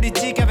clichés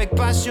politiques avec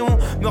passion,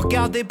 me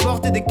regardait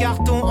porter des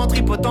cartons en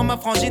tripotant ma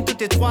frangine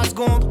toutes les 3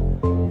 secondes.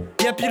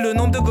 Y'a pile le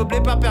nombre de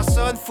gobelets par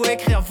personne, faut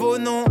écrire vos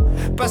noms.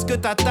 Parce que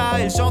Tata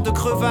est le genre de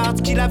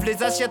crevarde qui lave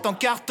les assiettes en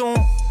carton.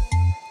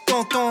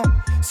 Tonton,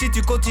 si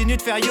tu continues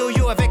de faire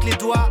yo-yo avec les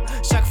doigts,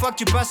 chaque fois que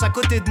tu passes à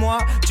côté de moi,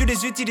 tu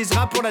les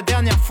utiliseras pour la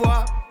dernière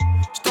fois.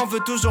 Je t'en veux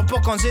toujours pour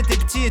quand j'étais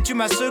petit et tu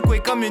m'as secoué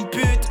comme une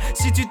pute.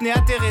 Si tu tenais à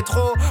tes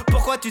rétros,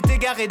 pourquoi tu t'es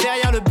garé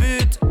derrière le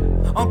but?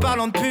 En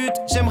parlant de pute,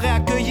 j'aimerais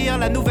accueillir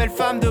la nouvelle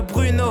femme de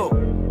Bruno.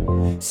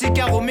 Si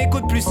Caro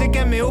m'écoute plus, c'est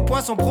qu'elle met au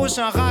point son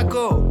prochain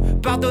raco.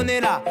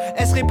 Pardonnez-la,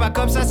 elle serait pas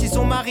comme ça si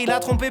son mari la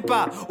trompait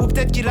pas. Ou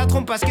peut-être qu'il la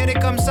trompe parce qu'elle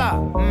est comme ça.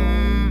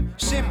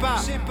 J'sais pas.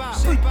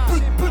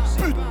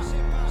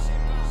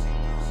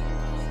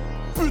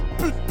 Pute.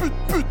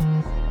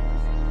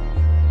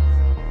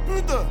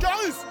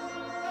 Caris.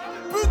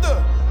 Pute.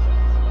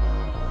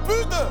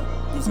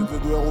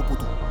 2 euros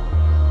poteau.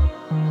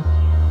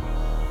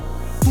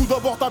 Tout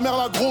d'abord ta mère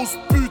la grosse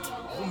pute.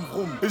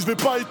 Et je vais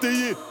pas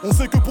étayer. On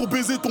sait que pour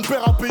baiser ton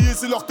père a payé.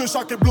 C'est l'heure que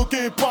chaque est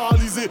bloqué et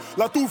paralysé.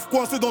 La touffe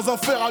coincée dans un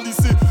fer à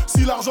lisser.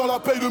 Si l'argent la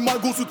paye, le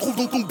magot se trouve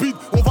dans ton bide.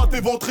 On va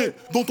t'éventrer.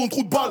 Dans ton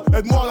trou de balle,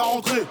 aide-moi à la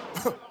rentrée.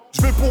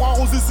 Je vais pour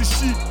arroser ces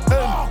chiens,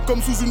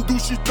 comme sous une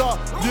douchita.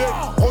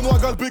 Renoir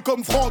galbé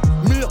comme Franck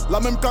Mir, la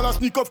même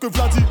Kalachnikov que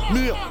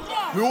Vladimir.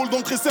 Le hall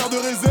d'entrée sert de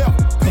réserve.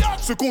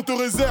 Ce qu'on te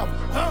réserve,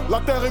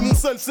 la terre est mon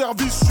seul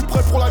service. Je suis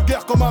prêt pour la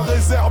guerre comme un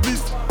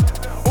réserviste.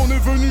 On est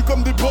venu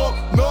comme des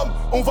bonhommes,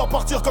 on va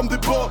partir comme des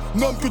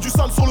bonhommes. Que du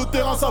sale sur le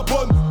terrain, ça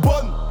bonne.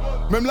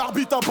 Même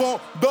l'arbitre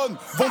abandonne.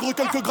 Vendre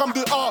quelques grammes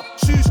de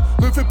hashish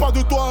ne fait pas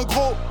de toi un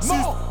gros 6.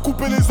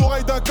 Couper les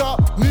oreilles d'un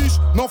caniche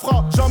n'en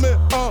fera jamais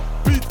un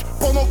pit.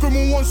 Pendant que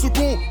mon one se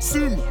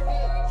consume,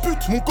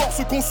 pute, mon corps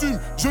se consume.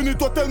 Je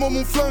nettoie tellement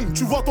mon flingue,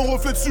 tu vois ton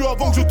reflet dessus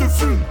avant que je te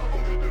fume.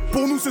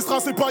 Pour nous ce sera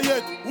ces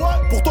paillettes,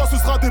 pour toi ce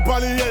sera des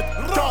balayettes.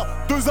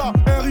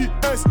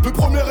 K2ARIS, le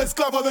premier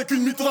esclave avec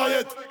une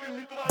mitraillette.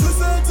 2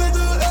 et 2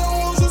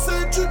 héros, je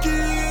sais que tu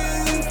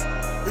kiffes.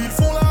 Ils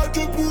font la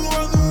queue pour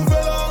un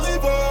nouvel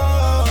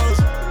arrivage.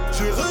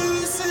 J'ai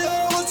réussi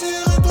à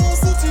retirer ton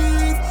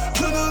soutif.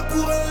 Je ne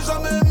pourrai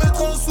jamais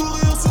mettre un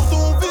sourire sur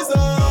ton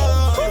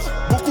visage.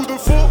 Beaucoup de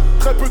faux,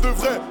 très peu de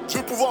vrai. Je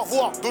vais pouvoir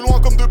voir de loin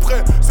comme de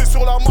près. C'est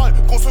sur la maille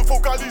qu'on se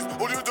focalise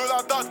au lieu de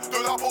la date de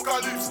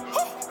l'apocalypse.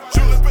 Je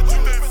répète, tu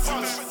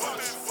t'effaces.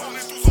 On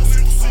est tous en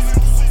sursis.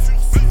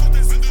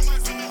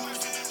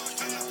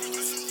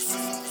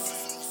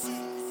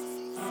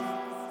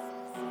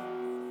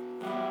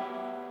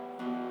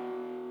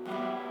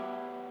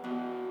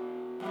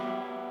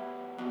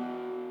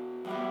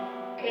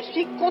 Je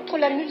suis contre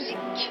la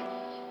musique.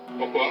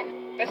 Pourquoi?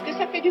 Parce que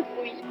ça fait du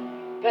bruit.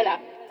 Voilà.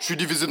 Je suis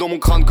divisé dans mon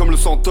crâne comme le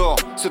centaure.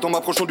 C'est en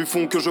m'approchant du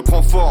fond que je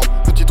prends forme.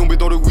 Petit tombé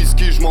dans le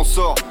whisky, je m'en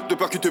sors. De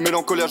percuter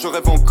mélancolière, je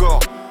rêve encore.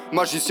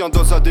 Magicien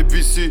d'os à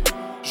Debussy.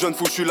 Jeune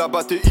fou, je suis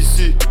là-bas, t'es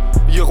ici.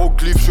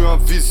 Hiéroglyphe, je suis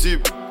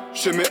invisible.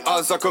 Chez mes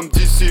hasas comme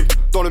disciples.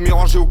 Dans le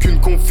miroir, j'ai aucune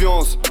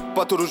confiance.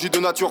 Pathologie de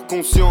nature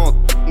consciente.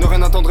 Ne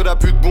rien attendre et la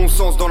pute bon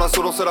sens. Dans la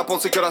solence et la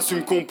pensée qu'elle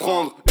assume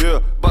comprendre.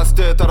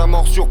 Basse-tête à la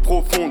morsure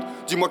profonde.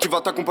 Dis-moi qui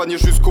va t'accompagner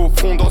jusqu'au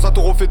front. Dans un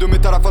taureau fait de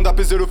métal afin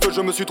d'apaiser le feu.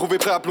 Je me suis trouvé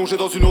prêt à plonger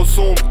dans une eau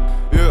sombre.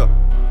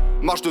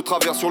 Marche de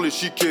travers sur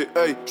l'échiquier,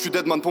 hey. J'suis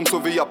deadman pour me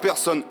sauver, y'a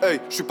personne,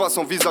 hey. J'suis pas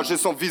sans visage et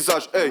sans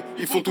visage, hey.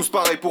 Ils font tous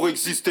pareil pour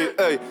exister,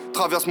 hey.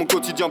 Traverse mon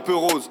quotidien peu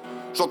rose.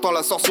 J'entends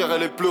la sorcière,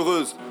 elle est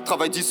pleureuse.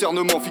 Travail,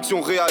 discernement,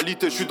 fiction,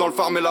 réalité. J'suis dans le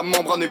phare mais la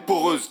membrane est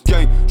poreuse.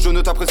 Gang, je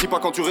ne t'apprécie pas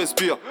quand tu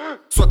respires.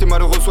 Soit t'es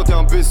malheureux, soit t'es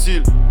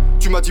imbécile.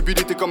 Tu m'as dit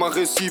Billy, t'es comme un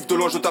récif. De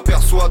loin je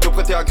t'aperçois, de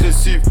près t'es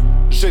agressif.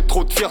 J'ai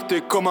trop de fierté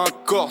comme un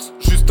corse.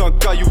 Juste un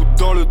caillou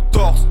dans le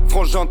torse.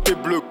 Frangin, t'es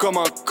bleu comme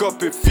un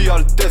cop. Et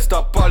fial, test,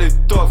 t'as pas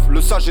l'étoffe. Le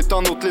sage est un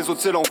autre, les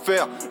autres c'est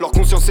l'enfer. Leur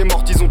conscience est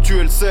morte, ils ont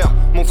tué le cerf.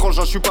 Mon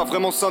frangin, je suis pas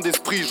vraiment sain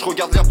d'esprit. Je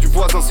regarde l'herbe du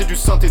voisin, c'est du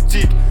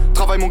synthétique.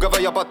 Travaille mon gava,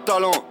 y'a pas de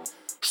talent.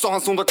 Je sors un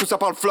son d'un coup, ça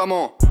parle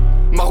flamand.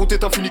 Ma route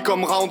est infinie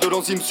comme round. De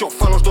l'enzyme sur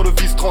phalange dans le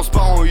vice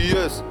transparent,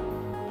 yes.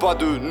 Pas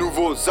de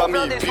nouveaux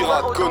amis,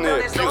 pirate,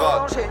 connaît,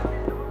 pirate.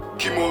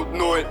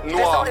 Kimono est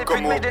noir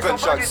comme au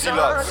Benchak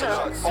Silat.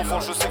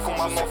 Enfant, je sais qu'on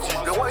m'a menti.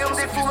 Le royaume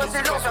des fous,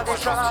 c'est l'enfer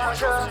des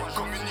singes.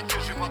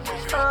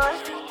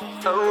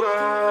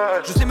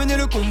 Je sais mener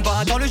le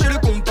combat, dans le jeu le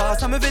combat,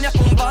 ça me vénère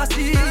qu'on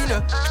vacille.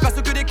 Je passe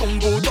que des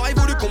combos, t'aurais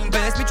voulu qu'on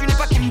baisse, mais tu n'es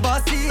pas qui me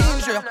bassine.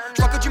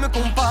 Je vois que tu me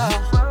compares,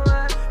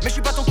 mais je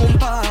suis pas ton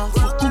comparse.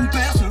 Faut qu'on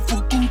perce,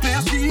 faut qu'on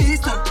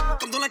persiste.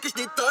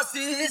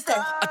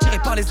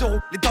 les euros,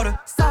 les dollars,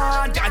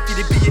 sale. Vérifie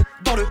les billets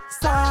dans le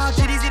sac.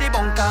 J'ai les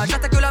banques,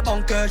 j'attaque la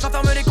banque,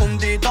 j'enferme les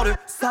condés dans le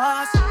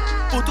sas.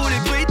 Photo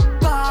les bruits de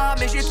pas,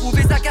 mais j'ai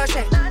trouvé sa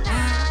cachette.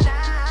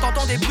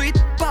 T'entends des bruits de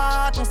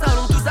pas, ton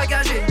salon tout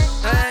saccagé.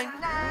 Hey.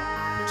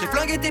 J'ai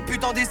flingué tes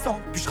putains d'essence,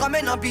 puis je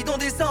ramène un bidon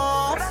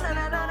d'essence.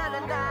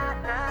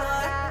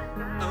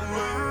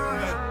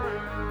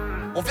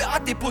 On verra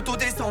tes potos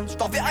descendre, je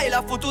t'enverrai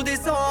la photo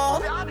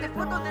descendre.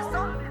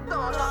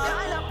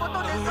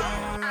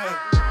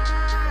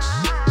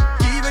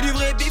 Qui veut du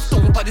vrai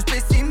bifton, pas de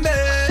spécimen.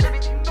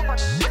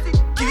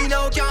 Qui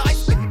n'a aucun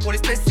respect pour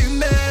l'espèce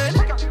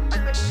humaine.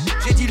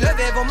 J'ai dit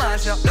levez vos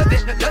majeurs,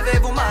 levez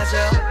vos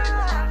majeurs.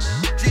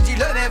 J'ai dit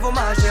levez vos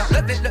majeurs,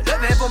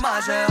 levez vos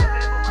majeurs.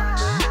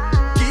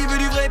 Qui veut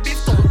du vrai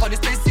bifton, pas de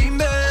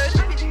spécimen.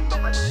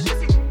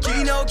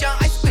 Qui n'a aucun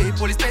respect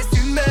pour l'espèce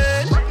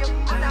humaine.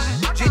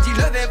 J'ai dit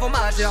levez vos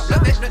majeurs,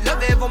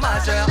 levez vos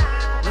majeurs.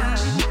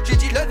 J'ai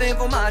dit levez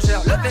vos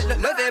majeurs,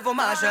 levez vos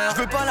majeurs.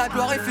 Je veux pas la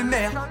gloire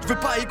éphémère, je veux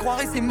pas y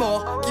croire et c'est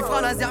mort. Qui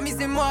fera la zermie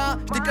c'est moi,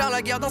 je déclare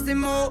la guerre dans ces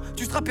mots.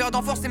 Tu seras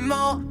perdant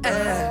forcément,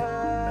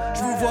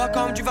 Je vous vois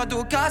comme du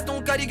vado casse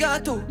donc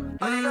alligato.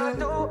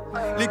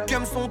 Les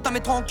cums sont à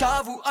mettre en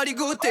cave ou à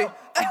ligoter.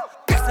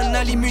 Personne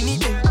n'a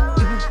l'immunité,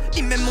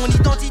 ni même mon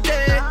identité.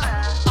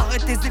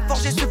 Arrêtez ces efforts,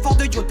 j'ai ce fort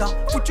de Yoda.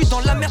 Foutu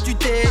dans la merde du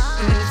thé.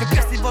 Je vais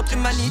percer votre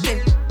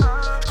humanité.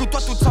 Je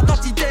côtoie toutes sortes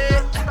d'entités.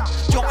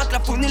 Tu rates la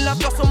faune et la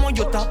fleur sur mon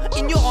Yoda,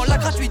 ignorant la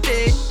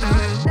gratuité.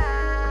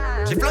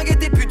 J'ai flingué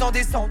tes putains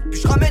d'essence,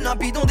 puis je ramène un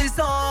bidon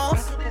d'essence.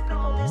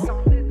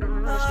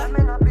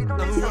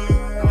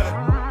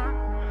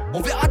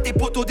 On verra tes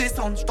potos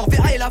descendre, je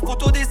t'enverrai la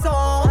photo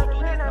descendre.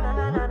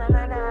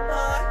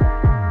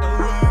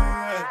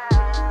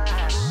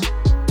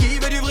 Qui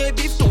veut du vrai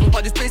bifton,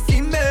 pas de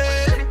spécimen.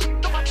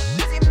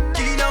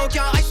 Qui n'a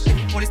aucun respect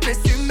pour l'espèce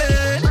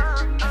humaine.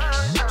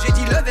 J'ai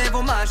dit levez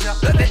vos majeurs,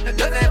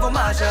 levez vos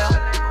majeurs.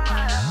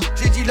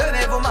 J'ai dit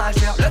levez vos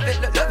majeurs,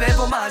 levez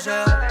vos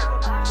majeurs.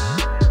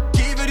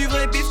 Qui veut du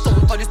vrai bifton,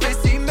 pas de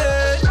spécimen.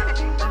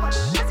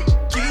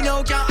 Qui n'a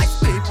aucun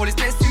respect pour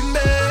l'espèce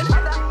humaine.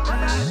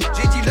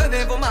 J'ai dit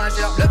levez vos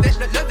majeurs,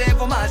 levez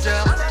vos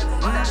majeurs.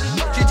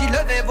 J'ai dit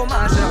levez vos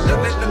majeurs,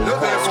 levez vos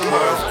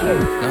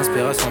majeurs.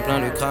 L'inspiration plein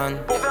le crâne,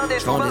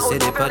 je vends des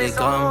CD pas des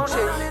grammes.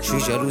 Je suis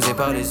jalousé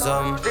par les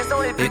hommes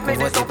et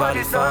convoité par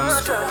les femmes.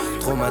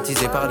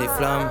 Traumatisé par les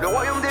flammes,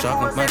 je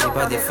raconte ma vie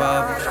pas des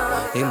fables.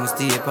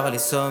 Émoustillé par les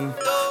sommes,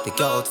 les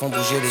carottes font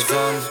bouger les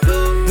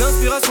hommes.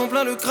 L'inspiration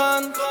plein le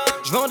crâne,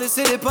 je vends des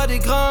CD pas des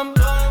grammes.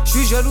 Je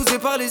suis jalousé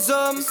par les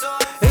hommes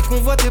et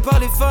convoité par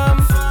les femmes.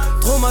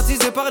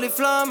 Traumatisé par les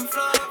flammes,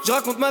 je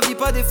raconte ma vie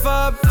pas des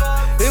fables.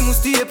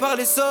 Émoustillé par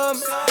les sommes,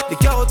 les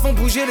carottes font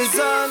bouger les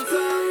ânes.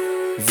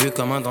 Vu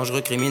comme un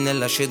dangereux criminel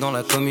lâché dans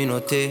la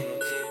communauté.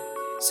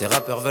 Ces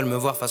rappeurs veulent me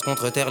voir face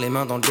contre terre, les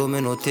mains dans le dos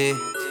menotté.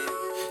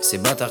 Ces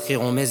bâtards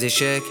crieront mes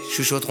échecs,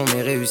 chuchoteront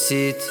mes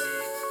réussites.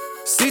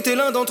 Si t'es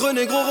l'un d'entre eux,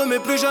 négro, remets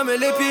plus jamais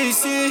les pieds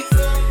ici.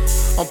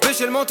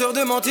 Empêcher le menteur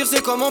de mentir,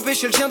 c'est comme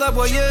empêcher le chien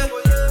d'aboyer.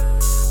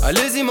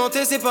 Allez-y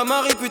mentez, c'est pas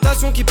ma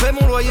réputation qui paie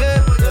mon loyer.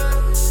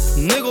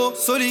 Négro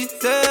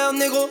solitaire,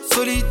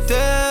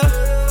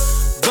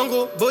 dans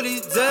gros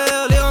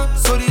bolidaire, les reins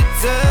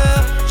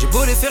solitaires. J'ai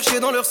beau les faire chier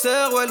dans leur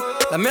cervelle,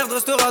 la merde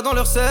restera dans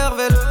leur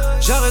cervelle.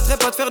 J'arrêterai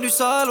pas de faire du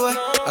sale, ouais.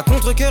 À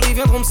contre-cœur ils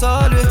viendront me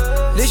saluer.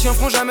 Les chiens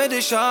feront jamais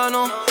des chats,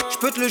 non.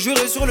 J'peux te le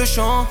jurer sur le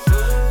champ.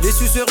 Les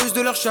suceurs rusent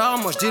de leur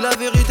charme, moi j'dis la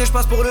vérité,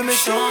 j'passe pour le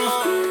méchant.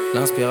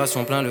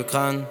 L'inspiration plein le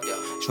crâne,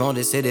 j'vends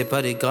des CD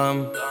pas des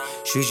grammes.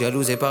 J'suis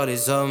jalousé par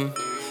les hommes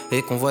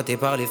et convoité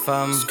par les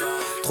femmes.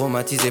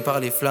 Traumatisé par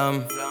les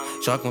flammes,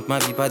 je raconte ma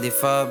vie pas des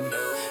fables.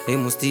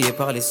 Émoustillé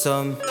par les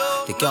sommes,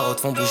 les carottes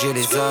font bouger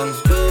les ânes.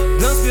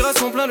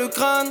 L'inspiration plein le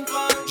crâne,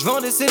 je vends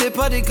des CD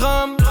pas des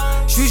grammes.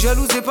 Je suis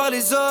jalousé par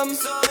les hommes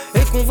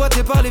et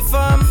convoité par les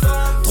femmes.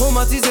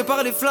 Traumatisé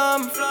par les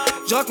flammes,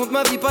 je raconte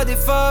ma vie pas des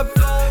fables.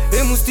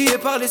 Émoustillé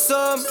par les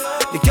sommes,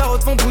 les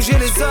carottes font bouger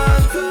les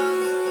ânes.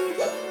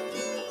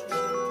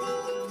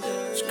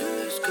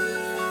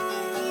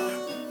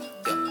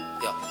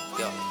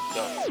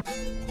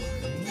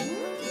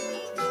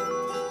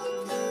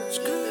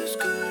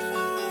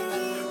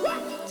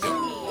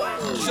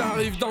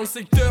 J'arrive dans le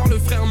secteur, le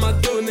frère m'a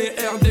donné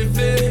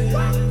RDV.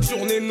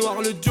 Journée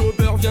noire, le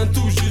jobber vient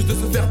tout juste de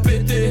se faire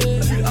péter.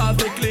 J'suis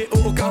avec les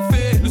hauts au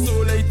café, le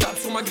soleil tape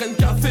sur ma graine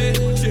café.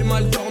 J'ai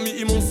mal dormi,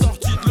 ils m'ont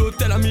sorti de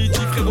l'hôtel à midi,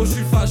 frérot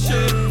j'suis fâché.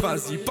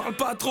 Vas-y parle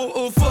pas trop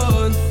au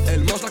phone,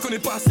 elle mange, la connaît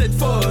pas cette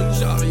phone.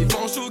 J'arrive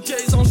en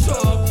showcase en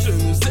short, je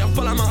ne serre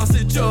pas la main à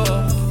ses jobs.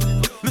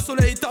 Le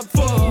soleil tape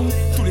fort,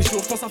 tous les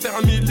jours j'pense à faire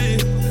un milli.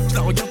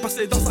 J'la regarde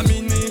passer dans sa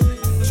mini,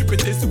 j'suis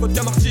pété sous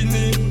vodka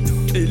martini.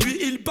 Et lui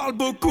il parle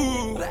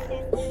beaucoup,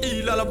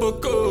 il a la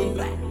boco.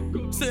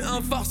 C'est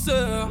un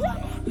farceur,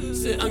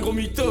 c'est un gros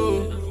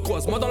mytho.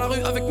 Croise-moi dans la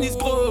rue avec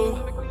Nisgro,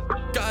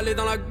 calé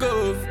dans la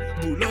gaufre.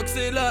 Boulogne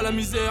c'est là la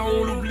misère,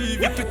 on l'oublie,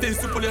 vite pété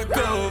sous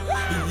Poliakov.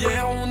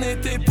 Hier on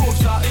était pauvres,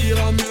 ça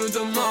ira mieux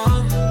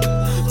demain.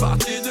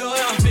 Parti de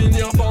rien,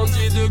 finir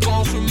bandit de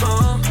grand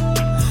chemin.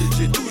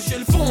 J'ai touché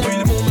le fond,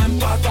 ils m'ont même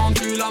pas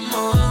tendu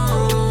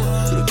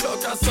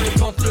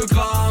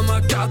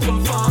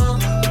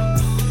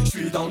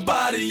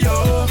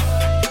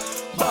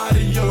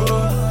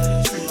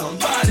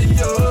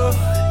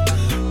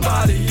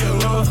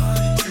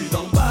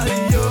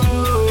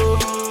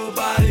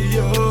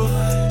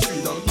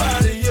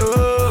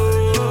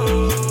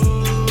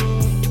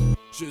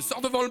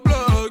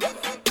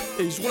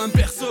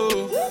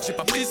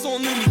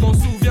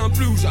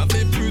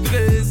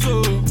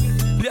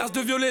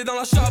violet dans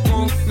la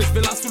chabrante, mais je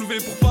vais la soulever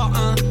pour pas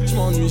un. Je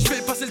m'ennuie, je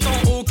vais passer le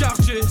temps au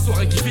quartier.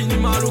 Soirée qui finit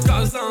mal au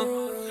casin.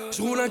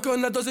 Je roule un con,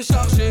 la dose est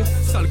chargée.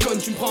 Sale con,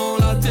 tu me prends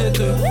la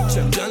tête.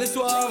 J'aime bien les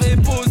soirées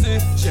posées.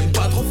 J'aime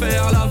pas trop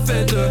faire la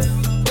fête.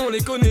 On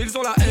les connaît, ils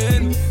ont la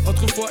haine.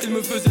 Autrefois, ils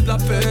me faisaient de la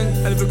peine.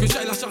 Elle veut que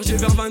j'aille la charger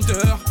vers 20h.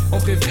 En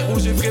vrai, frérot,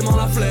 j'ai vraiment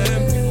la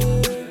flemme.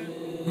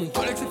 Mon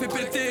collègue s'est fait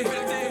péter.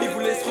 Il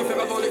voulait se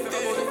refaire avant l'été.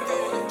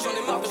 J'en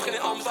ai marre de traîner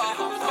en bas.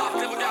 Marre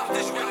de les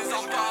regarder jouer les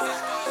empas.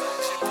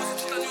 J'ai posé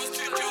toute la nuit au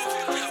studio.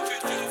 Il a fait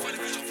trop, fallait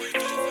que j'en fasse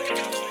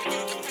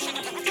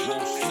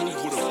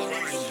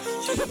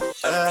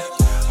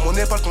mon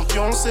épaule ton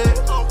fiancé.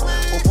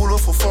 Au boulot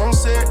faut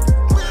foncer.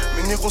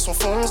 Mes négros sont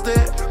foncés.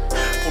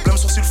 Problème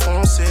sourcils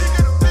foncés.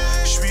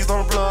 J'suis dans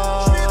le bloc.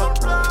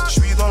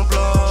 J'suis dans le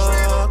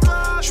bloc.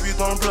 J'suis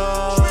dans le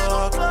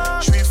bloc.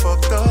 J'suis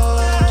fucked up.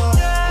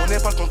 Mon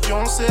épaule ton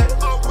fiancé.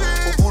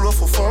 Au boulot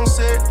faut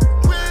foncer.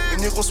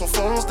 Mes négros sont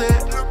foncés.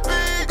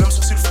 Problème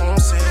sourcils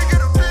foncés.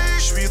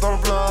 J'suis dans le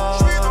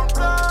bloc.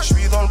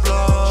 J'suis dans le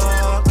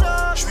bloc.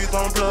 J'suis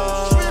dans le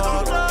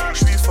bloc.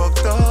 J'suis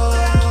fucked up.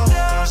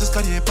 Les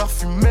escaliers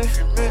parfumés,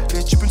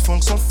 les types ne font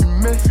que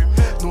s'enfumer.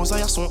 Nos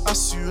arrières sont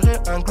assurés,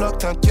 un Glock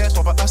t'inquiète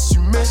on va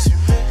assumer.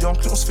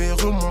 Yankee on se fait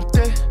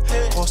remonter,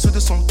 grosse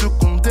descente de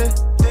Condé.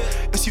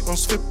 Et si on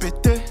se fait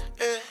péter,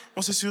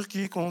 on sait sur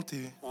qui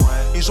compter.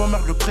 Et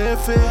Jean-Marc le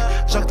préfet,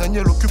 Jacques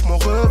Daniel occupe mon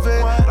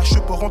revêt. La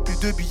chupe remplie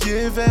de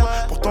billets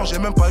verts, pourtant j'ai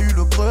même pas eu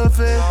le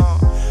brevet.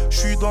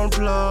 J'suis dans le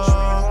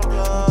bloc,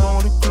 dans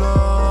le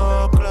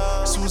club,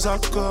 sous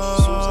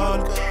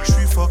alcool,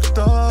 j'suis fucked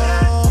up.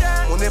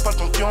 Mon épaule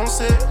ton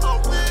fiancé,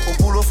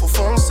 au boulot faut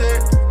foncer.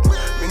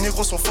 Mes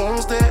négros sont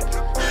foncés,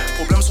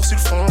 problème sourcils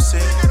foncés.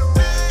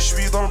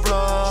 J'suis dans le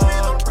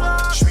bloc,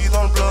 j'suis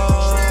dans le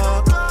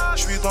bloc,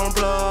 j'suis dans le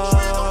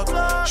bloc,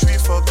 j'suis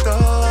fucked up.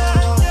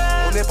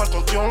 Mon épaule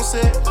ton fiancé,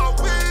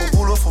 au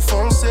boulot faut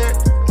foncer.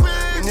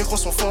 Mes négros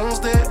sont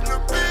foncés,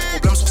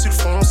 problème sourcils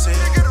foncés.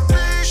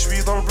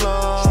 J'suis dans le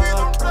bloc,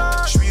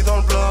 j'suis dans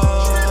le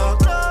bloc,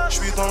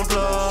 j'suis dans le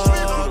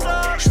bloc,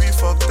 j'suis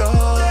fucked up.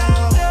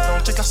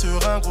 Car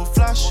sur un gros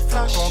flash,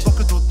 pendant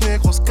que d'autres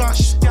négros se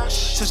cachent.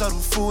 C'est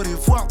jaloux, faut les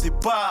voir des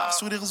barres.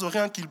 Sur les réseaux,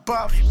 rien qu'ils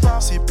bavent.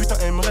 Ces putains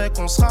aimeraient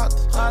qu'on se rate.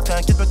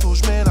 T'inquiète, bientôt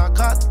j'mets la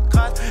gratte.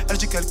 Elle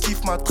dit qu'elle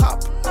kiffe ma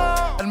trappe.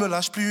 Elle me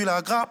lâche plus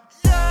la grappe.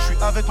 J'suis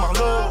avec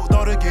Marlo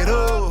dans le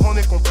ghetto. On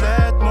est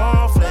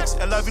complètement flex.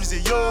 Elle a vu le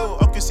zéyo.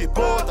 Oh que c'est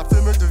beau, ta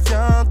femelle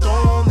devient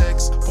ton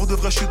ex. Pour de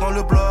vrai, j'suis dans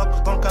le bloc.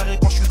 Dans le carré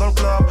quand j'suis dans le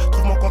club.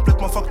 Trouve-moi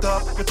complètement fucked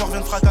up. Les porcs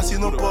viennent fracasser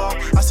nos ports.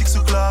 À six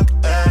claque.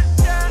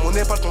 Mon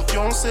épaule ton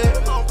fiancé.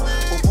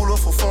 Au boulot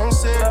faut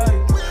foncer.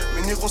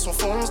 Mes négros sont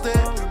foncés.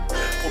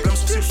 Problème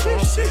sourcils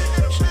foncés.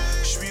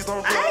 J'suis dans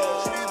le bloc.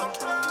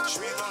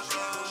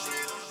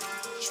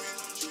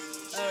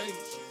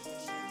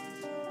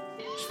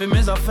 J'fais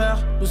mes affaires,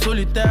 le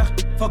solitaire.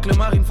 Fuck le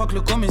marine, fuck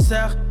le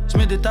commissaire.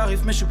 J'mets des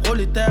tarifs mais j'suis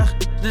prolitaire.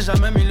 J'n'ai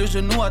jamais mis le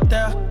genou à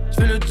terre.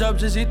 J'fais le job,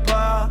 j'hésite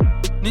pas.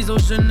 Niso,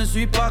 je ne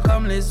suis pas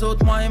comme les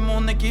autres, moi et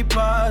mon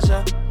équipage.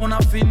 On a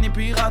fini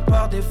pirate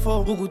par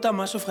défaut. Bogota,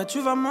 ma chaufferette,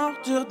 tu vas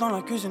mordir dans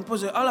la cuisine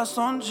posée à la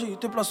Sanji.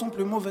 Tes plats sont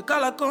plus mauvais qu'à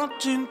la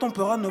cantine. Ton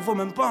peur ne vaut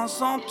même pas un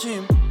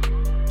centime.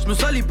 Je me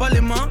salis pas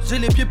les mains, j'ai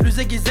les pieds plus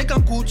aiguisés qu'un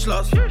coup de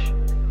chlasse.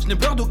 Je n'ai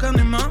peur d'aucun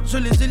humain, je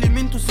les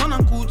élimine tous en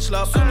un coup de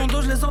chlasse. Sur mon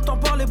dos, je les entends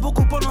parler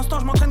beaucoup. Pendant ce temps,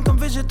 je m'entraîne comme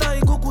Vegeta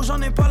et Goku.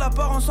 J'en ai pas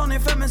l'apparence en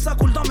effet, mais ça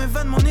coule dans mes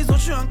veines. Mon ISO, je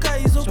suis un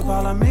Kaizoku. Je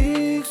parle la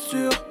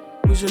mixture,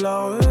 oui j'ai la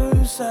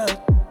recette.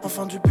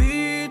 Enfant du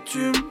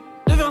bitume,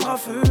 deviendra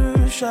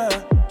fuchsia.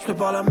 Je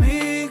prépare la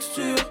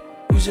mixture,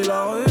 oui j'ai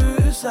la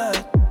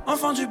recette.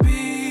 Enfant du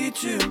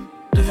bitume,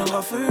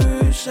 deviendra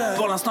fuchsia.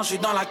 Pour l'instant je suis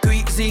dans la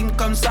cuisine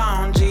comme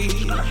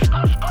Sanji.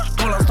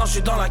 Pour l'instant je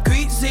suis dans la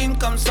cuisine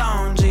comme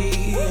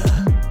Sanji.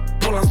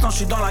 Pour l'instant je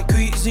suis dans la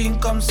cuisine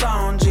comme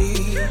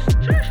Sanji.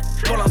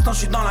 Pour l'instant je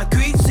suis dans la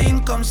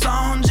cuisine comme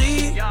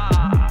Sanji.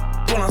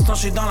 Pour l'instant je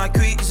suis dans la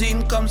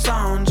cuisine comme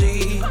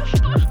Sanji.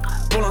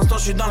 Pour l'instant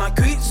je suis dans la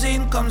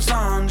cuisine comme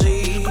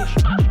Sanji.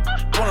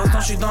 Pour l'instant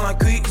je suis dans la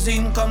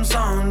cuisine comme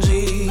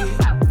Sanji.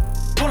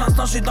 Pour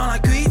l'instant je suis dans la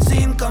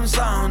cuisine comme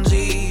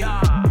Sanji.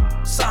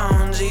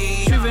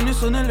 Sanji. Je suis venu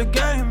sonner le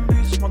game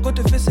bitch. Ma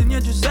côte fait saigner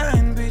du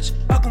zen bitch.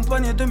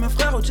 Accompagné de mes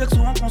frères au check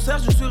ou en concert,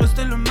 je suis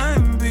resté le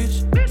même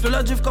bitch. Je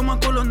la div comme un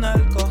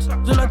colonel corse.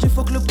 Je la div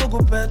faut que le pogo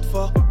pète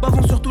fort.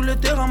 Bavons sur tous les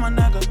terrains ma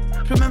nègre.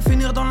 Je peux même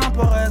finir dans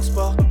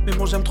l'import-export. Mais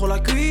bon j'aime trop la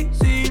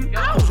cuisine.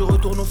 Quand je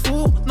retourne au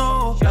four,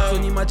 no.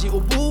 Johnny m'a dit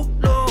au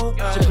boulot.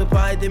 J'ai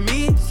préparé des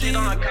missiles. Je suis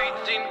dans la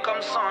cuisine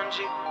comme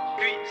Sanji.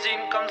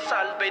 Cuisine comme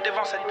Salbei,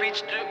 devant cette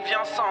bitch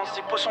deviens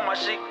sensible. Potion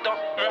magique dans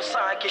mon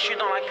sac et je suis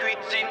dans la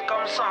cuisine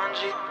comme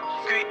Sanji.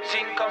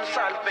 Cuisine comme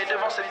Salbei,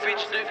 devant cette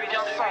bitch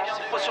deviens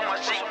sensible. Potion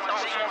magique dans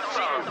mon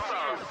sac.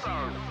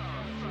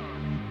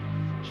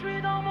 Je suis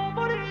dans mon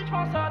bolide, je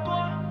pense à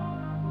toi.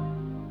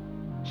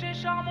 J'ai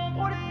mon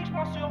bolide, je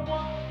pense sur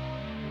moi.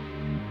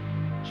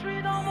 Je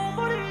suis dans mon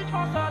bolide, je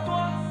pense à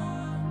toi.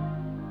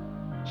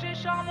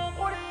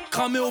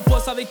 Cramer au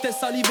poste avec tes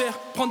salivaires.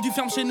 Prendre du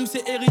ferme chez nous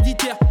c'est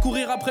héréditaire.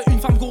 Courir après une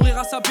femme, courir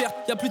à sa perte.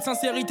 Y'a plus de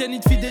sincérité ni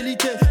de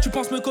fidélité. Tu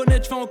penses me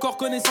connaître, je fais encore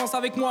connaissance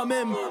avec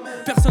moi-même.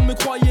 Personne me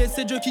croyait,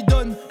 c'est Dieu qui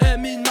donne.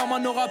 Mine, maman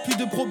n'aura plus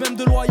de problème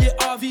de loyer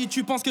à vie.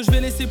 Tu penses que je vais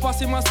laisser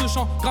passer moi ce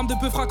champ. Gramme de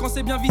peu quand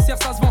c'est bien viscère,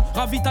 ça se vend.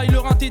 Ravitaille le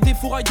rinté des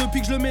fourrailles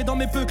depuis que je le mets dans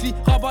mes peuclis.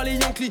 Rabat les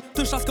Yankees,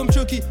 te chasse comme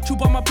Chucky.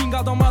 Choupa ma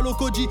pinga dans ma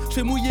locoji. Je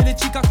fais mouiller les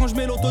chicas quand je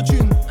mets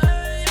l'autotune.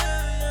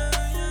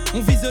 On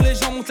vise les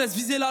gens, on te laisse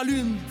viser la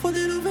lune. Faut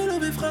délever,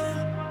 lever frère.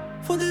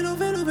 Faut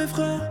délever, lever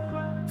frère.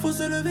 Faut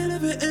se lever,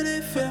 lever et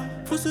les faire.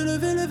 Faut se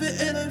lever, lever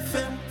et les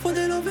faire. Faut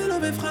délever,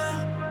 lever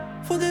frère.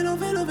 Faut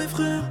délever, lever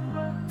frère.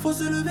 Faut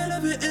se lever,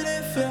 lever et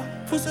les faire.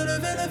 Faut se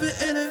lever, lever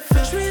et les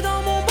faire. J'suis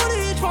dans mon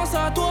bolide, j'pense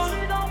à toi.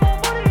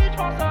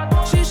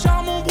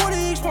 J'charge mon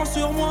bolide, j'pense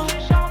sur moi.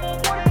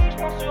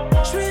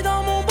 J'suis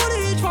dans mon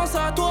bolide, j'pense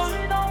à toi.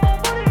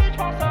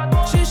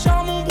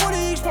 J'charge mon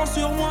bolide, j'pense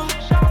sur moi.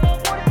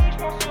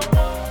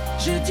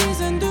 J'ai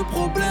dizaines de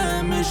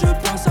problèmes mais je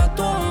pense à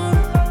toi.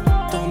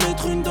 T'en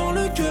mettre une dans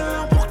le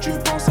cœur pour que tu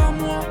penses à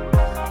moi.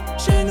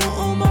 Chez nous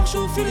on marche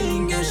au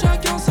feeling et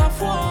chacun sa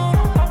foi.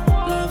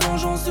 La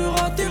vengeance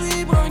sera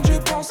terrible rien que je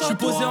pense à toi. J'suis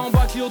posé en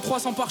bas Clio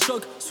 300 par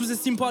choc.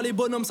 Sous-estime pas les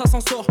bonhommes ça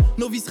s'en sort.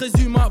 Novice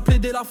résume à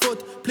plaider la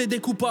faute. Plaider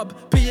coupable,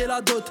 payer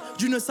la dot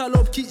d'une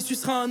salope qui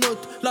sucera un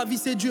autre. La vie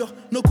c'est dur,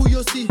 nos couilles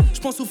aussi.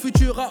 J'pense au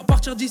futur à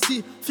partir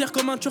d'ici. Fier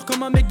comme un turc,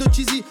 comme un mec de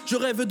cheesy. Je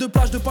rêve de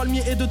plage, de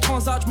palmiers et de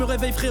transat. J'me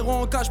réveille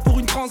frérot en cage pour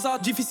une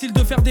transat. Difficile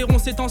de faire des ronds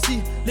ces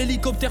temps-ci.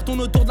 L'hélicoptère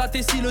tourne autour de la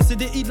Tessie. Le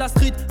CDI de la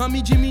street, un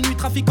midi, minuit.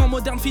 Trafiquant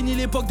moderne, fini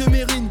l'époque de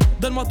Mérine.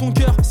 Donne-moi ton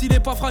cœur s'il est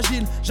pas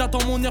fragile.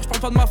 J'attends mon heure,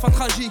 j'parle pas de ma fin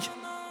tragique.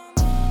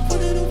 Faut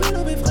délever,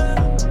 lever frère.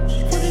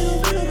 Faut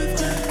délever, lever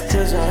frère.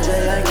 Ce soir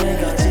je la gagne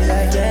quand tu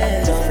la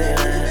gagnes dans tes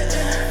rêves.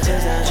 Ce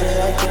soir je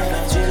la gagne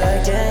quand tu la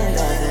gagnes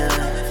dans tes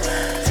rêves.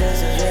 Ce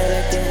soir je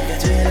la gagne quand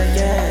tu la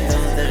gagnes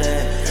dans tes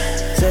rêves.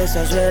 Ce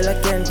soir je la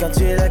gagne quand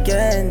tu la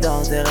gagnes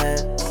dans tes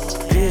rêves.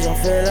 Puis j'en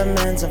fais la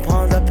mienne sans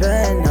prendre la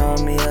peine, oh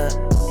yeah.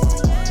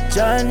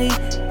 Johnny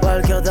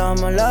Walker dans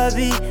mon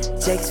lobby.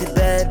 Check ces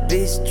bad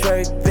bitch,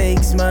 truck,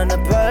 pigs,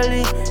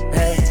 Monopoly.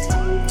 Hey,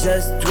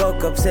 just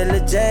woke up, c'est le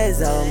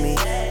jazz, homie.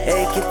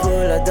 Et qui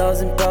poule dans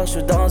une Porsche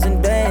ou dans une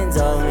Benz,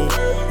 homie.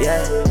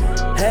 Yeah,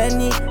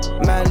 Henny,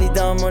 Mali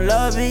dans mon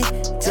lobby.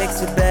 Check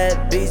ces bad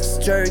bitch,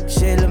 truck,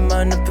 chez le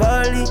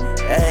Monopoly.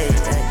 Hey,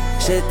 hey.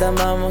 Chez ta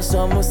maman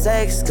sur mon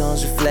sexe quand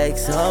je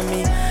flex,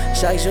 homie.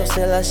 Chaque jour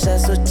c'est la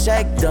chasse au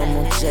check dans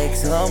mon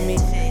checks, homie.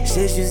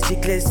 J'ai juste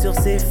giclé sur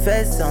ses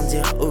fesses sans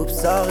dire oups,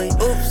 sorry.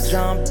 Oups,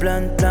 j'en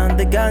plein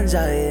de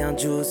ganja et un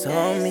juice,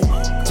 homie.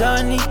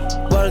 Johnny,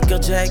 Walker,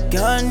 Jack,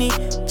 Honey.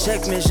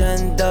 Check mes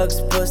jeunes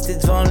dogs postés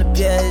devant le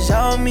piège,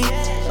 homie.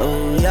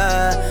 Oh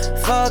yeah,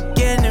 fuck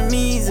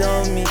enemies,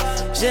 homie.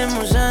 J'ai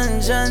mon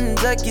jeune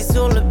Zaki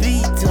sur le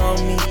beat,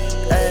 homie.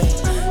 Hey,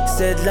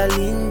 c'est de la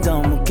ligne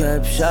dans mon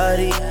cup,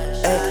 shawty.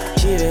 Hey,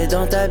 j'y vais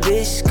dans ta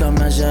biche comme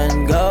un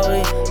jeune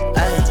gorille.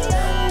 Hey,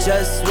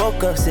 just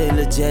woke up, c'est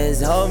le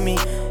jazz, homie.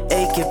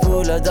 Et qui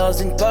poule dans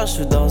une Porsche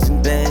ou dans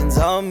une Benz,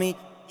 homie.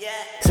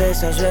 C'est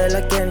ça, je vais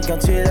la ken quand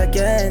tu la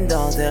ken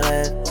dans tes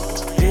rêves.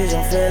 Puis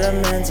j'en fais la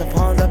mienne sans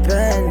prendre la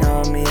peine,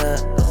 homie, yeah.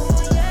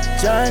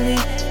 Johnny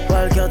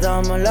Walker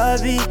dans mon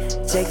lobby.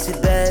 Check ces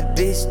bad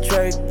bitch,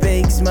 truck,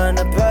 pigs,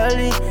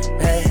 Monopoly.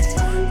 Hey,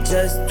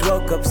 just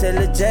woke up, c'est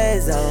le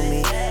jazz,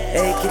 homie.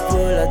 Et qui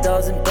poule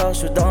dans une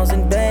Porsche ou dans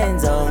une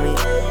Benz, homie.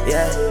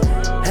 Yeah,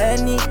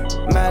 Henny,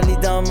 Mali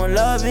dans mon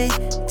lobby.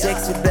 Check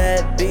ces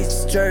bad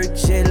bitch, truck,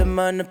 chez le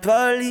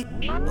Monopoly.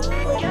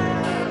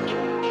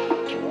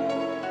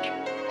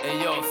 Hey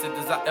yo, c'est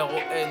des ARON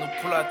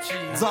ou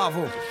platine.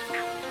 Zavo,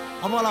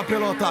 envoie la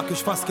pelota que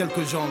je fasse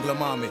quelques jongles,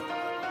 mamé.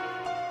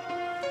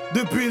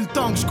 Depuis le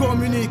temps que je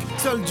communique,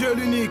 seul Dieu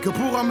l'unique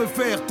pourra me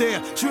faire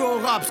taire. Je suis au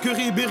rap, ce que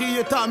Ribéry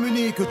est à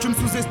Munich. Tu me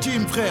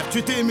sous-estimes frère,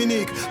 tu t'es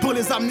minique. Pour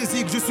les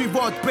amnésiques, je suis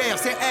votre père,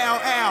 c'est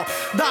RR.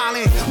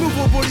 Darling,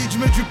 nouveau bolide, je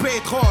mets du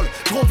pétrole.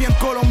 Je reviens de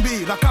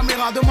Colombie, la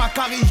caméra de ma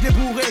carie, je l'ai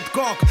bourré de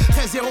coque.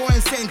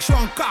 13-0-1-5, je suis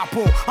en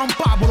capo, en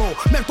Pablo.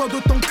 Mets-toi de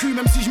ton cul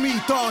même si je m'y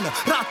tonne.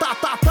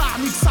 Ratatata,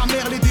 nique sa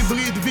mère les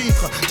débris de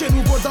vitre. T'es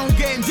nouveau dans le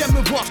game, viens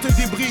me voir, je te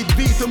débride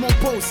vite. Mon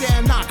pot c'est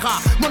un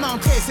acra, mon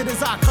entrée c'est des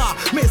acras.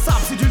 Mes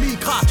sables c'est du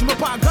licra, tu me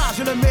pagages,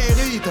 je le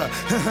mérite.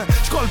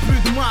 J'colle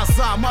plus de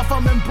massa, ma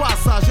femme aime pas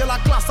ça. J'ai la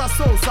classe à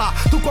Sosa,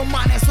 tout comme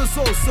Manès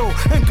Soso.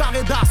 Un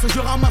carré d'as, je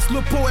ramasse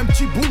le pot, un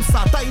petit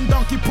boussa. T'as une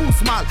dent qui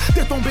pousse mal,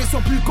 t'es tombé sur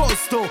plus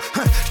costaud.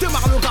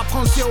 J'démarre le rap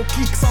français au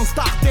kick sans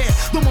starter.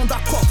 Demande à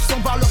Cops,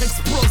 on va leur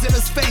exploser le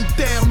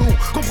sphincter. Nous,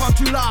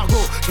 comprends-tu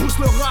l'argot? J'pousse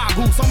le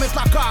ragout sans mettre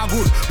la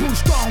cagoule.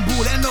 Bouge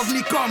tamboul, un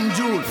ovni comme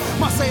Jules.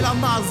 Marseille la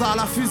NASA,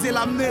 la fusée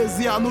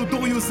l'amnésia.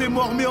 Notorious est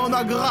mort mais on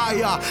a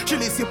graïa. J'ai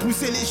laissé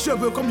pousser les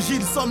cheveux comme comme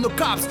Gilson, le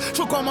Caps.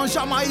 Chaud comme en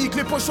Jamaïque,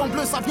 les pochons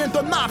bleus ça vient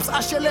de Naps.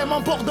 HLM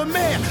en bord de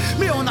mer,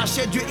 mais on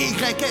achète du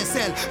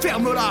YSL.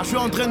 Ferme-la, je suis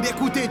en train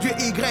d'écouter du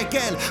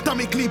YL. Dans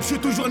mes clips, je suis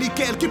toujours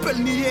nickel, qui peut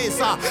le nier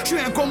ça? Je suis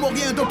un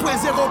Comorien 2.0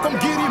 comme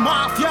Guiri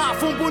Mafia.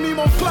 Font bonnie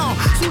mon clan,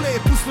 sous les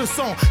pouces le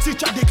son. Si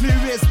tu as des clés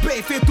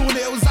USB, fais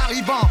tourner aux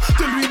arrivants.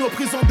 De lui nos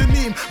prisons de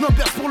Nîmes, nos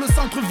berces pour le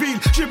centre-ville.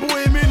 J'ai beau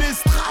aimer les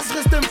strass,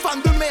 reste un fan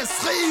de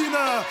Messrine.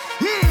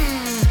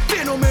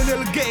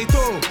 Phénoménal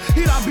Gato,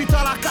 il habite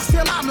à la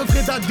Castellane,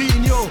 près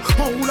d'Adigno.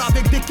 On roule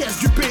avec des caisses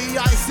du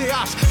PIA et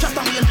CH.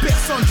 J'attends rien de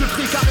personne, je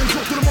prie car un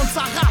jour tout le monde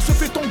s'arrache. Je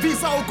fais ton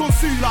visa au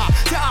consulat,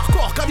 c'est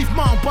hardcore,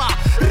 califement pas.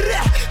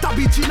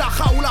 T'habites la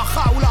jaoula,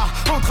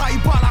 on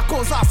trahit pas la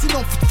cosa,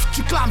 sinon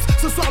tu clames.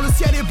 Ce soir le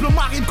ciel est bleu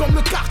marine comme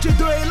le quartier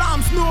de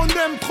Elams. Nous on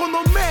aime trop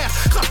nos mères,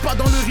 crache pas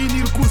dans le riz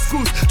ni le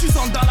couscous. Tu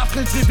sens dans la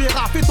French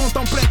Riviera, fais ton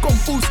temps plein comme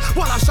Ous.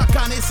 Voilà chaque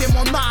année c'est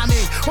mon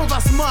année, on va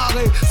se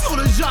marrer sur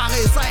le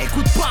jarret, ça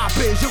écoute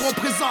papé, j'ai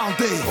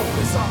représenté.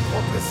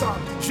 Représente.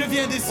 Je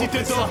viens des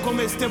cités d'or comme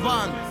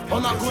Esteban,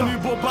 on a connu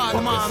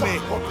Boban, Mamé.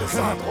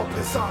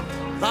 Représente.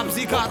 La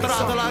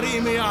psychiatra de la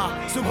Rimea,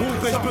 ce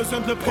groupe ai-je besoin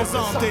de le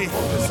présenter.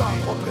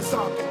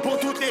 Représente. Pour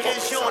toutes les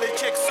régions, les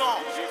checks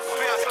sont.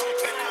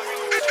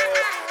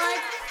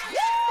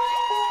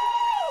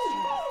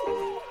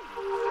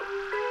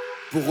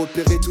 Pour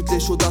repérer toutes les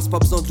chaudasses, pas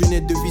besoin de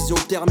lunettes de vision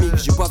thermique.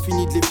 J'ai pas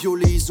fini de les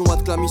violer, ils ont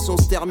hâte que la mission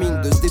se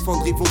termine. De se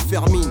défendre, ils vont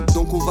faire mine,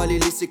 donc on va les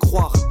laisser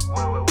croire.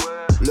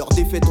 Leur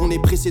défaite, on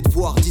est pressé de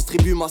voir.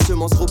 Distribue ma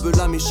semence, rebelle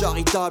mais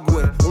charitable,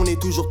 ouais. On est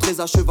toujours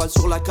très à cheval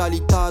sur la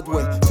qualité,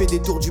 ouais. Fais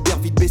des tours d'Uber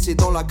vite baissé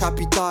dans la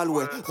capitale,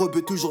 ouais.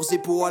 Rebeu toujours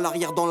zépo à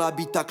l'arrière dans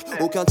l'habitacle.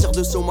 Aucun tir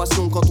de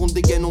sommation, quand on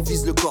dégaine, on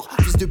vise le corps.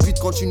 Fils de pute,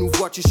 quand tu nous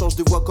vois, tu changes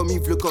de voix comme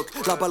Yves Lecoq.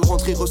 La balle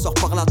rentrée ressort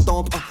par la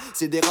tempe.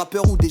 C'est des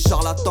rappeurs ou des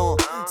charlatans.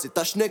 C'est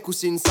ta schneck ou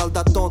c'est une salle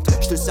d'attente.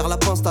 Je te serre la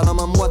pince, t'as la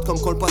main moite comme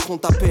quand le patron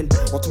t'appelle.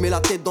 On te met la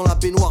tête dans la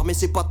baignoire, mais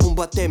c'est pas ton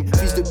baptême.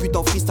 Fils de pute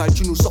en freestyle,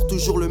 tu nous sors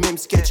toujours le même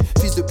sketch.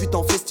 Fils de pute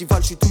en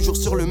festival, je suis toujours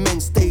sur le main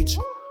stage.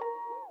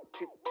 Je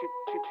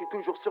suis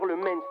toujours sur le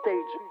main stage.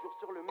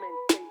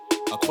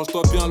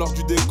 Accroche-toi bien lors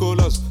du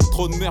décollage.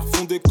 Trop de mères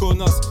font des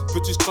connasses.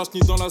 Petit, je crache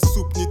ni dans la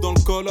soupe ni dans le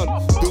collal.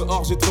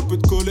 Dehors j'ai très peu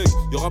de collègues,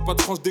 y'aura pas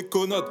de franche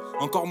déconnade.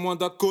 Encore moins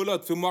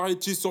d'accolade, fais-moi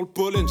réti sur le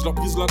pollen. Je leur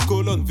brise la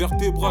colonne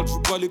vertébrale, je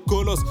joue pas les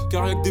colosses.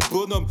 Car y'a que des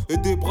bonhommes et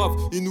des braves,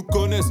 ils nous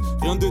connaissent.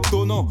 Rien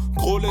d'étonnant,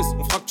 gros laisse,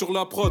 on fracture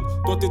la prod.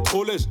 Toi t'es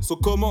trop lèche, so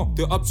comment?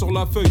 T'es apte sur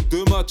la feuille,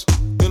 2 matchs.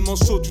 Tellement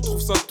chaud, tu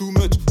trouves ça too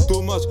much.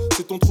 Dommage,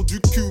 c'est ton trou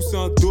du cul ou c'est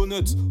un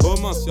donut. Oh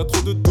mince, y'a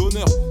trop de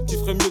donneurs qui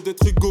ferait mieux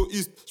d'être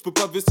égoïste. Je peux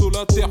pas vaisseau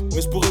la terre,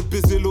 mais je pourrais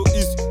baiser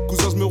Loïs.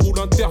 Cousin, je me roule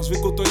un terre, je vais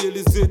côtoyer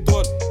les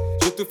étoiles.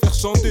 Je vais te faire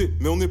chanter,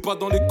 mais on n'est pas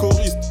dans les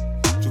choristes.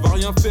 Tu vas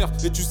rien faire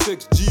et tu sais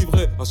que je dis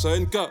vrai.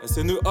 H-A-N-K,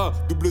 S-N-E-A,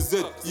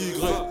 W-Z-Y.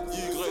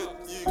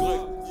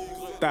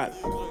 Tal.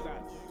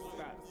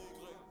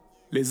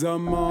 Les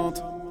hommes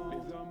mentent,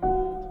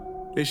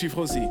 les chiffres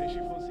aussi.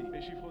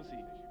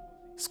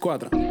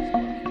 Squadra.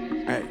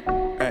 Hey,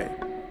 hey,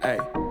 hey.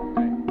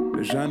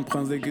 Le jeune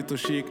prince des ghettos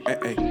chics. Hey,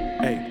 hey,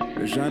 hey.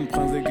 Le jeune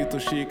prince des ghettos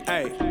chics.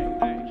 Hey.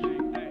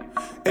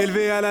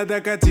 Élevé à la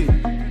Dakati,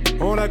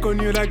 on l'a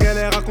connu la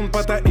galère, raconte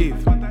pas ta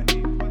Yves.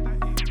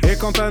 Et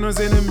quant à nos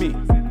ennemis,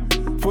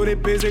 faut les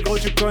baiser gros,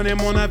 tu connais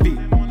mon avis.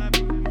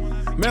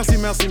 Merci,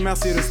 merci,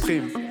 merci le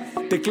stream.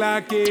 T'es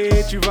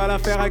claqué, tu vas la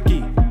faire à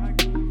qui?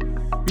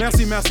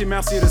 Merci, merci,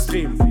 merci le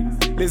stream.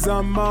 Les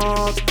hommes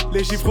mentent,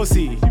 les chiffres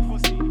aussi.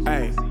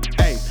 Hey,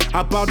 hey.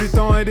 À part du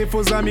temps et des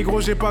faux amis,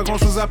 gros, j'ai pas grand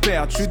chose à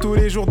perdre. J'suis tous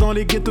les jours dans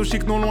les ghettos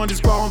chics, non loin du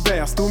square en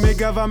verse. Tous mes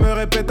gars me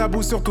répètent à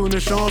bout, surtout ne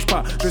change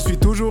pas. Je suis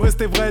toujours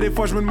resté vrai, des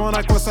fois je me demande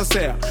à quoi ça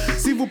sert.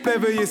 S'il vous plaît,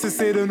 veuillez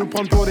cesser de nous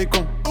prendre pour des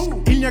cons.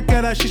 Il n'y a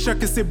qu'à la chicha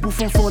que ces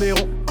bouffons font des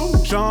ronds.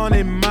 J'en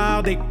ai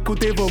marre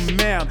d'écouter vos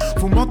merdes.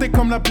 Vous mentez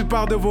comme la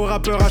plupart de vos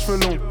rappeurs à cheveux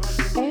longs.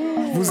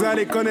 Vous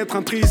allez connaître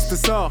un triste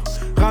sort.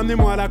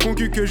 Ramenez-moi la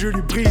concu que je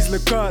lui brise le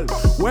col.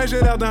 Ouais, j'ai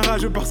l'air d'un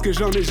rageux parce que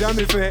j'en ai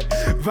jamais fait.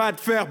 Va te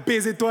faire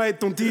baiser toi et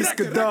ton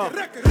disque d'or.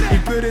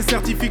 Il peut des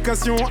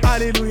certifications,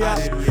 alléluia.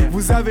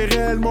 Vous avez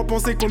réellement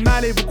pensé qu'on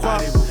allait vous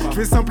croire? Je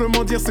vais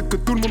simplement dire ce que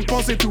tout le monde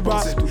pensait tout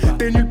bas.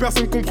 T'es nul,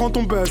 personne comprend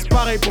ton buzz.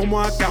 Pareil pour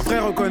moi, car vrai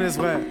reconnaissent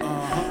vrai.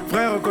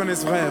 Vrai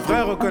reconnaissent vrai,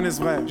 vrai reconnaissent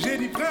vrai. J'ai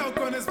dit vrai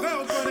reconnaissent vrai,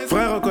 reconnaissent vrai.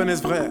 Vrai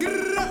reconnaissent vrai.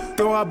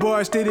 T'auras beau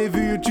acheter des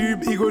vues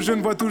YouTube, Igo je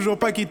ne vois toujours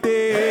pas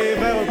quitter.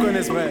 Vrai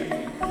reconnaissent vrai.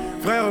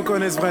 Vrai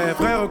reconnaissent vrai,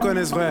 vrai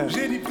reconnaissent vrai.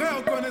 J'ai dit vrai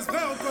reconnaissent vrai,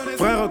 reconnaissent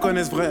vrai. Vrai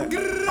reconnaissent vrai.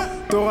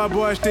 T'auras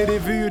beau acheter des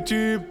vues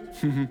YouTube.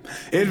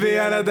 Élevé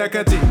à la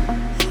Dakati,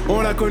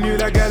 on l'a connu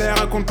la galère,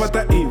 raconte pas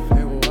ta Yves.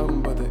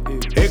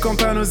 Et quant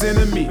à nos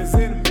ennemis,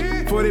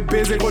 faut les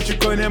baiser gros, tu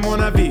connais mon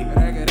avis.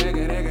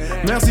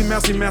 Merci,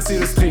 merci, merci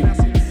le stream.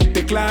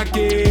 T'es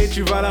claqué,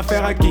 tu vas la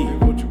faire à qui?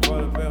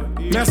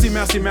 Merci,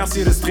 merci,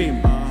 merci le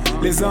stream.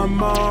 Les hommes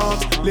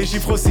mentent, les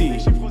chiffres aussi.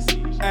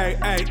 hey,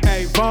 hey,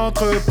 hey.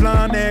 Ventre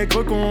plein,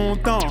 nègre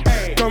content.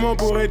 Comment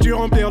pourrais-tu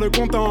remplir le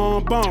compte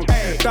en banque?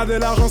 T'as de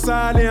l'argent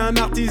sale et un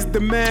artiste de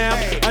merde.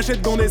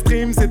 Achète donc des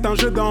streams, c'est un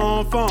jeu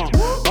d'enfant.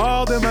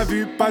 Hors de ma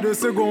vue, pas de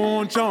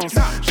seconde chance.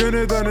 Je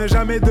ne donne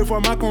jamais deux fois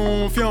ma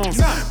confiance.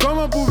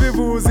 Comment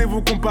pouvez-vous oser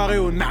vous comparer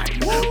au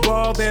Nike?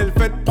 Bordel,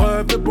 faites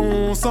preuve de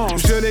bon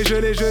sens.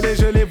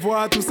 Je les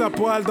vois tous à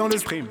poil dans le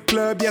stream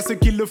club. Y'a ceux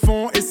qui le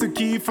font et ceux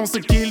qui font ce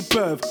qu'ils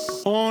peuvent.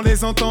 On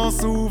les entend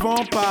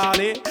souvent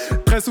parler.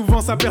 Très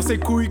souvent ça perd ses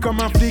couilles comme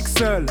un flic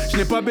seul. Je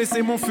n'ai pas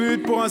baissé mon fut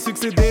pour un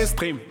succès des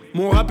streams.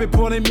 Mon rap est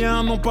pour les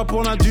miens, non pas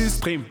pour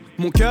l'industrie.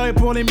 Mon cœur est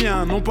pour les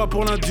miens, non pas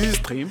pour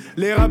l'industrie.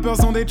 Les rappeurs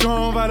sont des joints,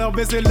 on va leur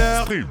baisser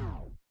leur stream.